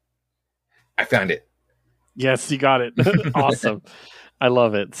 I found it. Yes, you got it. Awesome. I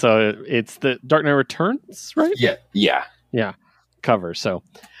love it. So it's the Dark Knight Returns, right? Yeah. Cover. So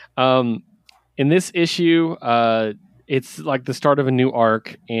in this issue, it's like the start of a new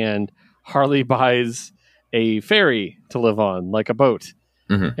arc, and Harley buys a ferry to live on, like a boat.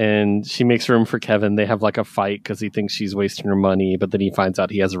 Mm-hmm. And she makes room for Kevin. They have like a fight because he thinks she's wasting her money, but then he finds out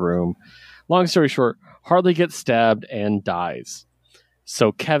he has a room. Long story short, Harley gets stabbed and dies.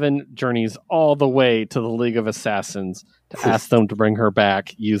 So Kevin journeys all the way to the League of Assassins to ask them to bring her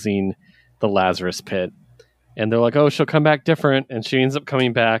back using the Lazarus Pit. And they're like, oh, she'll come back different. And she ends up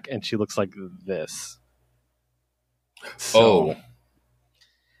coming back, and she looks like this. So,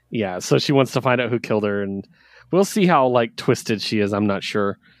 yeah, so she wants to find out who killed her, and we'll see how like twisted she is. I'm not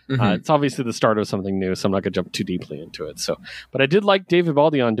sure. Mm-hmm. It's obviously the start of something new, so I'm not going to jump too deeply into it. So, but I did like David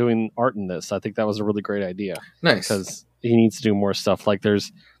Baldion doing art in this. I think that was a really great idea. Nice, because he needs to do more stuff. Like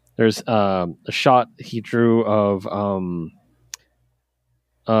there's a shot he drew of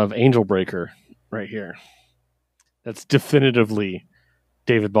Angel Breaker right here. That's definitively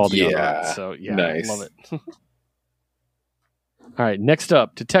David Baldion art. So yeah, nice. Love it. All right, next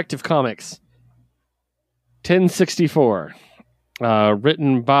up, Detective Comics 1064.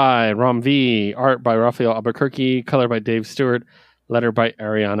 Written by Ram V, art by Raphael Albuquerque, color by Dave Stewart, letter by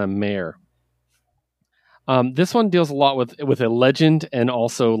Ariana Mayer. This one deals a lot with a legend, and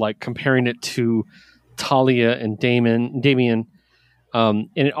also like comparing it to Talia and Damien. And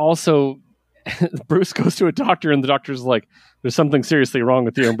it also, Bruce goes to a doctor, and the doctor's like, there's something seriously wrong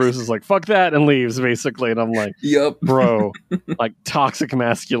with you. And Bruce is like, fuck that, and leaves, basically. And I'm like, yep, bro, like toxic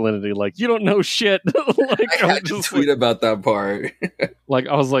masculinity. Like, you don't know shit. Like, I had to tweet about that part. Like,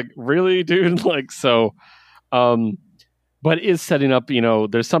 I was like, really, dude? Like, so, but it is setting up,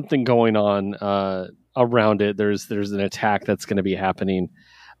 there's something going on around it. There's an attack that's going to be happening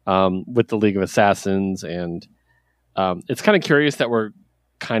with the League of Assassins. And it's kind of curious that we're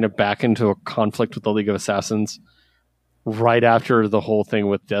kind of back into a conflict with the League of Assassins right after the whole thing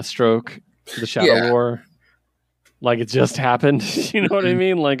with Deathstroke, the Shadow War. Like, it just happened. You know what I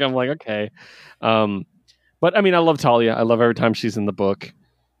mean? Like, I'm like, okay. But I mean, I love Talia. I love every time she's in the book.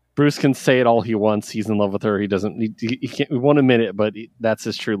 Bruce can say it all he wants. He's in love with her. He doesn't. He can't. We won't admit it, but that's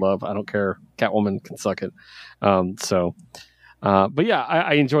his true love. I don't care. Catwoman can suck it. But yeah,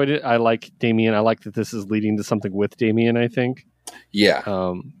 I enjoyed it. I like Damien. I like that this is leading to something with Damien, I think.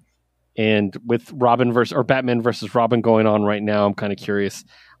 Yeah. And with Batman versus Robin going on right now, I'm kind of curious.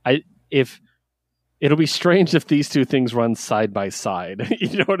 If it'll be strange if these two things run side by side.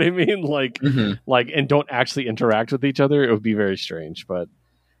 You know what I mean? Like, and don't actually interact with each other. It would be very strange. But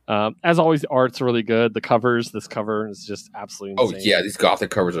as always, the art's really good. This cover is just absolutely insane. Oh yeah, these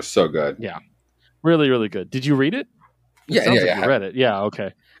Gothic covers are so good. Yeah, really, really good. Did you read it? Yeah, you read it. Yeah,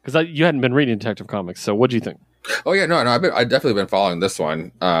 okay. Because you hadn't been reading Detective Comics, so what do you think? Oh yeah, no, I've definitely been following this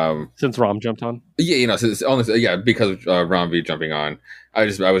one since Rom jumped on. Yeah, since because of Rom V jumping on. I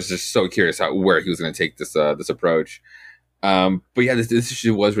was just so curious where he was going to take this approach. But yeah, this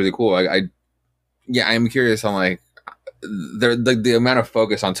issue was really cool. I'm curious on like the amount of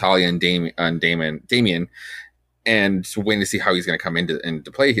focus on Talia and Damien, and waiting to see how he's going to come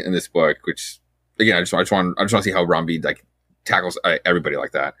into play in this book. Which again, I just want to see how Rom V like tackles everybody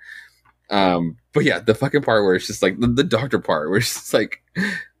like that. But yeah, the fucking part where it's just like the doctor part where it's just like,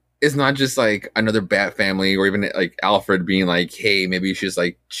 it's not just like another Bat family or even like Alfred being like, hey, maybe you should just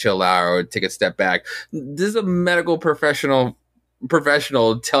like chill out or take a step back. This is a medical professional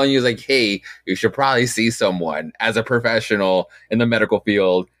telling you like, hey, you should probably see someone as a professional in the medical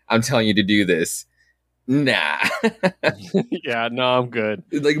field. I'm telling you to do this. Nah. Yeah, no, I'm good.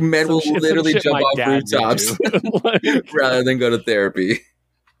 Like men will literally jump off rooftops rather than go to therapy.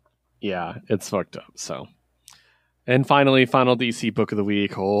 Yeah, it's fucked up. So, and finally, final DC book of the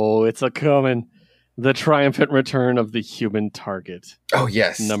week. Oh, it's a coming. The triumphant return of the Human Target. Oh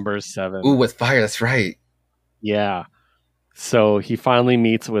yes, number 7. Ooh, with fire. That's right. Yeah. So he finally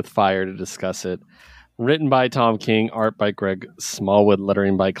meets with Fire to discuss it. Written by Tom King, art by Greg Smallwood,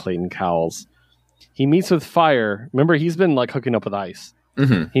 lettering by Clayton Cowles. He meets with Fire. Remember, he's been like hooking up with Ice.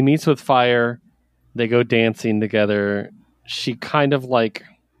 Mm-hmm. He meets with Fire. They go dancing together. She kind of like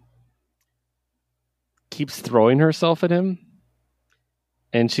keeps throwing herself at him.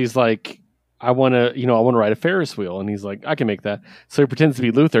 And she's like, I want to ride a Ferris wheel. And he's like, I can make that. So he pretends to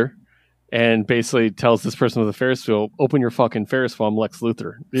be Luther and basically tells this person with a Ferris wheel, open your fucking Ferris wheel. I'm Lex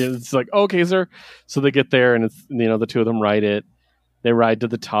Luthor. It's like, okay, sir. So they get there and it's, the two of them ride it. They ride to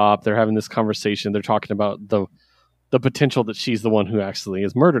the top. They're having this conversation. They're talking about the potential that she's the one who actually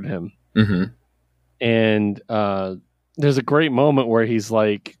has murdered him. Mm-hmm. And there's a great moment where he's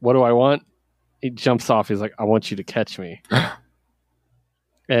like, what do I want? He jumps off. He's like, I want you to catch me.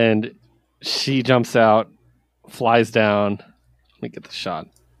 And she jumps out, flies down. Let me get the shot.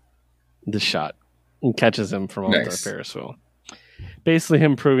 And catches him from off the Ferris wheel. Basically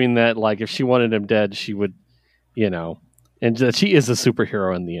him proving that, like, if she wanted him dead, she would, and that she is a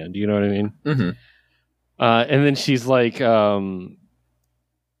superhero in the end. You know what I mean? Mm-hmm. And then she's like,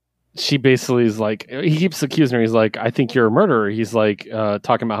 she basically is like, he keeps accusing her. He's like, I think you're a murderer. He's like,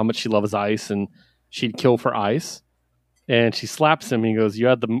 talking about how much she loves Ice and she'd kill for Ice. And she slaps him. And he goes, you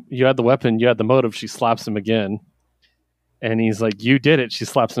had the weapon. You had the motive. She slaps him again. And he's like, you did it. She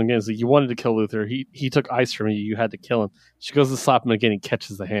slaps him again. He's like, you wanted to kill Luther. He took Ice from you. You had to kill him. She goes to slap him again. He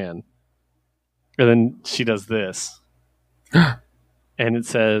catches the hand. And then she does this. And it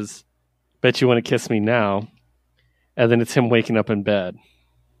says, bet you want to kiss me now. And then it's him waking up in bed.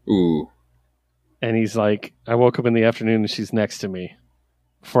 Ooh. And he's like, I woke up in the afternoon and she's next to me.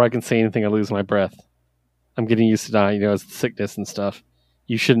 Before I can say anything, I lose my breath. I'm getting used to dying, it's sickness and stuff.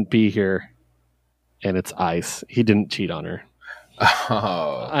 You shouldn't be here. And it's Ice. He didn't cheat on her.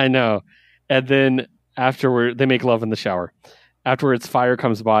 Oh. I know. And then afterward, they make love in the shower. Afterwards, Fire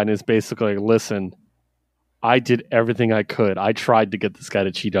comes by and is basically like, listen, I did everything I could. I tried to get this guy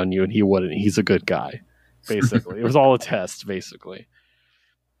to cheat on you and he wouldn't. He's a good guy, basically. It was all a test, basically.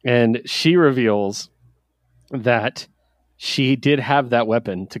 And she reveals that she did have that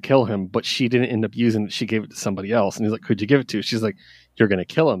weapon to kill him, but she didn't end up using it. She gave it to somebody else. And he's like, who'd you give it to? She's like, you're going to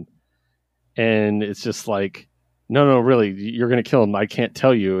kill him. And it's just like, no, really, you're going to kill him. I can't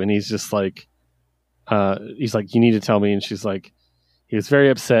tell you. And he's just like, you need to tell me. And she's like, he was very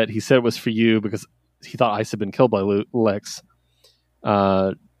upset. He said it was for you because he thought Ice had been killed by Lex.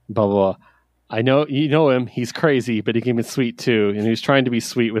 Blah, blah, blah. I know, you know him. He's crazy, but he came in sweet too. And he was trying to be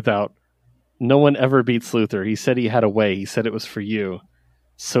sweet without. No one ever beats Luther. He said he had a way. He said it was for you.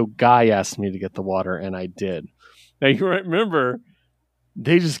 So Guy asked me to get the water, and I did. Now, you remember,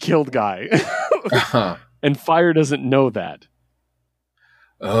 they just killed Guy. Uh-huh. And Fire doesn't know that.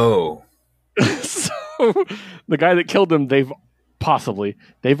 Oh. So the guy that killed him, they've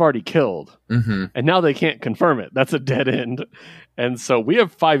already killed. Mm-hmm. And now they can't confirm it. That's a dead end. And so we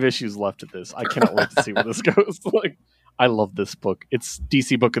have 5 issues left of this. I cannot wait to see where this goes. Like, I love this book. It's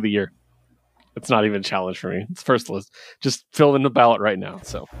DC Book of the Year. It's not even a challenge for me. It's first list. Just fill in the ballot right now.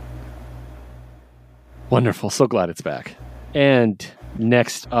 So wonderful. So glad it's back. And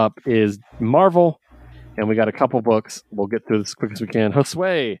next up is Marvel. And we got a couple books. We'll get through this as quick as we can.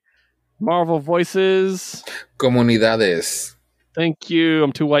 Josue, Marvel Voices. Comunidades. Thank you.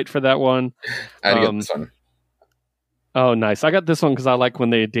 I'm too white for that one. I had to get this one. Oh, nice. I got this one because I like when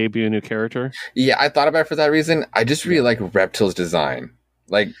they debut a new character. Yeah, I thought about it for that reason. I just really like Reptile's design.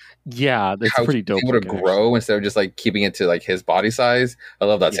 Like, yeah, that's pretty dope. Able to grow instead of just like keeping it to like his body size. I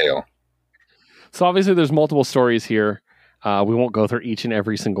love that tale. So obviously, there's multiple stories here. We won't go through each and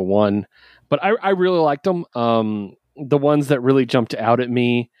every single one, but I really liked them. The ones that really jumped out at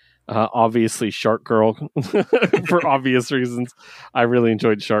me, obviously, Shark Girl, for obvious reasons. I really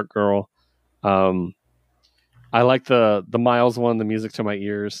enjoyed Shark Girl. I like the Miles one, the music to my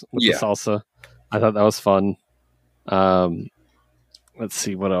ears with the salsa. I thought that was fun. Let's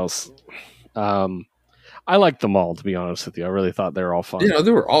see what else. I liked them all, to be honest with you. I really thought they were all fun. Yeah,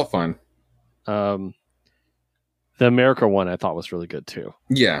 they were all fun. The America one I thought was really good too.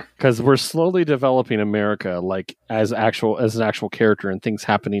 Yeah, because we're slowly developing America like as an actual character and things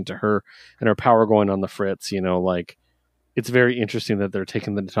happening to her and her power going on the fritz. Like it's very interesting that they're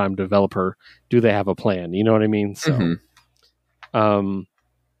taking the time to develop her. Do they have a plan? You know what I mean? So,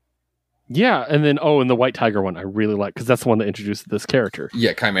 yeah, and then and the White Tiger one I really like because that's the one that introduced this character.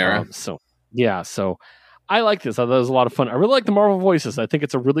 Yeah, Chimera. So I like this. I thought it was a lot of fun. I really like the Marvel Voices. I think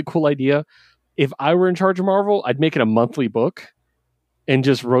it's a really cool idea. If I were in charge of Marvel, I'd make it a monthly book and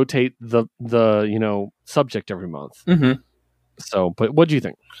just rotate the subject every month. Mm-hmm. So, but what do you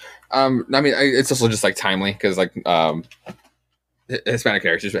think? I mean, it's also just like timely because like Hispanic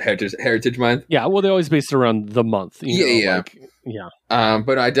Heritage Month. Yeah, well, they always base it around the month. Yeah. Yeah.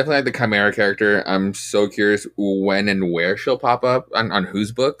 But I definitely like the Chimera character. I'm so curious when and where she'll pop up on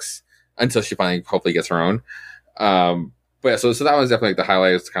whose books until she finally hopefully gets her own. But yeah, so that one's definitely like the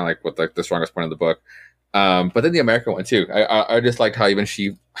highlight. It's kind of like what the strongest point of the book. But then the American one too. I just liked how even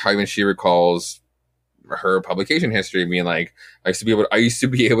she recalls her publication history, being like, I used to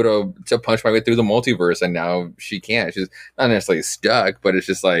be able to punch my way through the multiverse, and now she can't. She's not necessarily stuck, but it's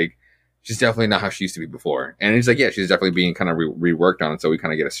just like she's definitely not how she used to be before. And it's like, yeah, she's definitely being kind of reworked on, so we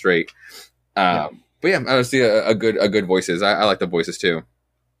kind of get it straight. But yeah, honestly, a good voices. I like the voices too.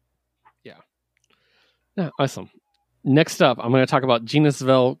 Yeah, awesome. Next up, I'm going to talk about Genus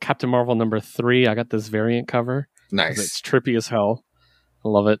Vell Captain Marvel #3. I got this variant cover. Nice. It's trippy as hell. I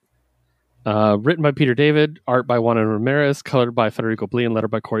love it. Written by Peter David, art by Juan Ramirez, colored by Federico Blee, and letter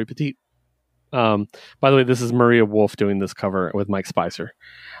by Corey Petit. By the way, this is Maria Wolf doing this cover with Mike Spicer.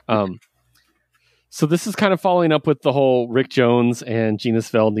 So this is kind of following up with the whole Rick Jones and Genus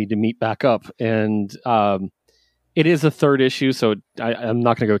Vell need to meet back up. And it is a third issue, so I'm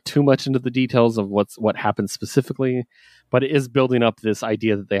not going to go too much into the details of what happens specifically, but it is building up this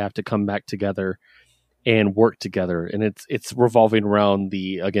idea that they have to come back together and work together. And it's revolving around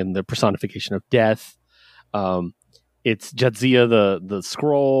the personification of death. It's Jadzia, the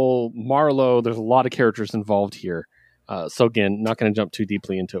Skrull, Marlowe. There's a lot of characters involved here. So again, not going to jump too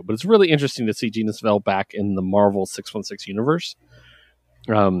deeply into it, but it's really interesting to see Genus Vell back in the Marvel 616 universe.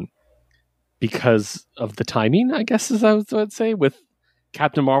 Because of the timing, I guess, is what I'd say, with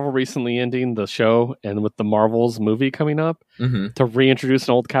Captain Marvel recently ending the show and with the Marvels movie coming up, to reintroduce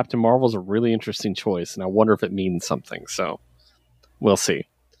an old Captain Marvel is a really interesting choice. And I wonder if it means something. So we'll see.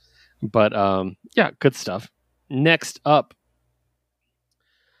 But yeah, good stuff. Next up,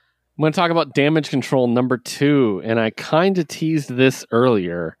 I'm going to talk about Damage Control #2. And I kind of teased this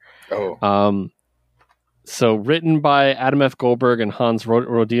earlier. So written by Adam F. Goldberg and Hans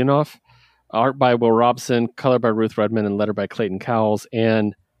Rodionov. Art by Will Robson, color by Ruth Redmond, and letter by Clayton Cowles.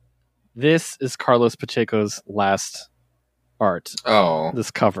 And this is Carlos Pacheco's last art. Oh.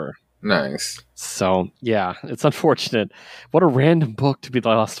 This cover. Nice. So, yeah, it's unfortunate. What a random book to be the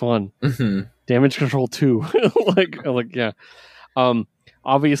last one. Damage Control 2. like, yeah.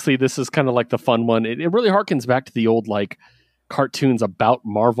 Obviously, this is kind of like the fun one. It really harkens back to the old, like, cartoons about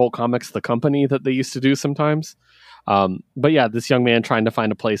Marvel Comics, the company that they used to do sometimes. But yeah, this young man trying to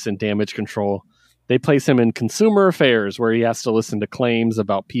find a place in Damage Control. They place him in consumer affairs where he has to listen to claims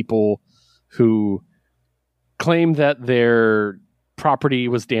about people who claim that their property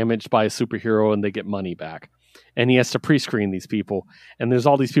was damaged by a superhero and they get money back. And he has to pre-screen these people. And there's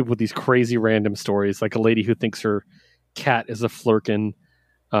all these people with these crazy random stories, like a lady who thinks her cat is a flurkin.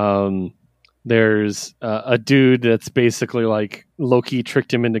 There's a dude that's basically like Loki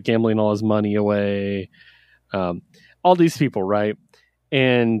tricked him into gambling all his money away. All these people, right?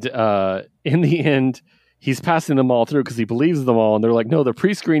 And in the end, he's passing them all through because he believes them all. And they're like, no, the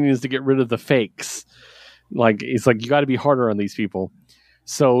pre-screening is to get rid of the fakes. Like, he's like, you got to be harder on these people.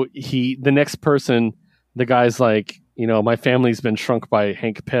 So the next person, the guy's like, my family's been shrunk by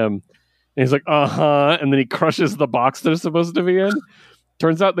Hank Pym. And he's like, and then he crushes the box they're supposed to be in.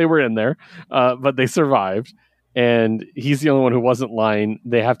 Turns out they were in there, but they survived. And he's the only one who wasn't lying.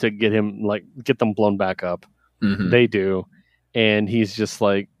 They have to get them blown back up. They do. And he's just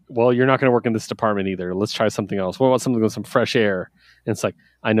like, well, you're not going to work in this department either. Let's try something else. What about something with some fresh air? And it's like,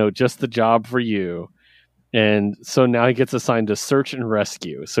 I know just the job for you. And so now he gets assigned to search and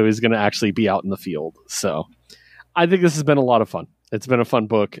rescue. So he's going to actually be out in the field. So I think this has been a lot of fun. It's been a fun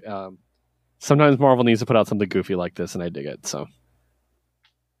book. Sometimes Marvel needs to put out something goofy like this, and I dig it. So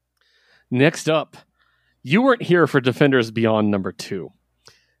next up, you weren't here for Defenders Beyond #2.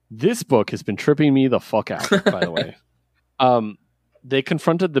 This book has been tripping me the fuck out, by the way. They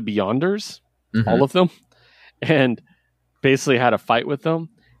confronted the Beyonders, all of them, and basically had a fight with them.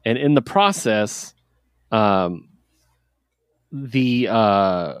 And in the process, the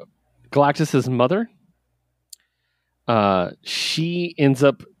Galactus's mother, she ends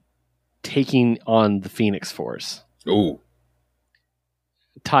up taking on the Phoenix Force. Ooh.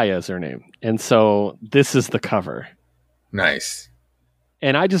 Taya is her name. And so this is the cover. Nice.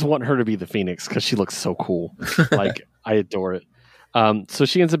 And I just want her to be the Phoenix because she looks so cool. Like, I adore it. So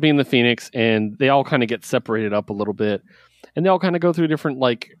she ends up being the Phoenix, and they all kind of get separated up a little bit. And they all kind of go through different,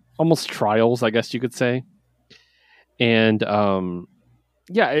 like, almost trials, I guess you could say. And,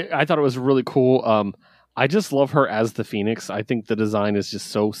 yeah, I thought it was really cool. I just love her as the Phoenix. I think the design is just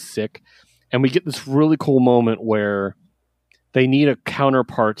so sick. And we get this really cool moment where they need a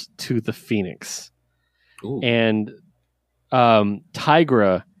counterpart to the Phoenix. Ooh. And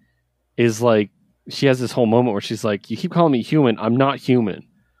Tigra is like, she has this whole moment where she's like, you keep calling me human. I'm not human.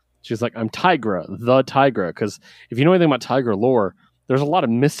 She's like, I'm Tigra, the Tigra. Because if you know anything about Tigra lore, there's a lot of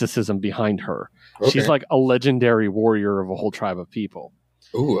mysticism behind her. Okay. She's like a legendary warrior of a whole tribe of people.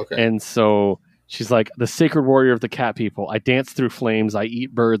 Ooh, okay. And so she's like the sacred warrior of the cat people. I dance through flames. I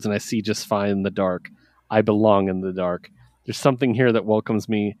eat birds and I see just fine in the dark. I belong in the dark. There's something here that welcomes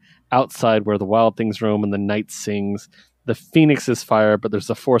me outside where the wild things roam and the night sings. The phoenix is fire, but there's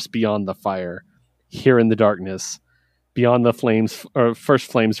a force beyond the fire. Here in the darkness, beyond the flames, or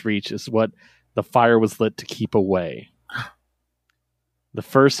first flames reach, is what the fire was lit to keep away. The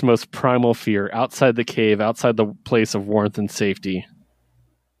first most primal fear, outside the cave, outside the place of warmth and safety,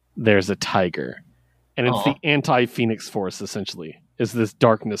 there's a tiger. And it's the anti-Phoenix force, essentially, is this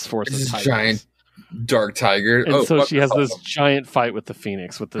darkness force of tigers. Giant dark tiger. And so she has this giant fight with the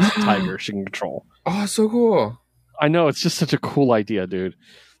Phoenix, with this tiger she can control. Oh, so cool. I know, it's just such a cool idea, dude.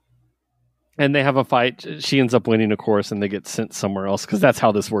 And they have a fight. She ends up winning, of course, and they get sent somewhere else, because that's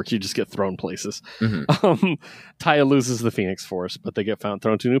how this works. You just get thrown places. Mm-hmm. Taya loses the Phoenix Force, but they get thrown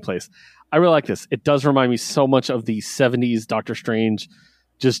to a new place. I really like this. It does remind me so much of the 70s Doctor Strange,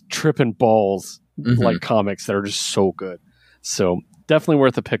 just tripping balls, like comics that are just so good. So definitely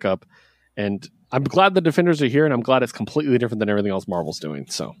worth a pickup. And I'm glad the Defenders are here, and I'm glad it's completely different than everything else Marvel's doing.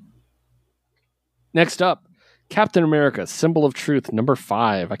 So next up, Captain America, Symbol of Truth, number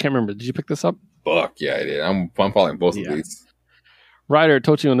 5. I can't remember. Did you pick this up? Fuck yeah, I did. I'm following both of these. Writer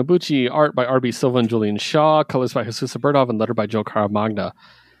Tochio Nobuchi, art by R.B. Silva and Julian Shaw, colors by Jesus Berdov, and letter by Joe Caramagna.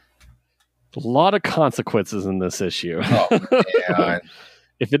 A lot of consequences in this issue. Oh, man.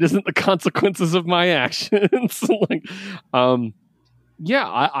 If it isn't the consequences of my actions. I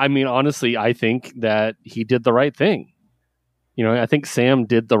mean, honestly, I think that he did the right thing. You know, I think Sam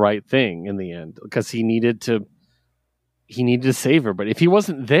did the right thing in the end, because he needed to save her. But if he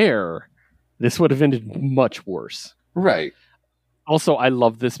wasn't there, this would have ended much worse. Right. Also, I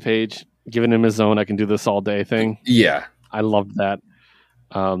love this page. Giving him his own, I can do this all day thing. Yeah. I loved that.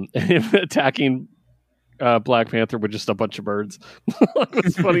 Him attacking Black Panther with just a bunch of birds. It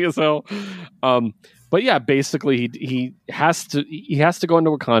was funny as hell. But yeah, basically he has to go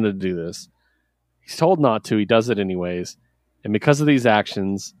into Wakanda to do this. He's told not to. He does it anyways. And because of these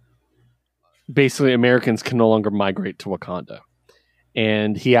actions, basically Americans can no longer migrate to Wakanda.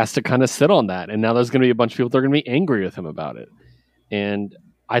 And he has to kind of sit on that. And now there's going to be a bunch of people that are going to be angry with him about it. And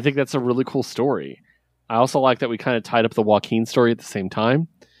I think that's a really cool story. I also like that we kind of tied up the Joaquin story at the same time.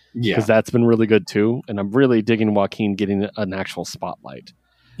 Yeah. Because that's been really good too. And I'm really digging Joaquin getting an actual spotlight.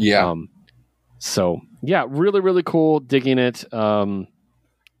 Yeah. So yeah, really, really cool. Digging it.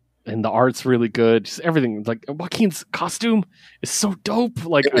 And the art's really good. Just everything. Like Joaquin's costume is so dope.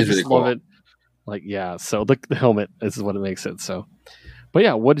 Like I just really love it. Like, yeah. So the helmet is what it makes it. So, but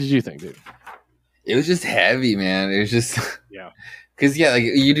yeah, what did you think, dude? It was just heavy, man. It was just yeah. Because yeah, like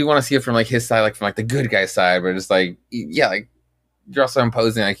you do want to see it from like his side, like from like the good guy side, but it's like yeah, like you're also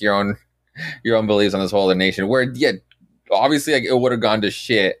imposing like your own beliefs on this whole other nation. Where yeah, obviously like it would have gone to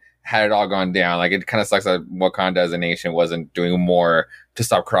shit had it all gone down. Like it kind of sucks that Wakanda as a nation wasn't doing more to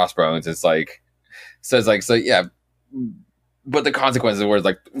stop Crossbones. It's like so yeah. But the consequences were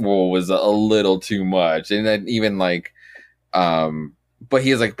like was a little too much, and then even like but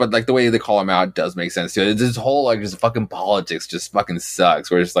he is like, but like the way they call him out does make sense too. This whole like just fucking politics just fucking sucks.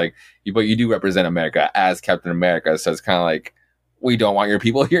 Where it's like, but you do represent America as Captain America, so it's kind of like we don't want your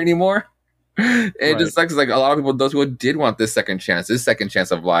people here anymore. It just sucks. Like a lot of people, those people did want this second chance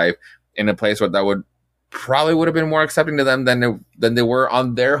of life in a place where that would have been more accepting to them than they were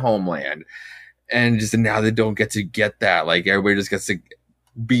on their homeland, and just now they don't get to get that. Like everybody just gets to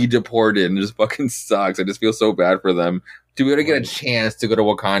be deported, and it just fucking sucks. I just feel so bad for them to be able to get a chance to go to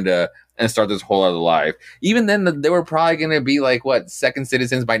Wakanda and start this whole other life. Even then, they were probably going to be like, what, second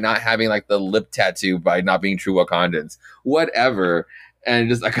citizens by not having like the lip tattoo, by not being true Wakandans, whatever. And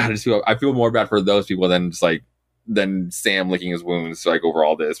just, I feel more bad for those people than Sam licking his wounds, like over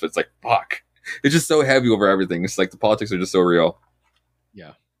all this. But it's like, fuck. It's just so heavy over everything. It's like the politics are just so real.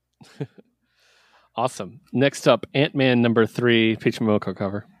 Yeah. Awesome. Next up, Ant-Man number 3, Peach Momoko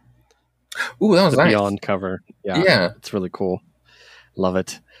cover. Ooh, that was nice. Beyond cover. Yeah. It's really cool. Love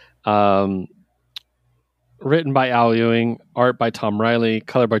it. Written by Al Ewing, art by Tom Riley,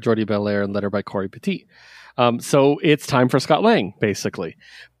 color by Jordi Belair, and letter by Corey Petit. So it's time for Scott Lang, basically.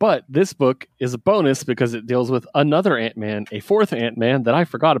 But this book is a bonus because it deals with another Ant-Man, a fourth Ant-Man that I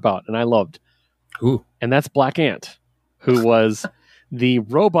forgot about and I loved. Ooh. And that's Black Ant, who was the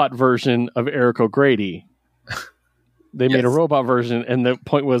robot version of Eric O'Grady. They made a robot version, and the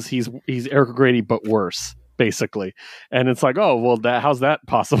point was he's Eric O'Grady, but worse, basically. And it's like, oh, well, how's that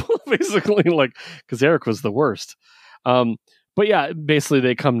possible? Basically, like, because Eric was the worst. But yeah, basically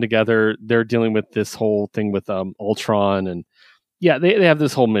they come together. They're dealing with this whole thing with Ultron, and yeah, they have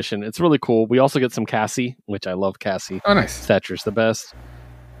this whole mission. It's really cool. We also get some Cassie, which I love Cassie. Oh, nice. Thatcher's the best.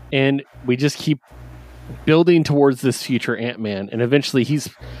 And we just keep building towards this future Ant-Man, and eventually he's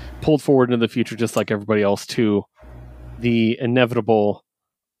pulled forward into the future just like everybody else to the inevitable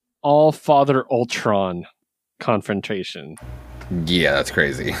All-Father Ultron confrontation. Yeah, that's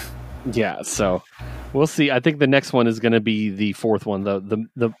crazy. Yeah, so we'll see. I think the next one is going to be the fourth one,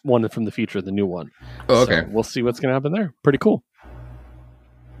 the one from the future, the new one. Oh, okay. So we'll see what's going to happen there. Pretty cool.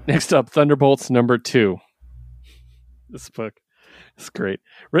 Next up, Thunderbolts #2. This book is great.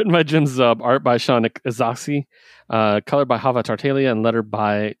 Written by Jim Zub, art by Sean Izazi, colored by Hava Tartaglia, and lettered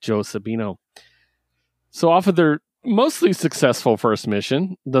by Joe Sabino. So off of their mostly successful first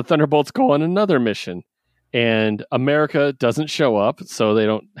mission, the Thunderbolts go on another mission. And America doesn't show up, so they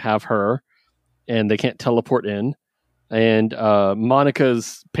don't have her, and they can't teleport in. And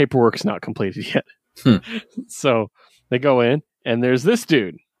Monica's paperwork's not completed yet. So they go in, and there's this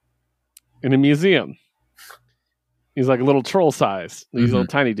dude in a museum. He's like a little troll size. He's a little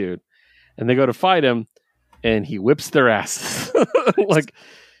tiny dude. And they go to fight him, and he whips their asses. Like,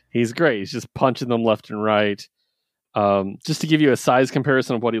 he's great. He's just punching them left and right. Just to give you a size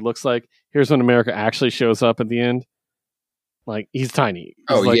comparison of what he looks like, here's when America actually shows up at the end. Like, he's tiny.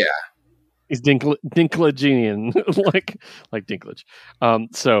 He's he's Dinklagian, like Dinklage.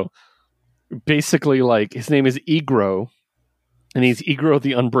 So basically, like, his name is Egro, and he's Egro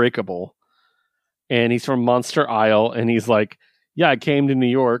the Unbreakable, and he's from Monster Isle, and he's like, yeah, I came to New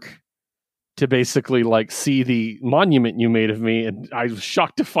York to basically like see the monument you made of me, and I was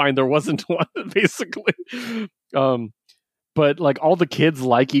shocked to find there wasn't one, basically. But like all the kids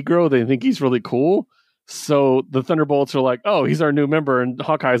like Egro, they think he's really cool. So the Thunderbolts are like, oh, he's our new member, and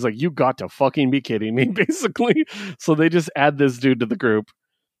Hawkeye's like, you got to fucking be kidding me, basically. So they just add this dude to the group,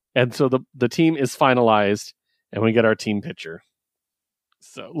 and so the team is finalized, and we get our team picture.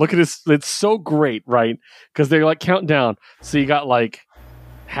 So look at this; it's so great, right? Because they're like counting down. So you got like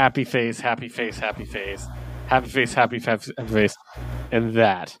happy face, happy face, happy face, happy face, happy face, happy face, and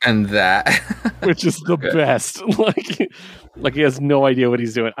that, which is the best. Like he has no idea what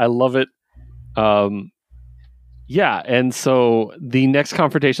he's doing. I love it. Yeah, and so the next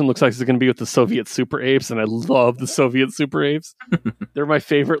confrontation looks like it's going to be with the Soviet super apes, and I love the Soviet super apes. They're my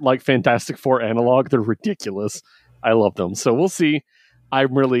favorite, like, Fantastic Four analog. They're ridiculous. I love them. So we'll see.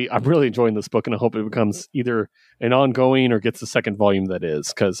 I'm really enjoying this book, and I hope it becomes either an ongoing or gets a second volume. That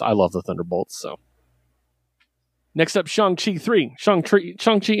is, because I love the Thunderbolts. So next up, Shang-Chi 3.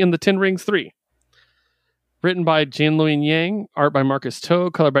 Shang-Chi and the Ten Rings 3. Written by Jianluo Yang, art by Marcus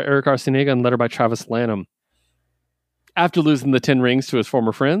To, colored by Eric Arciniega, and lettered by Travis Lanham. After losing the 10 rings to his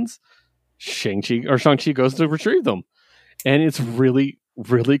former friends, Shang-Chi goes to retrieve them. And it's really,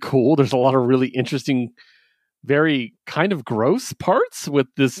 really cool. There's a lot of really interesting, very kind of gross parts with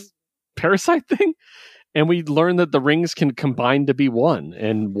this parasite thing. And we learn that the rings can combine to be one,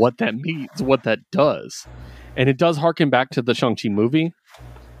 and what that means, what that does. And it does harken back to the Shang-Chi movie.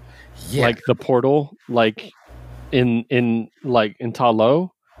 Yeah. Like the portal, like in Ta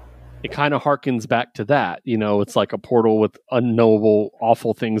Lo, it kind of harkens back to that. You know, it's like a portal with unknowable,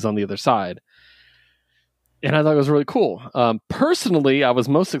 awful things on the other side. And I thought it was really cool. Personally, I was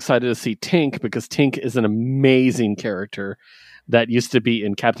most excited to see Tink, because Tink is an amazing character that used to be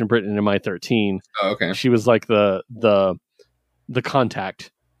in Captain Britain and MI13. Oh, okay. She was like the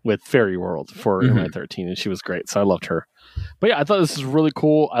contact with Fairy World for MI13, and she was great. So I loved her. But yeah, I thought this was really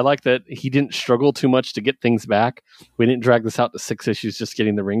cool. I like that he didn't struggle too much to get things back. We didn't drag this out to 6 issues just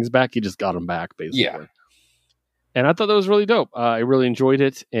getting the rings back. He just got them back, basically. Yeah. And I thought that was really dope. I really enjoyed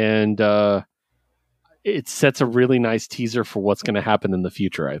it. And it sets a really nice teaser for what's going to happen in the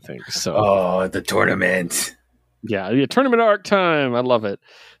future, I think. So. Oh, the tournament. Yeah, tournament arc time. I love it.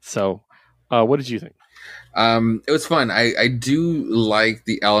 So what did you think? It was fun. I do like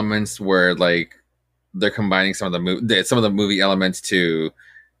the elements where, like, they're combining some of the movie elements to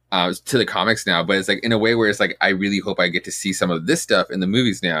the comics now, but it's like in a way where it's like I really hope I get to see some of this stuff in the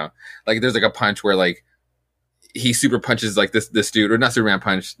movies now. Like, there's like a punch where like he super punches like this dude, or not Superman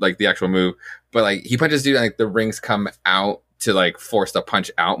punch, like the actual move, but like he punches dude and like the rings come out to like force the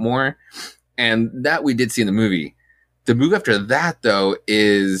punch out more, and that we did see in the movie. The move after that, though,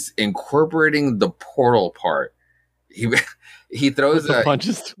 is incorporating the portal part. He throws the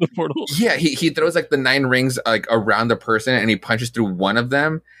punches to the portal. Yeah, he throws like the 9 rings like around the person, and he punches through one of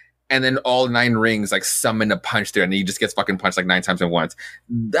them, and then all 9 rings like summon a punch there, and he just gets fucking punched like 9 times at once.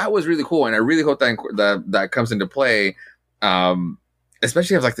 That was really cool, and I really hope that comes into play,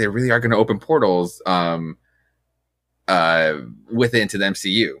 especially if like they really are going to open portals with it into the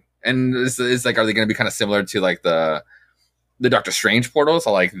MCU. And it's like, are they going to be kind of similar to like the Doctor Strange portals?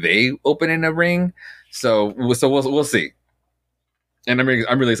 So like they open in a ring. So we'll see. And I'm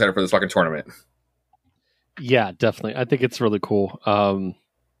really excited for this fucking tournament. Yeah, definitely. I think it's really cool.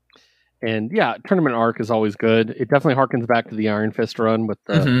 And yeah, tournament arc is always good. It definitely harkens back to the Iron Fist run with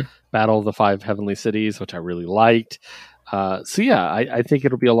the Battle of the 5 Heavenly Cities, which I really liked. So yeah, I think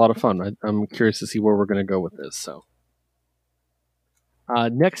it'll be a lot of fun. I'm curious to see where we're going to go with this. So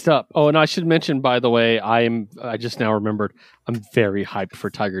next up, and I should mention, by the way, I just now remembered, I'm very hyped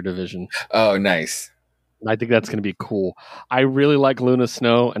for Tiger Division. Oh, nice. I think that's going to be cool. I really like Luna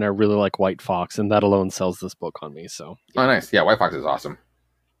Snow, and I really like White Fox, and that alone sells this book on me. So yeah. Oh, nice. Yeah, White Fox is awesome.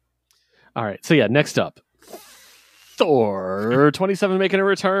 All right. So yeah, next up, Thor 27 making a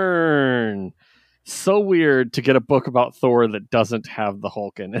return. So weird to get a book about Thor that doesn't have the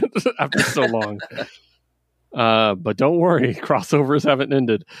Hulk in it after so long. But don't worry, crossovers haven't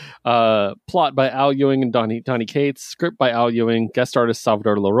ended. Plot by Al Ewing and Donnie Cates. Script by Al Ewing. Guest artist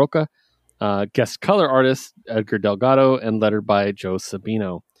Salvador LaRocca. Guest color artist Edgar Delgado, and lettered by Joe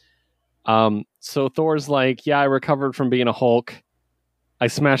Sabino. So Thor's like, yeah, I recovered from being a Hulk. I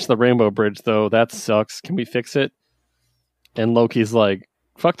smashed the Rainbow Bridge, though. That sucks. Can we fix it? And Loki's like,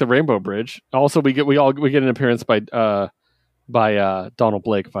 fuck the Rainbow Bridge. Also, we get an appearance by Donald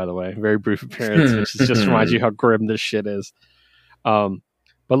Blake, by the way. Very brief appearance, which just reminds you how grim this shit is. But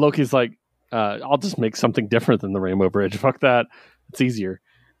Loki's like, I'll just make something different than the Rainbow Bridge. Fuck that. It's easier.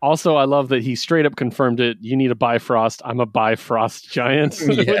 Also, I love that he straight up confirmed it. You need a Bifrost. I'm a Bifrost giant,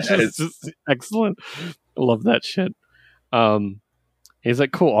 yes. Which is just excellent. I love that shit. He's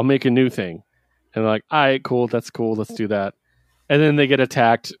like, cool, I'll make a new thing. And they're like, all right, cool, that's cool, let's do that. And then they get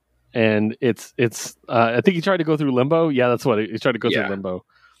attacked, and it's I think he tried to go through limbo. Yeah, that's what he tried to go through limbo.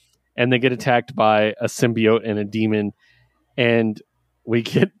 And they get attacked by a symbiote and a demon. And we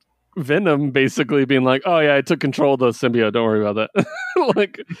get Venom basically being like, oh yeah, I took control of the symbiote, don't worry about that.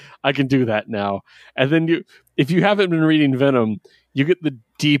 Like, I can do that now. And then if you haven't been reading Venom, you get the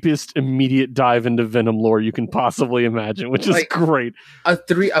deepest immediate dive into Venom lore you can possibly imagine, which is like great. A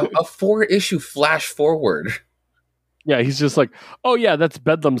 4-issue flash forward. Yeah, he's just like, oh yeah, that's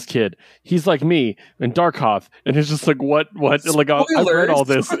Bedlam's kid. He's like me and Darkhoth, and it's just like, what? Spoilers. Like, I've read all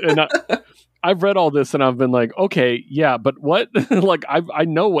this, and I've read all this, and I've been like, okay, yeah, but what? Like, I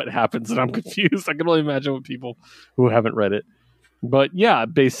know what happens, and I'm confused. I can only imagine what people who haven't read it. But yeah,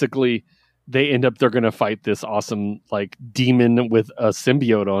 basically, they're going to fight this awesome like demon with a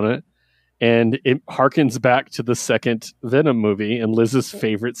symbiote on it, and it harkens back to the second Venom movie and Liz's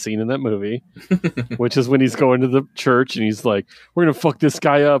favorite scene in that movie, which is when he's going to the church and he's like, we're gonna fuck this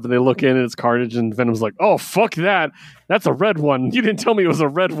guy up, and they look in and it's Carnage, and Venom's like, oh fuck that's a red one, you didn't tell me it was a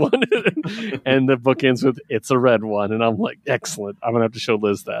red one. And the book ends with, it's a red one, and I'm like, excellent, I'm gonna have to show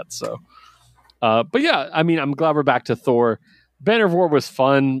Liz that. So but yeah, I mean, I'm glad we're back to Thor. Banner of War was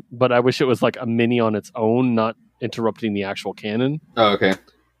fun, but I wish it was like a mini on its own, not interrupting the actual canon. Oh, okay.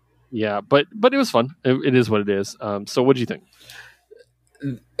 Yeah, but it was fun. It is what it is. So what do you think?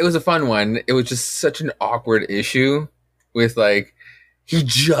 It was a fun one. It was just such an awkward issue with like, he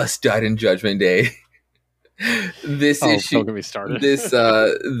just died in Judgment Day. This issue, don't get me started. this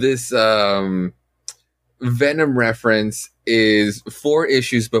Venom reference is 4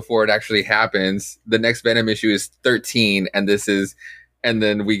 issues before it actually happens. The next Venom issue is 13, and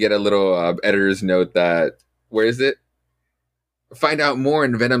then we get a little editor's note that, where is it? Find out more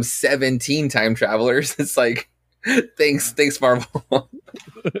in Venom 17 Time Travelers. It's like, thanks Marvel.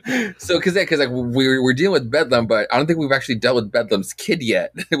 So because like we're dealing with Bedlam, but I don't think we've actually dealt with Bedlam's kid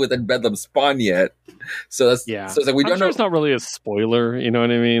yet, with Bedlam's spawn yet. So that's, yeah. So it's like, we don't know. It's not really a spoiler, you know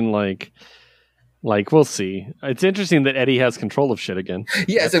what I mean? Like we'll see. It's interesting that Eddie has control of shit again.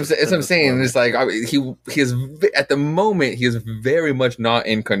 Yeah, as I'm saying. It's like, he is at the moment, he is very much not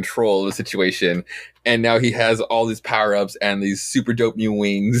in control of the situation, and now he has all these power ups and these super dope new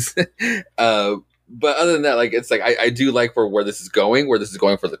wings. But other than that, like, it's like I do like for where this is going for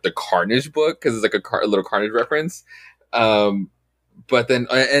the Carnage book, because it's like a little Carnage reference. But then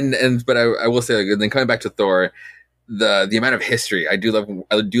but I will say, like, then coming back to Thor, the amount of history, I do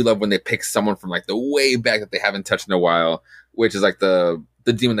love when they pick someone from like the way back that they haven't touched in a while, which is like the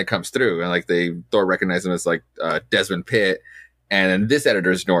demon that comes through, and like Thor recognizes him as like Desmond Pitt, and then this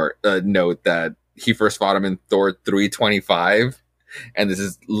editor's note that he first fought him in Thor 325, and this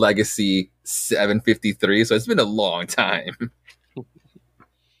is Legacy 753, so it's been a long time.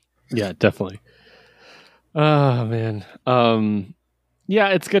 Yeah, definitely. Oh man. Yeah,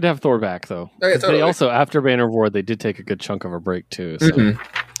 it's good to have Thor back though. Oh, yeah, totally. They also, after Banner of War, they did take a good chunk of a break too. So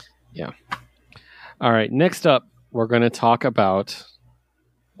yeah. All right. Next up, we're going to talk about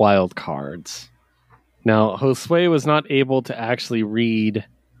wild cards. Now, Josue was not able to actually read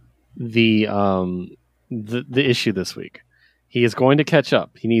the issue this week. He is going to catch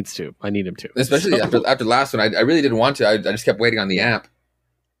up. He needs to. I need him to. Especially after the last one. I really didn't want to. I just kept waiting on the app.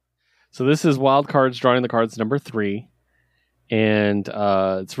 So this is Wild Cards, Drawing the Cards number 3. And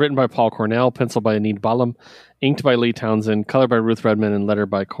it's written by Paul Cornell, penciled by Anid Balam, inked by Lee Townsend, colored by Ruth Redman, and lettered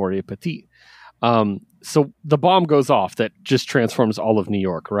by Corey Petit. So the bomb goes off that just transforms all of New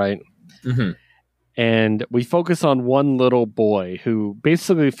York, right? Mm-hmm. And we focus on one little boy who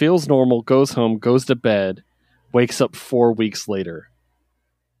basically feels normal, goes home, goes to bed, wakes up 4 weeks later.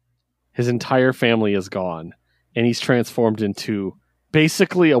 His entire family is gone, and he's transformed into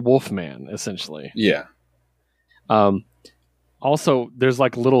basically a wolf man, essentially. Yeah. Also, there's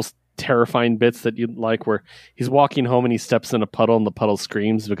like little terrifying bits that you like where he's walking home and he steps in a puddle and the puddle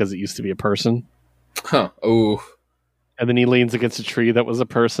screams because it used to be a person. Huh. Oh. And then he leans against a tree that was a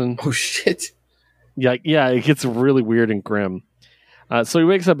person. Oh, shit. Yeah, it gets really weird and grim. So he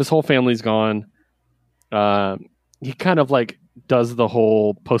wakes up, his whole family's gone. He kind of like does the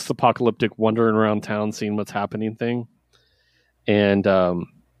whole post-apocalyptic wandering around town, seeing what's happening thing. And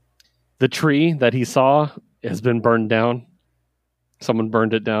the tree that he saw has been burned down. Someone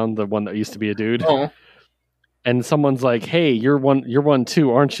burned it down, the one that used to be a dude. Oh. And someone's like, "Hey, you're one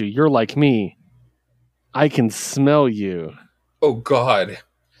too, aren't you? You're like me. I can smell you." Oh, God.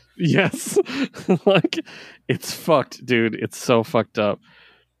 Yes. Like, it's fucked, dude. It's so fucked up.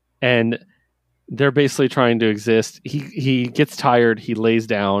 And they're basically trying to exist. He gets tired, he lays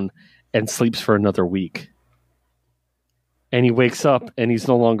down and sleeps for another week. And he wakes up and he's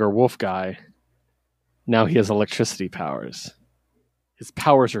no longer a wolf guy. Now he has electricity powers. His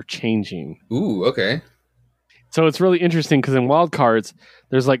powers are changing. Ooh, okay. So it's really interesting because in Wild Cards,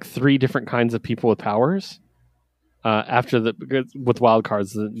 there's like 3 different kinds of people with powers. With Wild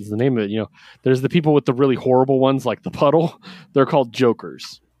Cards is the name of it. You know, there's the people with the really horrible ones, like the puddle. They're called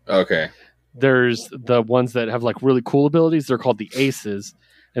Jokers. Okay. There's the ones that have like really cool abilities. They're called the Aces,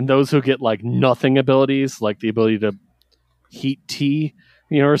 and those who get like nothing abilities, like the ability to heat tea,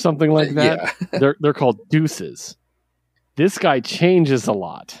 or something like that. Yeah. They're called Deuces. This guy changes a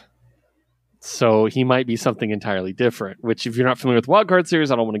lot. So he might be something entirely different, which if you're not familiar with Wild Card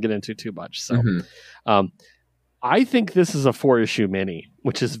series, I don't want to get into too much. So I think this is a 4-issue mini,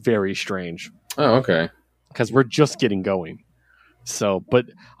 which is very strange. Oh, okay. Because we're just getting going. So, but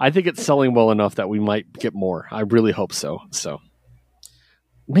I think it's selling well enough that we might get more. I really hope so. So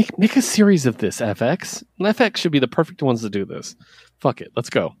make a series of this, FX. FX should be the perfect ones to do this. Fuck it. Let's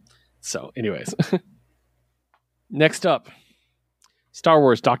go. So anyways. Next up, Star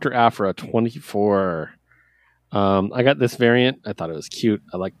Wars Dr. Aphra 24. I got this variant. I thought it was cute.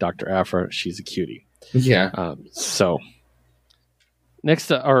 I like Dr. Aphra. She's a cutie. Yeah. So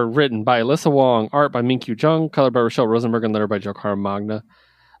next are written by Alyssa Wong, art by Minkyu Jung, colored by Rochelle Rosenberg, and lettered by Jokara Magna.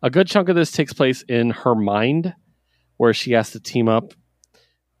 A good chunk of this takes place in her mind, where she has to team up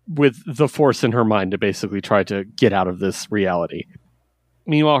with the Force in her mind to basically try to get out of this reality.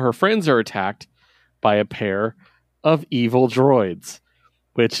 Meanwhile, her friends are attacked by a pair of evil droids,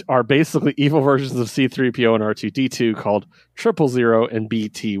 which are basically evil versions of C-3PO and R2-D2 called 000 and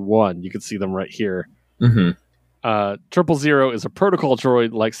BT-1. You can see them right here. Mm-hmm. 000 is a protocol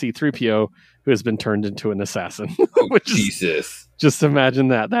droid like C-3PO who has been turned into an assassin. Oh, Jesus. Just imagine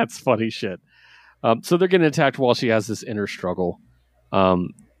that. That's funny shit. So they're getting attacked while she has this inner struggle.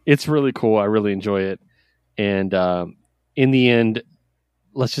 It's really cool. I really enjoy it. And in the end,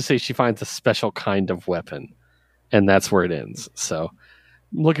 let's just say she finds a special kind of weapon. And that's where it ends. So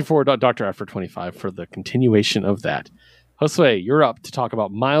I'm looking forward to Dr. Aphra 25 for the continuation of that. Josue, you're up to talk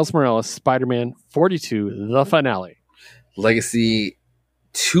about Miles Morales, Spider-Man 42, the finale. Legacy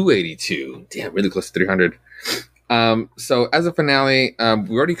 282. Damn, really close to 300. So as a finale,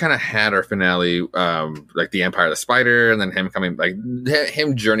 we already kind of had our finale, like the Empire of the Spider, and then him coming, like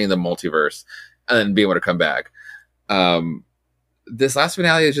him journeying the multiverse, and then being able to come back. This last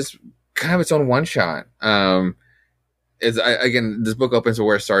finale is just kind of its own one shot. Again, this book opens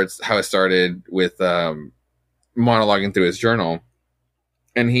where it starts, how it started with monologuing through his journal,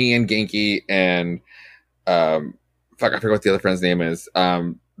 and he and Genki and I forget what the other friend's name is.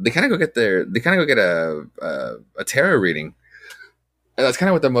 They kind of go get a tarot reading, and that's kind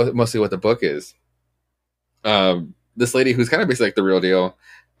of what mostly what the book is. This lady who's kind of basically like the real deal,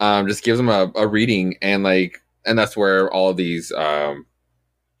 just gives him a reading, and that's where all of these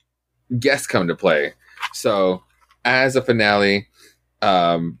guests come to play. So as a finale,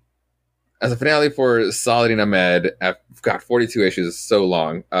 for Saladin Ahmed, I've got 42 issues, so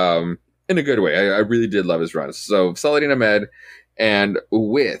long, in a good way. I really did love his run. So Saladin Ahmed, and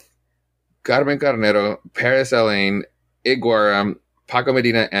with Carmen Carnero, Paris Elaine, Iguara, Paco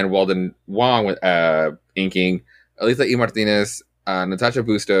Medina, and Walden Wong with inking, Alisa E. Martinez, Natasha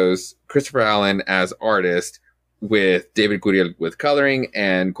Bustos, Christopher Allen as artist, with David Gurriel with coloring,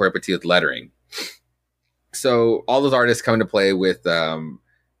 and Corey Petit with lettering. So all those artists come into play with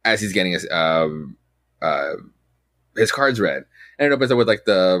as he's getting his cards read, and it opens up with like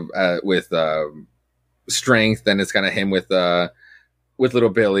strength, and it's kind of him with little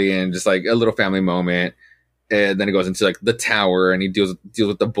Billy and just like a little family moment. And then it goes into like the tower, and he deals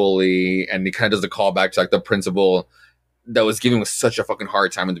with the bully, and he kind of does the callback to like the principal that was giving him such a fucking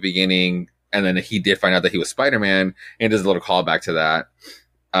hard time in the beginning, and then he did find out that he was Spider-Man, and does a little callback to that.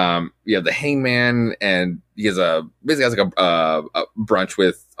 You have the Hangman, and he basically has like a brunch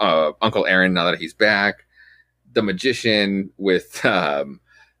with Uncle Aaron now that he's back. The Magician with the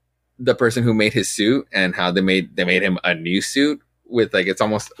person who made his suit, and how they made him a new suit with like, it's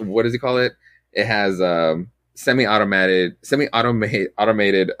almost, what does he call it? It has semi-automated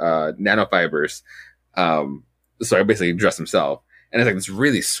nanofibers. So I basically dressed himself, and it's like this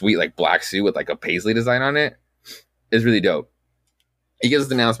really sweet like black suit with like a paisley design on it. It's really dope. He gives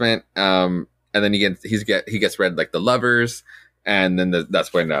the announcement, and then he gets read like the lovers, and then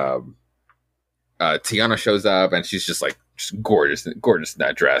that's when Tiana shows up, and she's just gorgeous in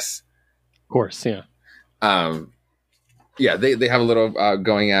that dress. Of course, yeah. Yeah, they have a little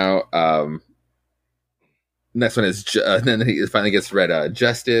going out. Next one is then he finally gets read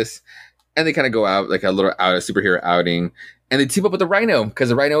Justice, and they kind of go out like a little superhero outing, and they team up with the Rhino, because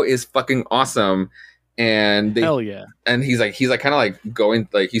the Rhino is fucking awesome. And hell yeah! And he's kind of like going,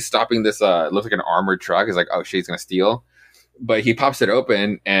 like he's stopping this looks like an armored truck. He's like, oh shit, he's gonna steal, but he pops it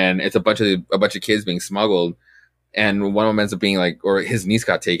open, and it's a bunch of kids being smuggled, and one of them ends up being like, or his niece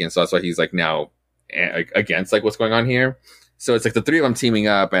got taken, so that's why he's like now against like what's going on here. So it's like the three of them teaming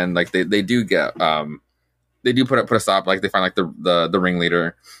up, and like they do get they do put a stop. Like they find like the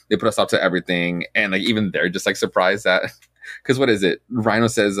ringleader. They put a stop to everything, and like even they're just like surprised that, because what is it? Rhino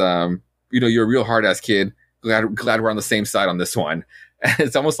says, you're a real hard ass kid. Glad we're on the same side on this one. And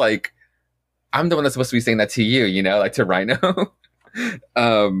it's almost like I'm the one that's supposed to be saying that to you, like to Rhino.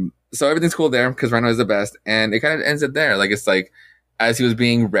 So everything's cool there because Rhino is the best, and it kind of ends it there. Like it's like as he was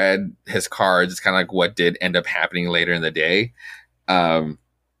being read his cards, it's kind of like what did end up happening later in the day.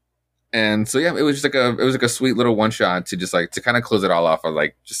 And so yeah, it was like a sweet little one shot to just like to kind of close it all off of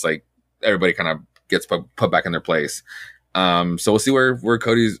like just like everybody kind of gets put back in their place. So we'll see where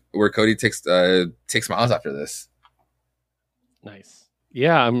Cody takes Miles after this. Nice.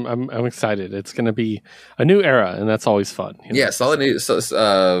 Yeah, I'm excited. It's going to be a new era, and that's always fun. Yeah, Saladin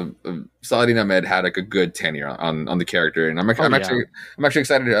Ahmed had like a good tenure on the character, and I'm actually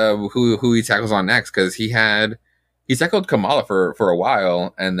excited who he tackles on next, because he tackled Kamala for a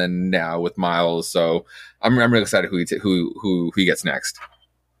while, and then now with Miles. So I'm really excited who he gets next.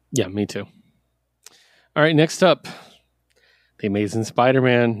 Yeah, me too. All right, next up, The Amazing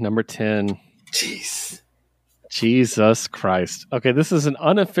Spider-Man number 10. Jeez. Jesus Christ. Okay, this is an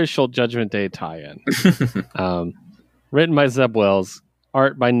unofficial Judgment Day tie-in. Written by Zeb Wells,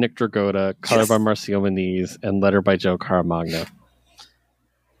 art by Nick Dragotta, color by Marcio Moniz, and letter by Joe Caramagna.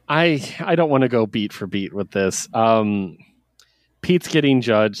 I don't want to go beat for beat with this. Pete's getting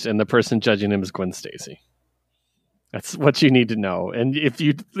judged, and the person judging him is Gwen Stacy. That's what you need to know. And if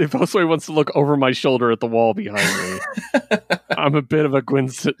Josue wants to look over my shoulder at the wall behind me, I'm a bit of a Gwen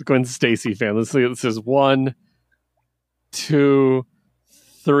Stacy fan. Let's see. This is 1, 2,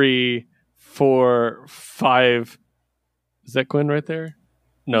 3, 4, 5. Is that Gwen right there?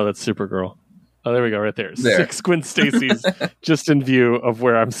 No, that's Supergirl. Oh, there we go, right there. 6 Gwen Stacy's just in view of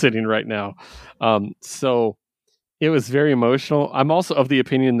where I'm sitting right now. So it was very emotional. I'm also of the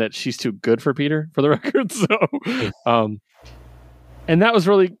opinion that she's too good for Peter, for the record. So, and that was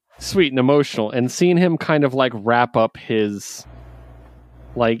really sweet and emotional. And seeing him kind of like wrap up his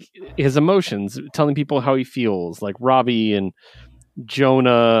emotions, telling people how he feels, like Robbie and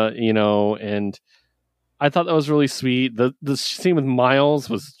Jonah, and I thought that was really sweet. The scene with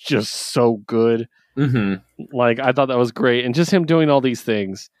Miles was just so good. Mm-hmm. Like, I thought that was great. And just him doing all these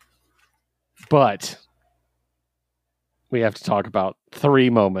things. But we have to talk about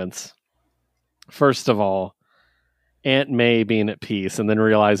 3 moments. First of all, Aunt May being at peace and then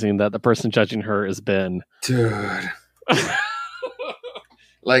realizing that the person judging her is Ben. Dude.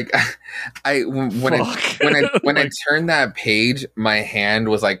 Like, when I turned that page, my hand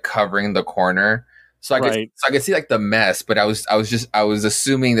was like covering the corner, so I could see like the mess. But I was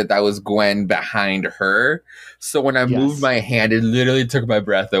assuming that was Gwen behind her. So when I moved my hand, it literally took my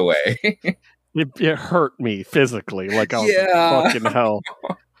breath away. it hurt me physically. Like, I was like, fucking hell.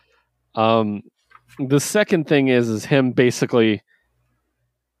 The second thing is him basically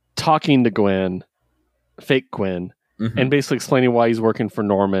talking to Gwen, fake Gwen. Mm-hmm. And basically explaining why he's working for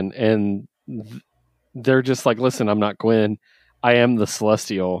Norman, and they're just like, "Listen, I'm not Gwen. I am the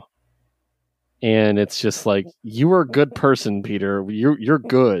Celestial." And it's just like, "You are a good person, Peter. You're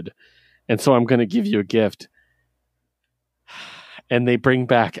good, and so I'm going to give you a gift." And they bring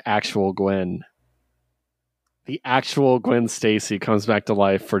back actual Gwen. The actual Gwen Stacy comes back to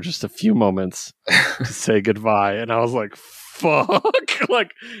life for just a few moments to say goodbye, and I was like, fuck,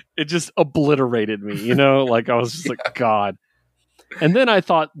 like it just obliterated me, you know, like I was just like, God. And then I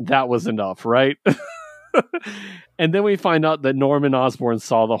thought that was enough, right? And then we find out that Norman Osborn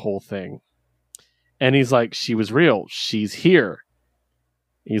saw the whole thing, and he's like, she was real, she's here.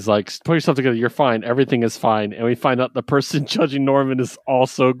 He's like, put yourself together, you're fine, everything is fine. And we find out the person judging Norman is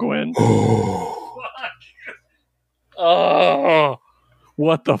also Gwen. Oh,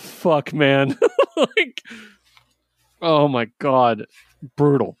 what the fuck, man. Like, oh my God.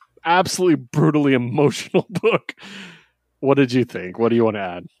 Brutal. Absolutely brutally emotional book. What did you think? What do you want to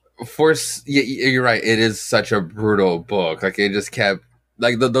add? You're right. It is such a brutal book. Like, it just kept,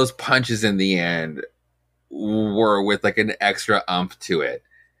 like, those punches in the end were with like an extra umph to it.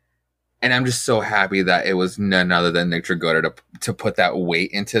 And I'm just so happy that it was none other than Nick Dragotta to put that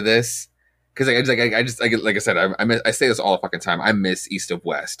weight into this. Because like I said, I say this all the fucking time. I miss East of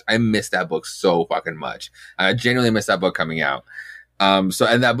West. I miss that book so fucking much. I genuinely miss that book coming out. And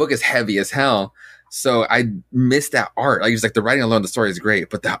that book is heavy as hell. So I miss that art. Like, just like the writing alone, the story is great,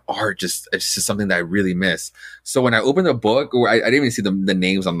 but that art it's just something that I really miss. So when I opened the book, I didn't even see the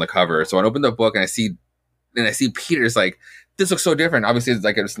names on the cover. So I opened the book and I see Peter's like, this looks so different. Obviously, it's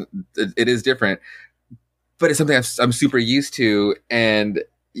like it is different, but it's something I'm super used to. And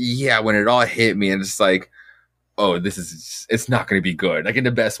yeah, when it all hit me, and it's like, oh, it's not going to be good. Like, in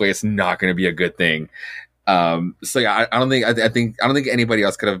the best way, it's not going to be a good thing. So yeah, I don't think anybody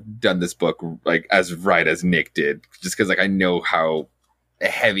else could have done this book like as right as Nick did, just because like I know how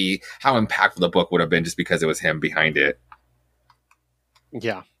heavy, how impactful the book would have been just because it was him behind it.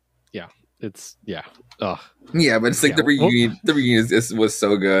 Yeah. Ugh. Yeah, but it's like the reunion was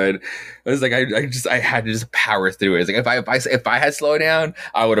so good. It was like I had to just power through it. It's like if I had slowed down,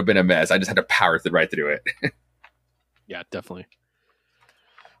 I would have been a mess. I just had to power right through it. Yeah, definitely.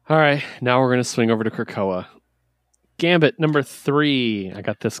 All right, now we're gonna swing over to Krakoa. Gambit number 3. I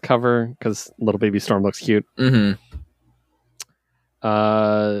got this cover because little baby Storm looks cute. Mm-hmm.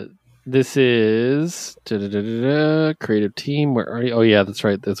 This is creative team. Where are you? Oh yeah, that's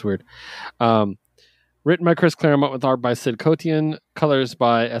right. That's weird. Written by Chris Claremont with art by Sid Kotian, colors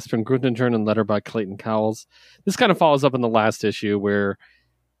by Espen Gruntinger, and letter by Clayton Cowles. This kind of follows up in the last issue where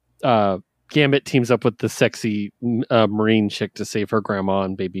Gambit teams up with the sexy Marine chick to save her grandma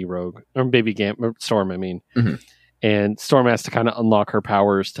and baby Rogue, or baby Storm. I mean, mm-hmm. And Storm has to kind of unlock her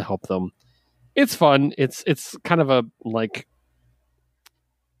powers to help them. It's fun. It's kind of a like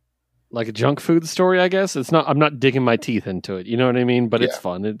a junk food story, I guess. It's not. I'm not digging my teeth into it. You know what I mean? But it's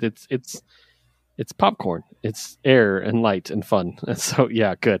fun. It's popcorn. It's air and light and fun. And so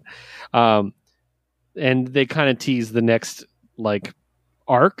yeah, good. And they kind of tease the next like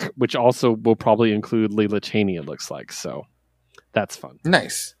arc, which also will probably include Leela Cheney. It looks like, so that's fun.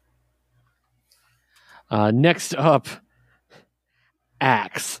 Nice. Next up,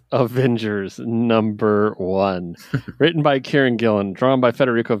 Axe Avengers number 1, written by Kieran Gillen, drawn by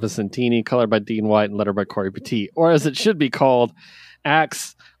Federico Vicentini, colored by Dean White, and lettered by Corey Petit, or as it should be called,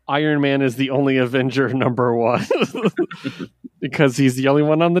 Axe Iron Man is the only Avenger number 1, because he's the only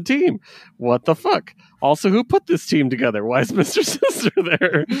one on the team. What the fuck? Also, who put this team together? Why is Mr. Sister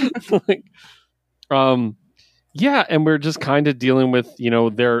there? Yeah, and we're just kind of dealing with,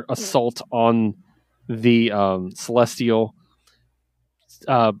 their assault on the Celestial.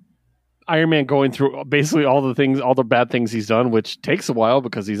 Iron Man going through basically all the bad things he's done, which takes a while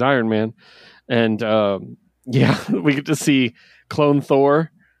because he's Iron Man. And we get to see clone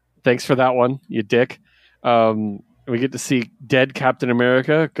Thor. Thanks for that one, you dick. We get to see dead Captain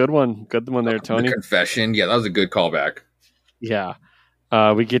America. Good one there, Tony. The confession. Yeah, that was a good callback. Yeah.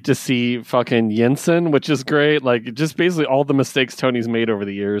 We get to see fucking Jensen, which is great. Like, just basically all the mistakes Tony's made over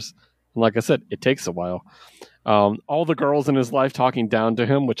the years. And like I said, it takes a while. All the girls in his life talking down to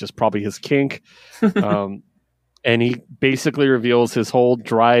him, which is probably his kink. And he basically reveals his whole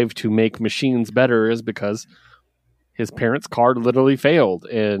drive to make machines better is because his parents' car literally failed.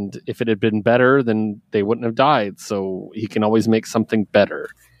 And if it had been better, then they wouldn't have died. So he can always make something better.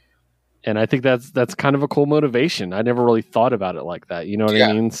 And I think that's kind of a cool motivation. I never really thought about it like that. You know what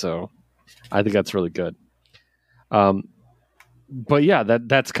I mean? So I think that's really good. But yeah,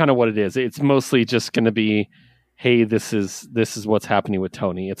 that's kind of what it is. It's mostly just going to be, hey, this is what's happening with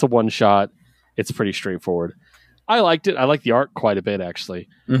Tony. It's a one shot. It's pretty straightforward. I liked it. I like the art quite a bit, actually.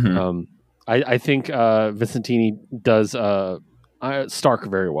 Mm-hmm. I think Vicentini does Stark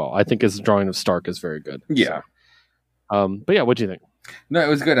very well. I think his drawing of Stark is very good. Yeah. So. But yeah, what do you think? No, it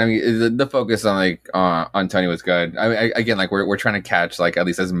was good. I mean, the focus on on Tony was good. Again, we're trying to catch at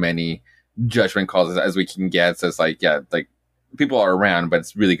least as many judgment calls as we can get. So it's people are around, but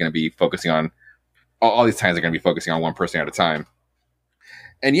it's really going to be focusing on all these times. Are going to be focusing on one person at a time.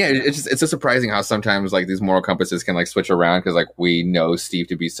 And yeah, it's just surprising how sometimes these moral compasses can switch around because we know Steve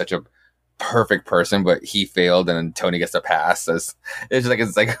to be such a perfect person, but he failed, and then Tony gets a pass. It's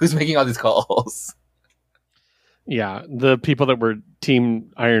who's making all these calls? Yeah, the people that were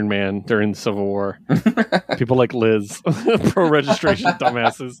Team Iron Man during the Civil War, people like Liz, pro registration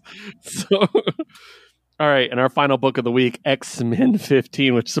dumbasses. So, all right, and our final book of the week, X-Men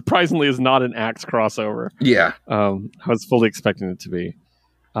 15, which surprisingly is not an Axe crossover. Yeah, I was fully expecting it to be.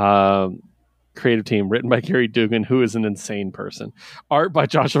 Creative team written by Gary Dugan, who is an insane person. Art by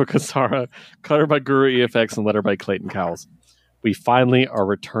Joshua Cassara, color by Guru EFX, and letter by Clayton Cowles. We finally are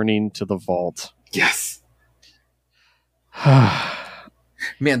returning to the vault. Yes.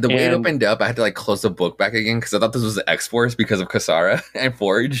 Man, the way it opened up, I had to close the book back again because I thought this was X-Force because of Cassara and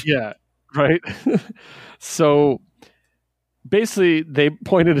Forge. Yeah, right. So basically, they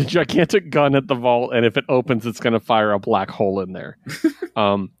pointed a gigantic gun at the vault, and if it opens, it's going to fire a black hole in there.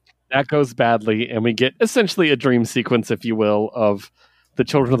 That goes badly, and we get essentially a dream sequence, if you will, of the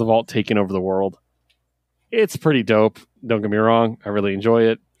Children of the Vault taking over the world. It's pretty dope. Don't get me wrong. I really enjoy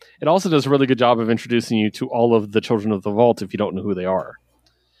it. It also does a really good job of introducing you to all of the Children of the Vault if you don't know who they are.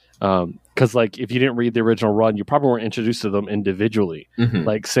 Because if you didn't read the original run, you probably weren't introduced to them individually. Mm-hmm.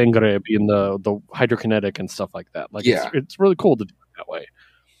 Like Sangre being the hydrokinetic and stuff like that. It's really cool to do it that way.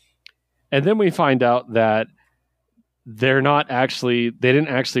 And then we find out that they didn't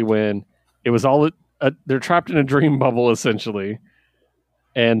actually win. It was all they're trapped in a dream bubble, essentially.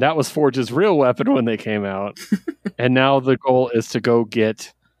 And that was Forge's real weapon when they came out. And now the goal is to go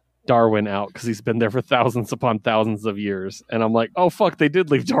get Darwin out because he's been there for thousands upon thousands of years. And I'm like, oh fuck, they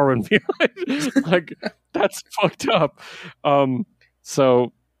did leave Darwin behind. That's fucked up.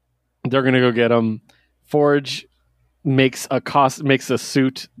 So they're gonna go get him. Forge makes a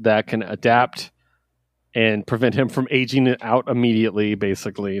suit that can adapt and prevent him from aging out immediately,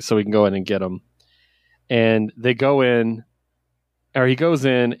 basically, so we can go in and get him. And they go in, or he goes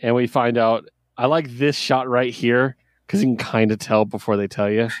in, and we find out. I like this shot right here because you can kind of tell before they tell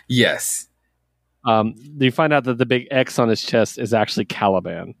you. Yes. You find out that the big X on his chest is actually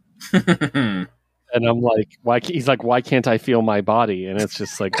Caliban. And I'm like, why? He's like, why can't I feel my body? And it's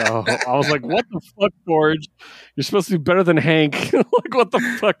just like, oh, I was like, what the fuck, Forge? You're supposed to be better than Hank. What the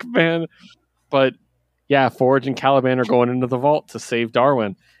fuck, man? But yeah, Forge and Caliban are going into the vault to save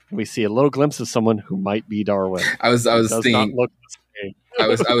Darwin. And we see a little glimpse of someone who might be Darwin. I was thinking I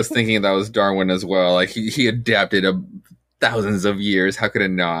was thinking that was Darwin as well. He adapted thousands of years. How could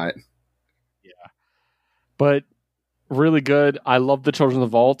it not? Yeah. But really good. I love the Children of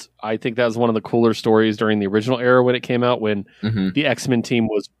the Vault. I think that was one of the cooler stories during the original era when it came out, when the X-Men team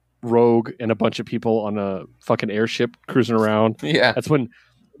was Rogue and a bunch of people on a fucking airship cruising around. Yeah. That's when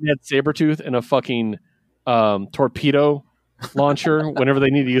we had Sabretooth and a fucking torpedo launcher. Whenever they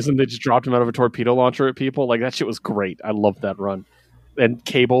need to use them, they just dropped him out of a torpedo launcher at people. That shit was great. I loved that run. And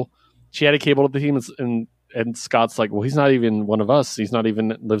Cable, she had a Cable to the team, and Scott's like, well, he's not even one of us. He's not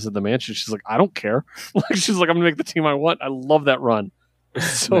even lives at the mansion. She's like, I don't care. She's like, I'm gonna make the team I want. I love that run. It's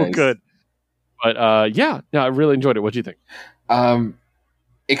so good. But I really enjoyed it. What do you think?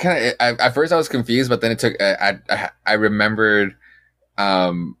 It kind of at first I was confused, but then it took. I remembered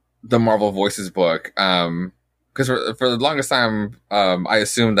the Marvel Voices book. Because for the longest time, I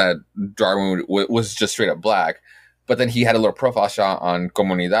assumed that Darwin was just straight up black. But then he had a little profile shot on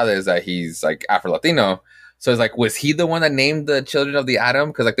Comunidades that he's Afro-Latino. So it's was he the one that named the Children of the Atom?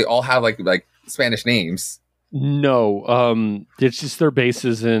 Because they all have like Spanish names. No, it's just their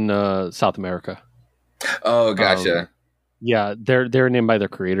bases in South America. Oh, gotcha. Yeah, they're named by their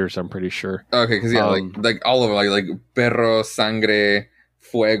creators. I'm pretty sure. Okay, because all over like Perro, Sangre,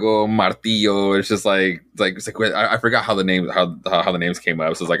 Fuego, Martillo. It's just I forgot how the names came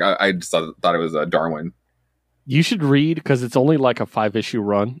up. So it's I just thought it was Darwin. You should read, because it's only like a 5-issue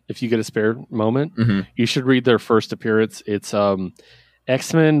run. If you get a spare moment, you should read their first appearance. It's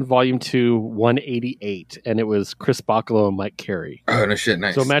X-Men Volume 2, 188, and it was Chris Bachalo and Mike Carey. Oh, no shit,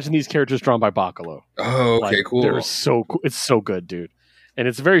 nice. So imagine these characters drawn by Bachalo. Oh, okay, cool. They're so cool. It's so good, dude. And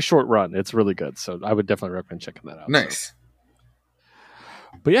it's a very short run. It's really good. So I would definitely recommend checking that out. Nice. So.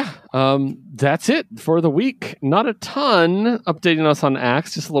 But yeah, that's it for the week. Not a ton updating us on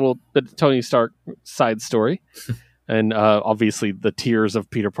Axe, just a little bit of Tony Stark side story. And obviously the tears of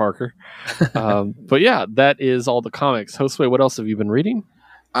Peter Parker. But yeah, that is all the comics. Josue, what else have you been reading?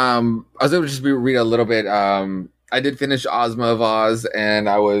 I was able to just read a little bit. I did finish Ozma of Oz, and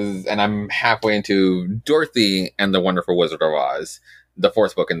I'm halfway into Dorothy and the Wonderful Wizard of Oz, the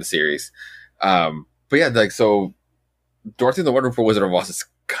fourth book in the series. But yeah, like, so Dorothy and the Wonderful Wizard of Oz is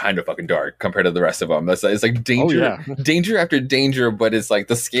kind of fucking dark compared to the rest of them. It's like danger after danger, but it's like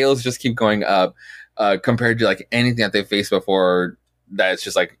the scales just keep going up compared to like anything that they've faced before. That it's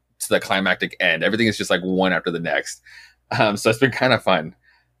just like to the climactic end. Everything is just like one after the next. So it's been kind of fun.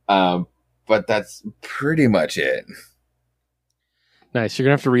 But that's pretty much it. Nice. You're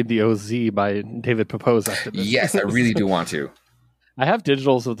gonna have to read the OZ by David Pepose after this. Yes, I really do want to. I have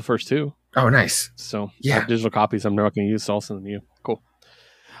digitals of the first two. Oh, nice. So yeah, I have digital copies. I'm not going to use, so I'll send them to you. Cool.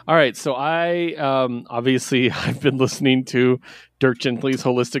 All right. So I obviously I've been listening to Dirk Gently's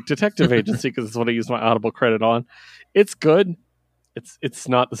Holistic Detective Agency because it's what I use my Audible credit on. It's good. It's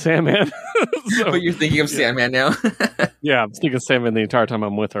not the Sandman. So, but you're thinking of Sandman now? Yeah, I'm thinking of Sandman the entire time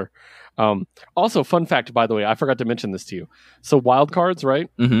I'm with her. Also, fun fact, by the way, I forgot to mention this to you. So Wildcards, right?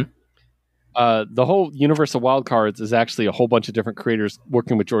 Mm-hmm. The whole universe of Wildcards is actually a whole bunch of different creators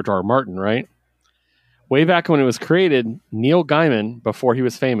working with George R.R. Martin, right? Way back when it was created, Neil Gaiman, before he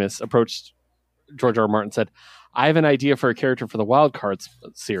was famous, approached George R.R. Martin and said, I have an idea for a character for the Wildcards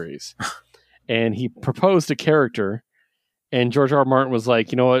series. And he proposed a character. And George R.R. Martin was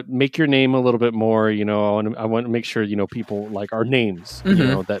like, you know what, make your name a little bit more, you know, I want to make sure, you know, people like our names, you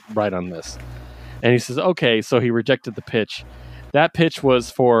know, that write on this. And he says, okay, so he rejected the pitch. That pitch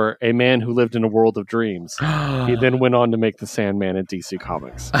was for a man who lived in a world of dreams. He then went on to make the Sandman in DC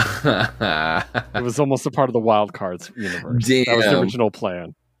Comics. It was almost a part of the Wildcards universe. Damn. That was the original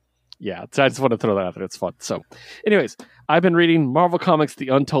plan. Yeah, so I just want to throw that out there. It's fun. So, anyways, I've been reading Marvel Comics The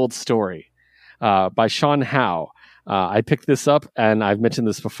Untold Story by Sean Howe. I picked this up, and I've mentioned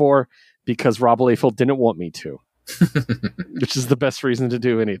this before, because Rob Liefeld didn't want me to, which is the best reason to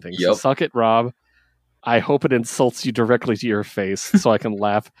do anything. Yep. So suck it, Rob. I hope it insults you directly to your face so I can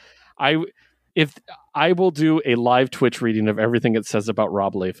laugh. I will do a live Twitch reading of everything it says about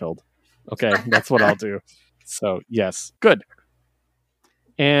Rob Liefeld. Okay, that's what I'll do. So, yes, good.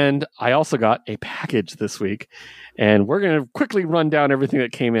 And I also got a package this week, and we're going to quickly run down everything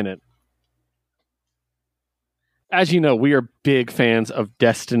that came in it. As you know, we are big fans of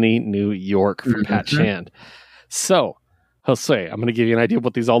Destiny New York from Pat Shand. So, Jose, I'm going to give you an idea of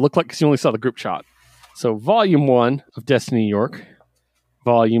what these all look like because you only saw the group shot. So, Volume 1 of Destiny New York.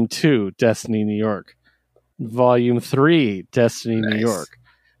 Volume 2, Destiny New York. Volume 3, Destiny New York.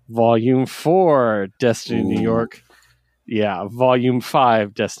 Volume 4, Destiny New York. Yeah, Volume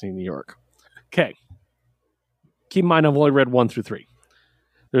 5, Destiny New York. Okay. Keep in mind, I've only read 1 through 3.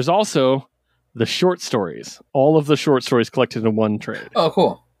 There's also the short stories, all of the short stories collected in one trade. Oh,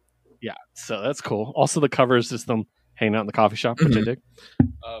 cool. Yeah, so that's cool. Also, the cover is just them hanging out in the coffee shop, which I dig.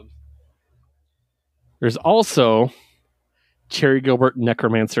 There's also Cherry Gilbert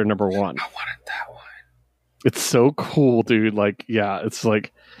Necromancer #1. I wanted that one. It's so cool, dude. Like, yeah, it's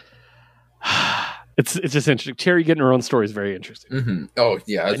like, it's just interesting. Cherry getting her own story is very interesting. Mm-hmm. Oh,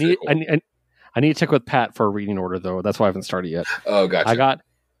 yeah. I need to check with Pat for a reading order, though. That's why I haven't started yet. Oh, gotcha. I got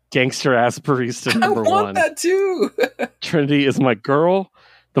Gangster Ass Barista #1. I want that too. Trinity is my girl.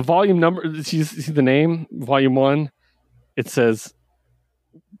 The volume number, you see the name? Volume 1. It says,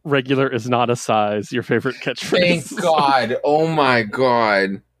 regular is not a size. Your favorite catchphrase. Thank God. Oh my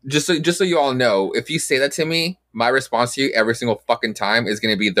God. Just so you all know, if you say that to me, my response to you every single fucking time is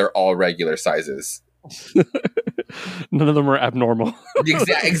going to be they're all regular sizes. None of them are abnormal.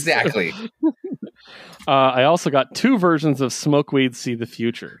 Exactly. I also got 2 versions of Smokeweed See the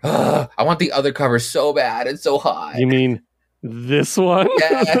Future. I want the other cover so bad. It's so hot. You mean this one?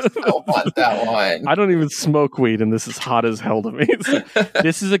 Yes, I want that one. I don't even smoke weed, and this is hot as hell to me. So,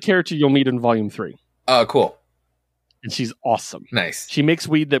 this is a character you'll meet in Volume 3. Oh, cool. And she's awesome. Nice. She makes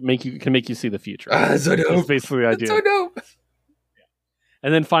weed that can make you see the future. That's so dope. That's basically the idea. That's so dope.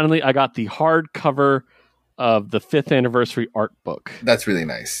 And then finally, I got the hardcover of the 5th anniversary art book. That's really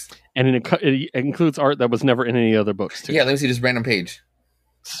nice. And it includes art that was never in any other books, too. Yeah, let me see this random page.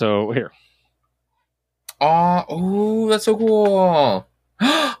 So, here. Oh, that's so cool.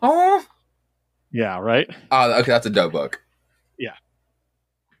 Oh, Yeah, right? okay, that's a dope book. Yeah.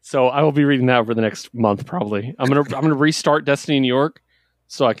 So I will be reading that over the next month, probably. I'm gonna restart Destiny in New York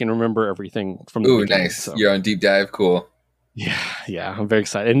so I can remember everything from the beginning. Nice. So. You're on deep dive. Cool. Yeah, I'm very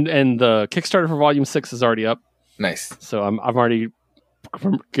excited. And the Kickstarter for Volume 6 is already up. Nice. So I'm already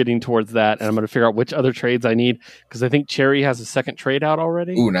getting towards that, and I'm going to figure out which other trades I need, because I think Cherry has a second trade out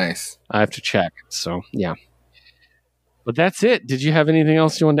already. Ooh, nice. I have to check. So, yeah. But that's it. Did you have anything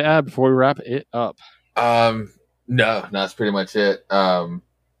else you wanted to add before we wrap it up? No, that's pretty much it. Yeah,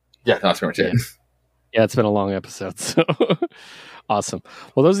 that's pretty much it. Yeah, it's been a long episode. So awesome.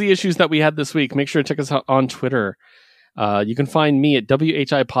 Well, those are the issues that we had this week. Make sure to check us out on Twitter. You can find me at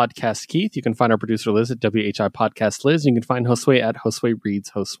WHI Podcast Keith. You can find our producer Liz at WHI Podcast Liz. You can find Josue at Josue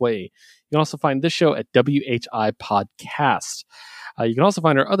Reads Josue. You can also find this show at WHI Podcast. You can also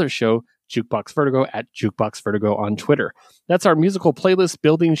find our other show, Jukebox Vertigo, at Jukebox Vertigo on Twitter. That's our musical playlist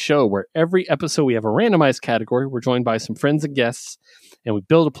building show, where every episode we have a randomized category. We're joined by some friends and guests, and we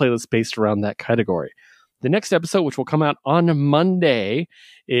build a playlist based around that category. The next episode, which will come out on Monday,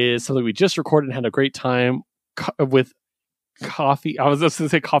 is something we just recorded and had a great time with Coffee. I was just going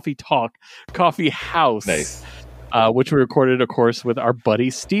to say Coffee Talk, Coffee House. Nice. Which we recorded, of course, with our buddy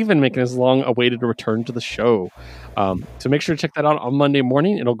Steven, making his long-awaited return to the show. So make sure to check that out on Monday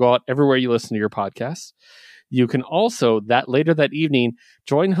morning. It'll go out everywhere you listen to your podcast. You can also, later that evening,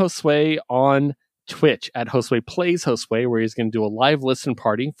 join Josue on Twitch at Josue Plays Josue, where he's going to do a live listen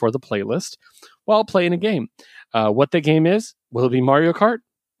party for the playlist while playing a game. What the game is? Will it be Mario Kart?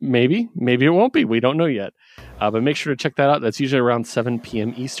 Maybe it won't be. We don't know yet. But make sure to check that out. That's usually around 7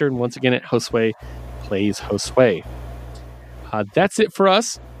 p.m. Eastern. Once again, at Josue Plays Josue. That's it for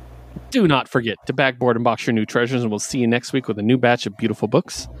us. Do not forget to backboard and box your new treasures, and we'll see you next week with a new batch of beautiful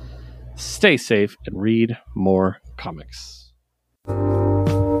books. Stay safe and read more comics.